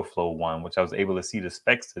EcoFlow one, which I was able to see the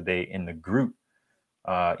specs today in the group,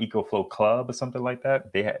 EcoFlow Club or something like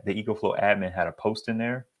that. The EcoFlow admin had a post in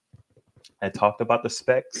there that talked about the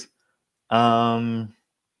specs. Because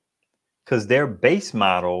their base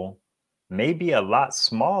model may be a lot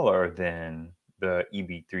smaller than the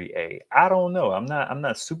EB3A. I don't know. I'm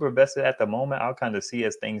not super vested at the moment. I'll kind of see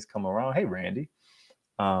as things come around. Hey, Randy.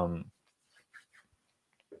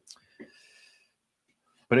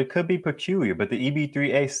 But it could be peculiar. But the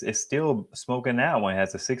EB3A is still smoking that one. It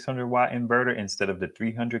has a 600-watt inverter instead of the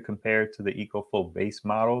 300 compared to the EcoFlow base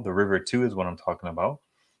model. The River 2 is what I'm talking about.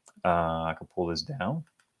 I can pull this down.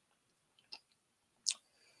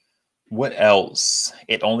 What else?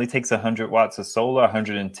 It only takes 100 watts of solar,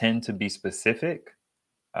 110 to be specific.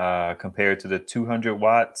 compared to the 200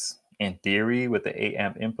 watts in theory with the 8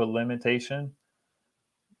 amp input limitation.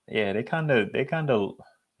 Yeah, they kind of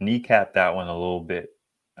kneecapped that one a little bit.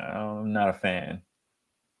 I'm not a fan.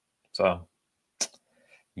 So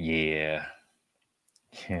yeah.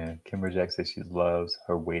 Yeah, Kimber Jack says she loves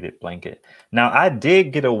her weighted blanket. Now, I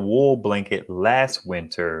did get a wool blanket last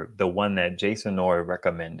winter, the one that Jason Noy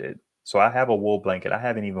recommended. So I have a wool blanket. I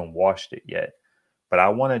haven't even washed it yet. But I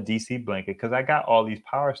want a DC blanket because I got all these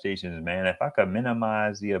power stations, man. If I could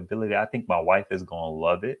minimize the ability, I think my wife is going to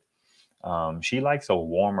love it. She likes a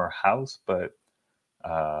warmer house, but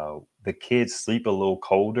the kids sleep a little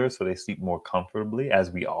colder, so they sleep more comfortably,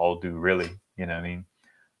 as we all do, really. You know what I mean?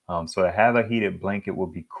 So to have a heated blanket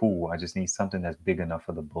would be cool. I just need something that's big enough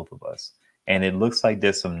for the both of us. And it looks like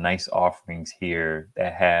there's some nice offerings here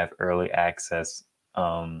that have early access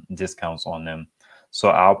discounts on them. So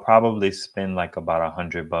I'll probably spend like about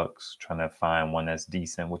 $100 trying to find one that's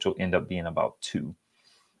decent, which will end up being about $2.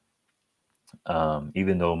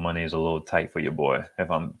 Even though money is a little tight for your boy,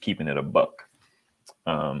 if I'm keeping it a buck.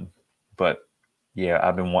 But yeah,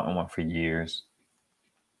 I've been wanting one for years.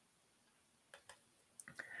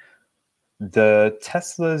 The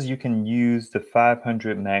Teslas, you can use the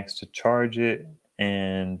 500 max to charge it,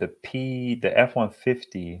 and the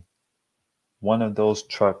F-150, one of those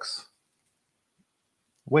trucks.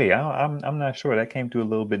 Wait, I'm not sure. That came through a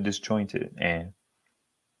little bit disjointed. And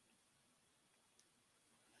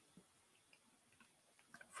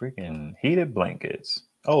freaking heated blankets.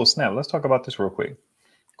 Oh snap! Let's talk about this real quick.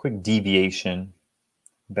 Quick deviation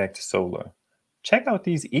back to solar. Check out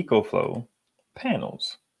these EcoFlow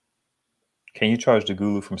panels. Can you charge the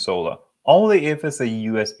Gulu from solar? Only if it's a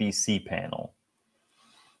USB-C panel,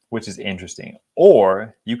 which is interesting.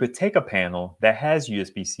 Or you could take a panel that has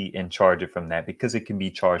USB-C and charge it from that, because it can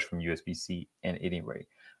be charged from USB-C at any rate.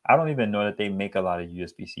 I don't even know that they make a lot of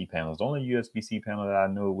USB-C panels. The only USB-C panel that I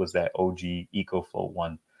know was that OG EcoFlow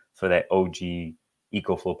one for that OG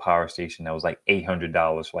EcoFlow power station that was like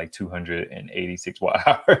 $800 for like 286 watt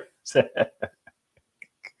hours.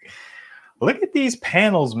 Look at these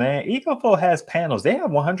panels, man. EcoFlow has panels. They have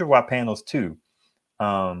 100 watt panels too. They're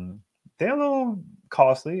a little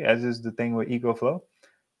costly, as is the thing with EcoFlow.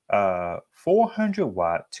 400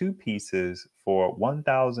 watt, 2 pieces for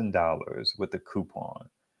 $1,000 with a coupon.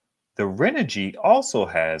 The Renogy also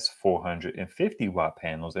has 450 watt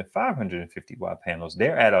panels and 550 watt panels.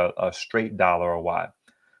 They're at a straight $1 a watt.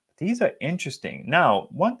 These are interesting. Now,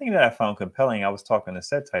 one thing that I found compelling, I was talking to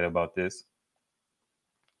Set Tight about this.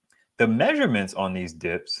 The measurements on these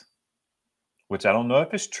dips, which I don't know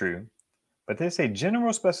if it's true, but they say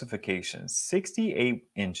general specifications 68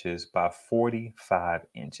 inches by 45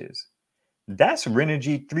 inches. That's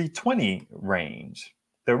Renogy 320 range.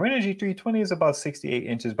 The Renogy 320 is about 68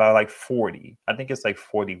 inches by like 40. I think it's like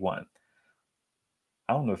 41.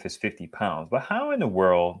 I don't know if it's 50 pounds, but how in the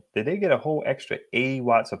world did they get a whole extra 80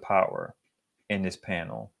 watts of power in this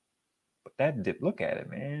panel? But that dip, look at it,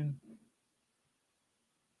 man.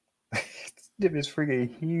 This dip is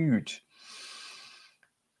freaking huge.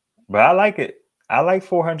 But I like it. I like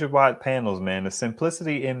 400 watt panels, man. The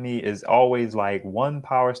simplicity in me is always like one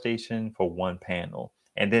power station for one panel.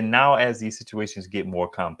 And then now, as these situations get more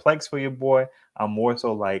complex for your boy, I'm more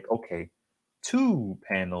so like, okay, 2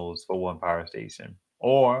 panels for one power station,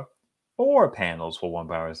 or 4 panels for one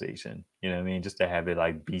power station. You know what I mean? Just to have it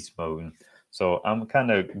like beast mode. So I'm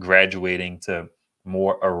kind of graduating to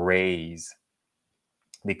more arrays,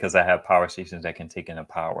 because I have power stations that can take in the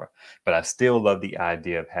power. But I still love the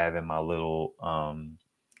idea of having my little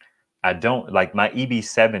I don't like my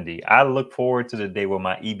EB70. I look forward to the day where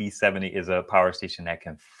my EB70 is a power station that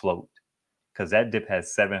can float, because that dip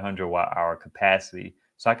has 700 watt hour capacity.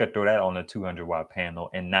 So I could throw that on a 200 watt panel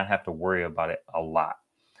and not have to worry about it a lot.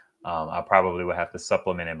 I probably would have to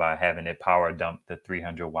supplement it by having it power dump the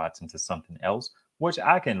 300 watts into something else, which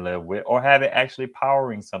I can live with, or have it actually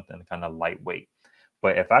powering something kind of lightweight.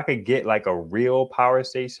 But if I could get like a real power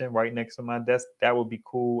station right next to my desk, that would be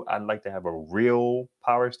cool. I'd like to have a real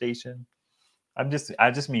power station. I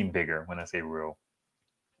just mean bigger when I say real,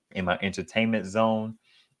 in my entertainment zone.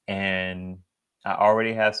 And I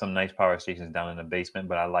already have some nice power stations down in the basement,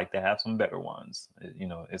 but I like to have some better ones. You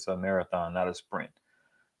know, it's a marathon, not a sprint.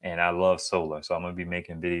 And I love solar, so I'm going to be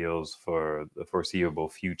making videos for the foreseeable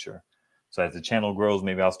future. So as the channel grows,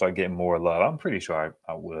 maybe I'll start getting more love. I'm pretty sure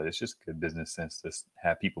I would. It's just good business sense to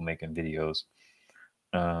have people making videos.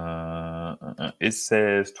 It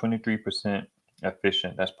says 23%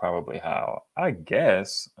 efficient. That's probably how, I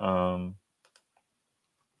guess. Solar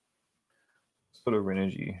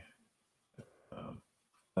Energy.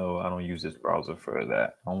 No, I don't use this browser for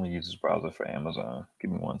that. I only use this browser for Amazon.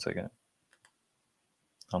 Give me 1 second.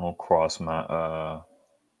 I don't cross my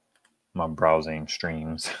my browsing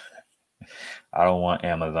streams. I don't want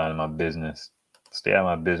Amazon in my business. Stay out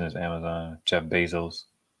of my business, Amazon. Jeff Bezos.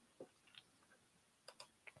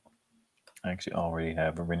 I actually already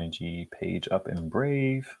have a Renogy page up in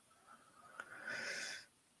Brave.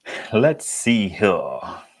 Let's see here.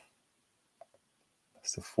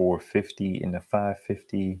 That's the 450 and the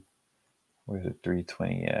 550. Where's the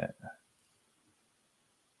 320 at?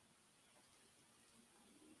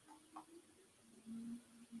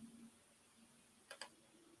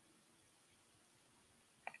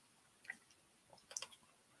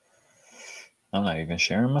 I'm not even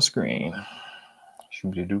sharing my screen.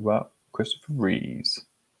 Shooby-doo-bop, Christopher Breeze.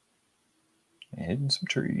 And hitting some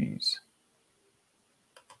trees.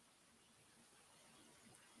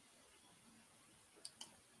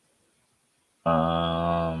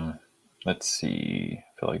 Let's see.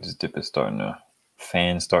 I feel like this dip is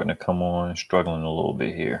fan's starting to come on, struggling a little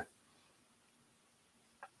bit here.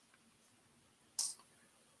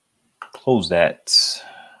 Close that.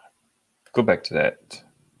 Go back to that.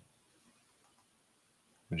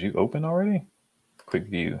 Would you open already? Quick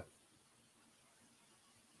view.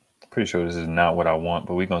 Pretty sure this is not what I want,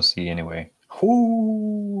 but we're going to see anyway.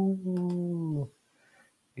 Ooh.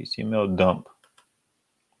 HTML dump.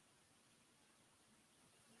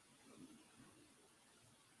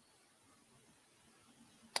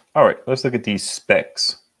 All right, let's look at these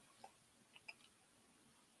specs.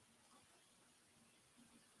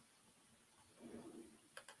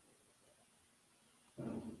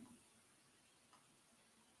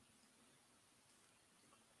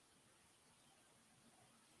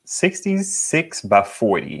 $66 by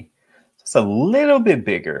 40. It's a little bit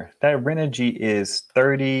bigger. That Renogy is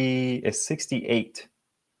 68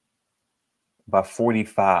 by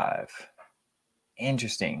 45.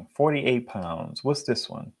 Interesting. 48 pounds. What's this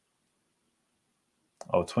one?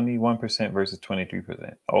 Oh, 21% versus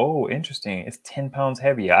 23%. Oh, interesting. It's 10 pounds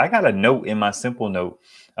heavier. I got a note in my simple note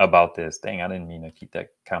about this. Dang, I didn't mean to keep that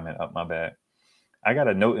comment up. My bad. I got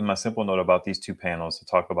a note in my simple note about these two panels to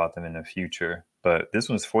talk about them in the future. But this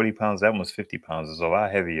one's 40 pounds. That one's 50 pounds. It's a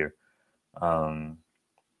lot heavier.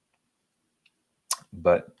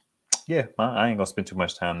 But yeah, I ain't gonna spend too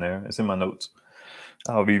much time there. It's in my notes.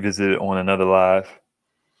 I'll revisit it on another live.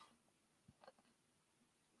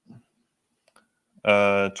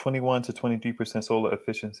 21 to 23% solar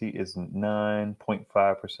efficiency is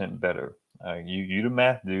 9.5% better. You the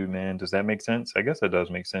math dude, man. Does that make sense? I guess that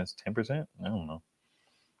does make sense. 10%? I don't know.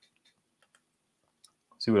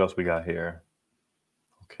 See what else we got here.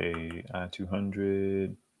 Okay,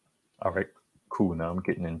 I200. All right, cool. Now I'm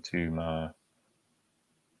getting into my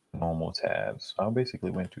normal tabs. I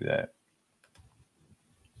basically went through that.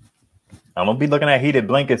 I'm gonna be looking at heated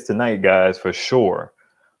blankets tonight, guys, for sure.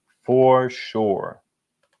 For sure.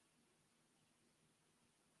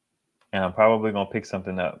 And I'm probably gonna pick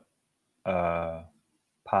something up,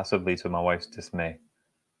 possibly to my wife's dismay.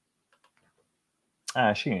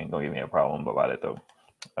 She ain't gonna give me a problem about it though.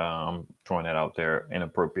 I'm throwing that out there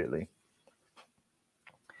inappropriately.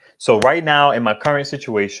 So right now in my current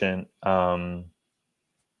situation, I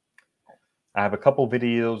have a couple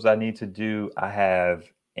videos I need to do. I have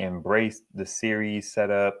embraced the series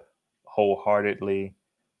setup wholeheartedly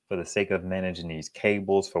for the sake of managing these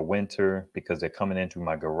cables for winter because they're coming in through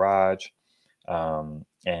my garage.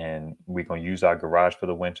 And we're going to use our garage for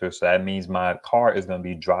the winter. So that means my car is going to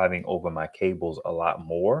be driving over my cables a lot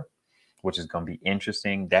more, which is going to be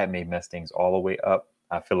interesting. That may mess things all the way up.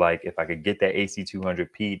 I feel like if I could get that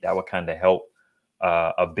AC200P, that would kind of help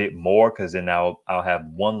a bit more because then I'll have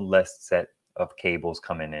one less set of cables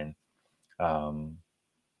coming in.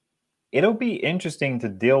 It'll be interesting to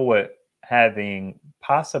deal with having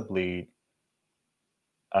possibly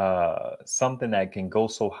something that can go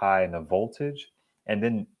so high in the voltage and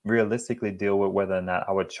then realistically deal with whether or not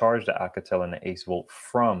I would charge the Alcatel and the Ace Volt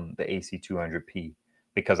from the AC200P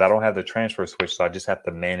because I don't have the transfer switch. So I just have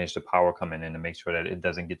to manage the power coming in to make sure that it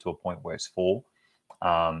doesn't get to a point where it's full.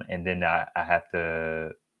 And then I have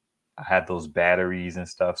those batteries and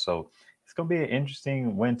stuff. So it's going to be an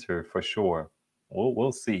interesting winter for sure.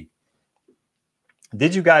 We'll see.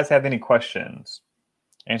 Did you guys have any questions?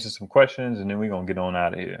 Answer some questions and then we're going to get on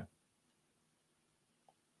out of here.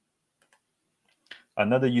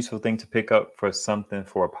 Another useful thing to pick up for something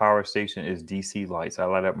for a power station is DC lights. I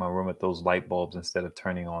light up my room with those light bulbs instead of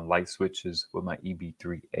turning on light switches with my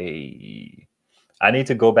EB3A. I need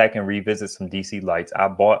to go back and revisit some DC lights. I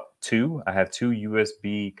bought two. I have two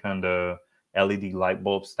USB kind of LED light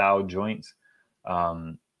bulb style joints.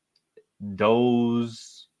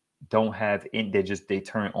 Those don't have in, they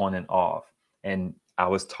turn on and off. And I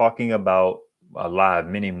was talking about a live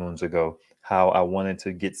many moons ago how I wanted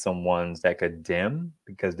to get some ones that could dim,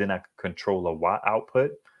 because then I could control a watt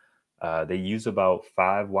output. They use about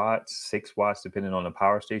 5 watts, 6 watts, depending on the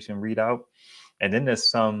power station readout. And then there's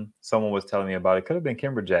someone was telling me about, it could have been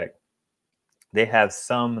Kimberjack. They have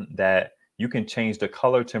some that you can change the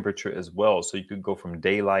color temperature as well. So you could go from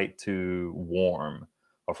daylight to warm,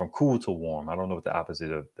 or from cool to warm. I don't know what the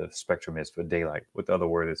opposite of the spectrum is for daylight, what the other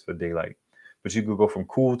word is for daylight. But you could go from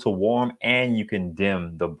cool to warm, and you can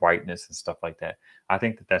dim the brightness and stuff like that. I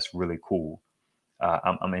think that that's really cool.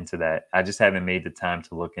 I'm into that. I just haven't made the time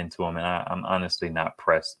to look into them, and I'm honestly not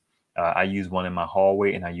pressed. I use one in my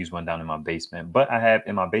hallway, and I use one down in my basement. But I have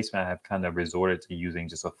in my basement, I have kind of resorted to using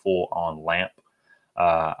just a full-on lamp.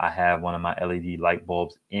 I have one of my LED light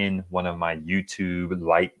bulbs in one of my YouTube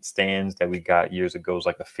light stands that we got years ago. It's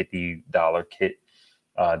like a $50 kit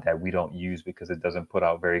that we don't use because it doesn't put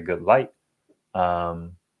out very good light.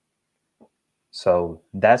 So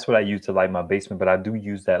that's what I use to light my basement, but I do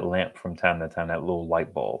use that lamp from time to time, that little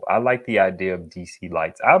light bulb. I like the idea of DC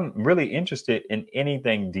lights. I'm really interested in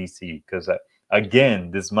anything DC because, again,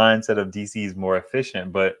 this mindset of DC is more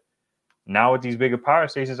efficient. But now with these bigger power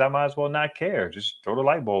stations, I might as well not care. Just throw the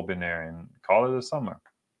light bulb in there and call it a summer.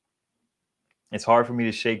 It's hard for me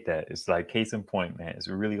to shake that. It's like case in point, man. It's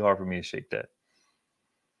really hard for me to shake that.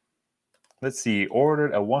 Let's see,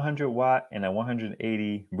 ordered a 100 watt and a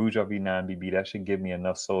 180 BougeRV 9BB. That should give me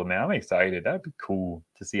enough solar, man. I'm excited. That'd be cool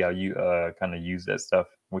to see how you kind of use that stuff,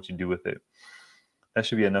 what you do with it. That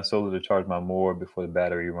should be enough solar to charge my mower before the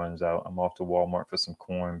battery runs out. I'm off to Walmart for some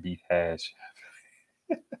corned beef hash.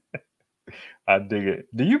 I dig it.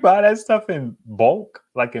 Do you buy that stuff in bulk,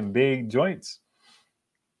 like in big joints?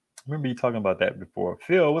 I remember you talking about that before.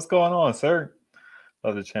 Phil, what's going on, sir?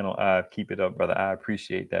 Love the channel. I keep it up, brother. I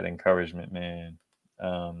appreciate that encouragement, man.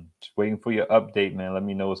 Just waiting for your update, man. Let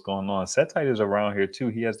me know what's going on. Setite is around here too.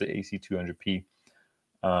 He has the AC200P.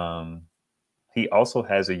 He also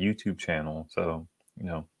has a YouTube channel, so you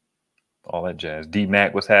know, all that jazz. D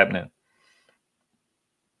Mac, what's happening?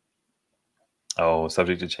 Oh,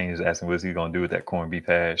 subject to change is asking what's he gonna do with that corned beef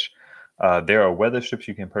hash. There are weather strips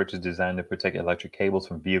you can purchase designed to protect electric cables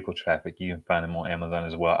from vehicle traffic. You can find them on Amazon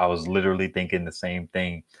as well. I was literally thinking the same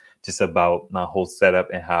thing, just about my whole setup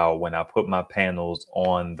and how when I put my panels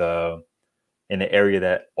on in the area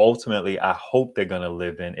that ultimately I hope they're gonna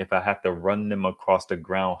live in, if I have to run them across the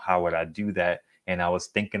ground, how would I do that? And I was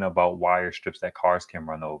thinking about wire strips that cars can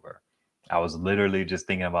run over. I was literally just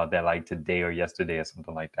thinking about that like today or yesterday or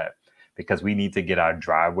something like that, because we need to get our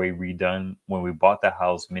driveway redone. When we bought the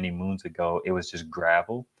house many moons ago, it was just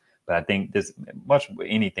gravel. But I think this much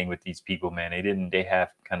anything with these people, man, they have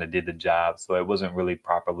kind of did the job. So it wasn't really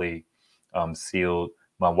properly sealed.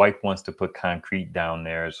 My wife wants to put concrete down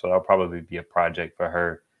there. So that'll probably be a project for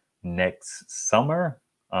her next summer.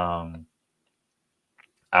 I'm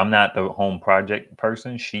not the home project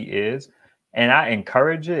person. She is. And I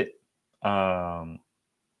encourage it.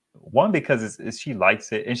 One, because she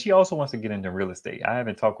likes it, and she also wants to get into real estate. I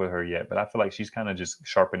haven't talked with her yet, but I feel like she's kind of just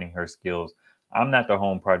sharpening her skills. I'm not the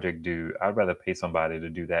home project dude. I'd rather pay somebody to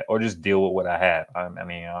do that or just deal with what I have. I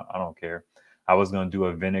mean, I don't care. I was going to do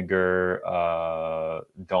a vinegar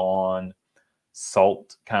Dawn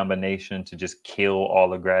salt combination to just kill all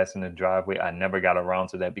the grass in the driveway. I never got around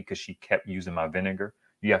to that because she kept using my vinegar.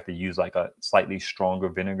 You have to use like a slightly stronger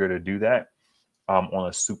vinegar to do that on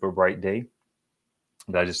a super bright day.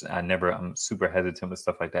 But I'm super hesitant with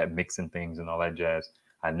stuff like that, mixing things and all that jazz.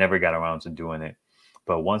 I never got around to doing it.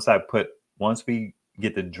 But once we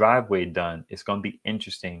get the driveway done, it's going to be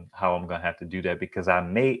interesting how I'm going to have to do that, because I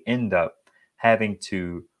may end up having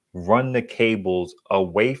to run the cables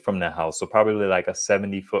away from the house. So probably like a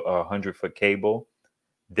 70-foot or 100-foot cable,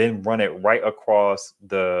 then run it right across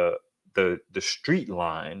the street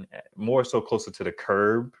line, more so closer to the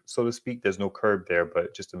curb, so to speak. There's no curb there,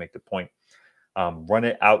 but just to make the point. Run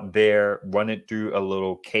it out there, run it through a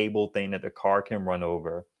little cable thing that the car can run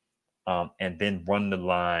over, and then run the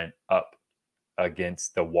line up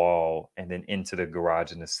against the wall and then into the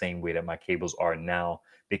garage in the same way that my cables are now,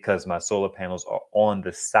 because my solar panels are on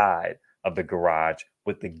the side of the garage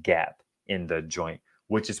with the gap in the joint,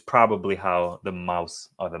 which is probably how the mouse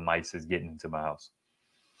or the mice is getting into my house.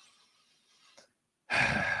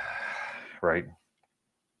 Right.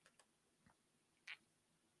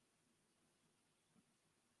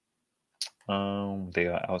 They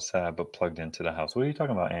are outside but plugged into the house. What are you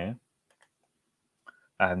talking about, Ann?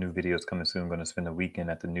 I have new videos coming soon. I'm going to spend the weekend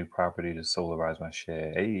at the new property to solarize my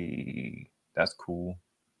shed. Hey, that's cool.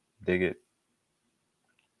 Dig it.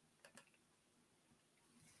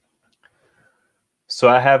 So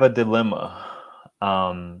I have a dilemma.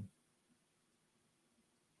 I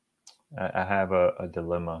have a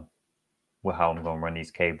dilemma with how I'm going to run these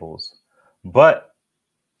cables. But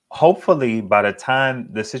hopefully by the time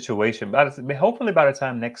the situation, hopefully by the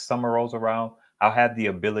time next summer rolls around, I'll have the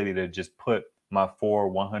ability to just put my 4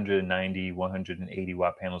 190, 180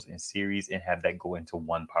 watt panels in series and have that go into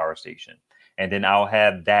one power station. And then I'll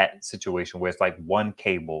have that situation where it's like one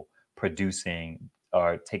cable producing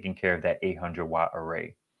or taking care of that 800 watt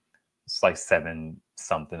array. It's like 7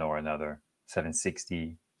 something or another,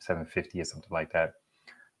 760, 750 or something like that.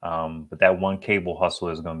 But that one cable hustle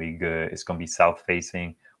is going to be good. It's going to be south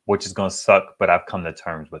facing, which is going to suck, but I've come to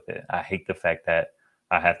terms with it. I hate the fact that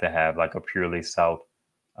I have to have like a purely south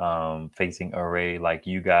facing array like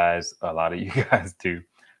you guys, a lot of you guys do.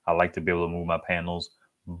 I like to be able to move my panels,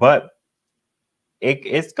 but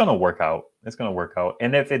it's going to work out. It's going to work out.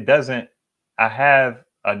 And if it doesn't, I have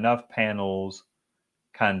enough panels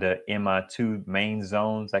kind of in my 2 main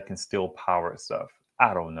zones that can still power stuff.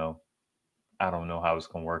 I don't know. I don't know how it's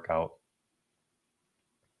going to work out.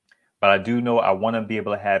 But I do know I want to be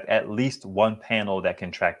able to have at least one panel that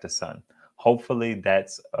can track the sun. Hopefully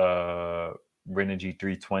that's Renogy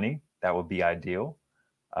 320. That would be ideal.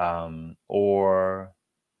 Or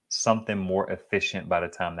something more efficient by the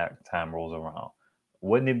time that time rolls around.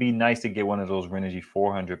 Wouldn't it be nice to get one of those Renogy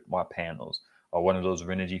 400 watt panels or one of those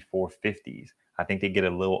Renogy 450s? I think they get a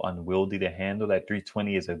little unwieldy to handle. That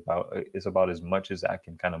 320 is about as much as I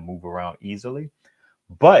can kind of move around easily.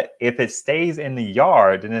 But if it stays in the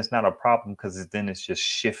yard, then it's not a problem because then it's just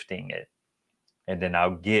shifting it. And then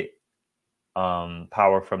I'll get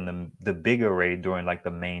power from the big array during like the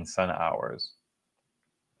main sun hours,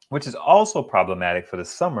 which is also problematic for the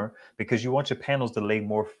summer because you want your panels to lay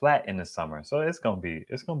more flat in the summer. So it's gonna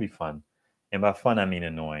be fun. And by fun, I mean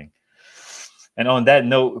annoying. And on that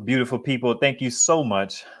note, beautiful people, thank you so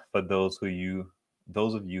much for those of you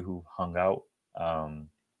who hung out.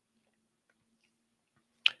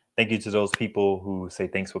 Thank you to those people who say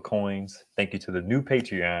thanks for coins. Thank you to the new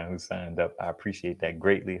Patreon who signed up. I appreciate that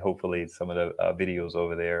greatly. Hopefully some of the videos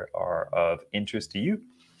over there are of interest to you.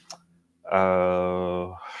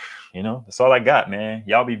 You know, that's all I got, man.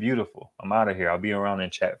 Y'all be beautiful. I'm out of here. I'll be around in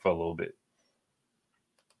chat for a little bit.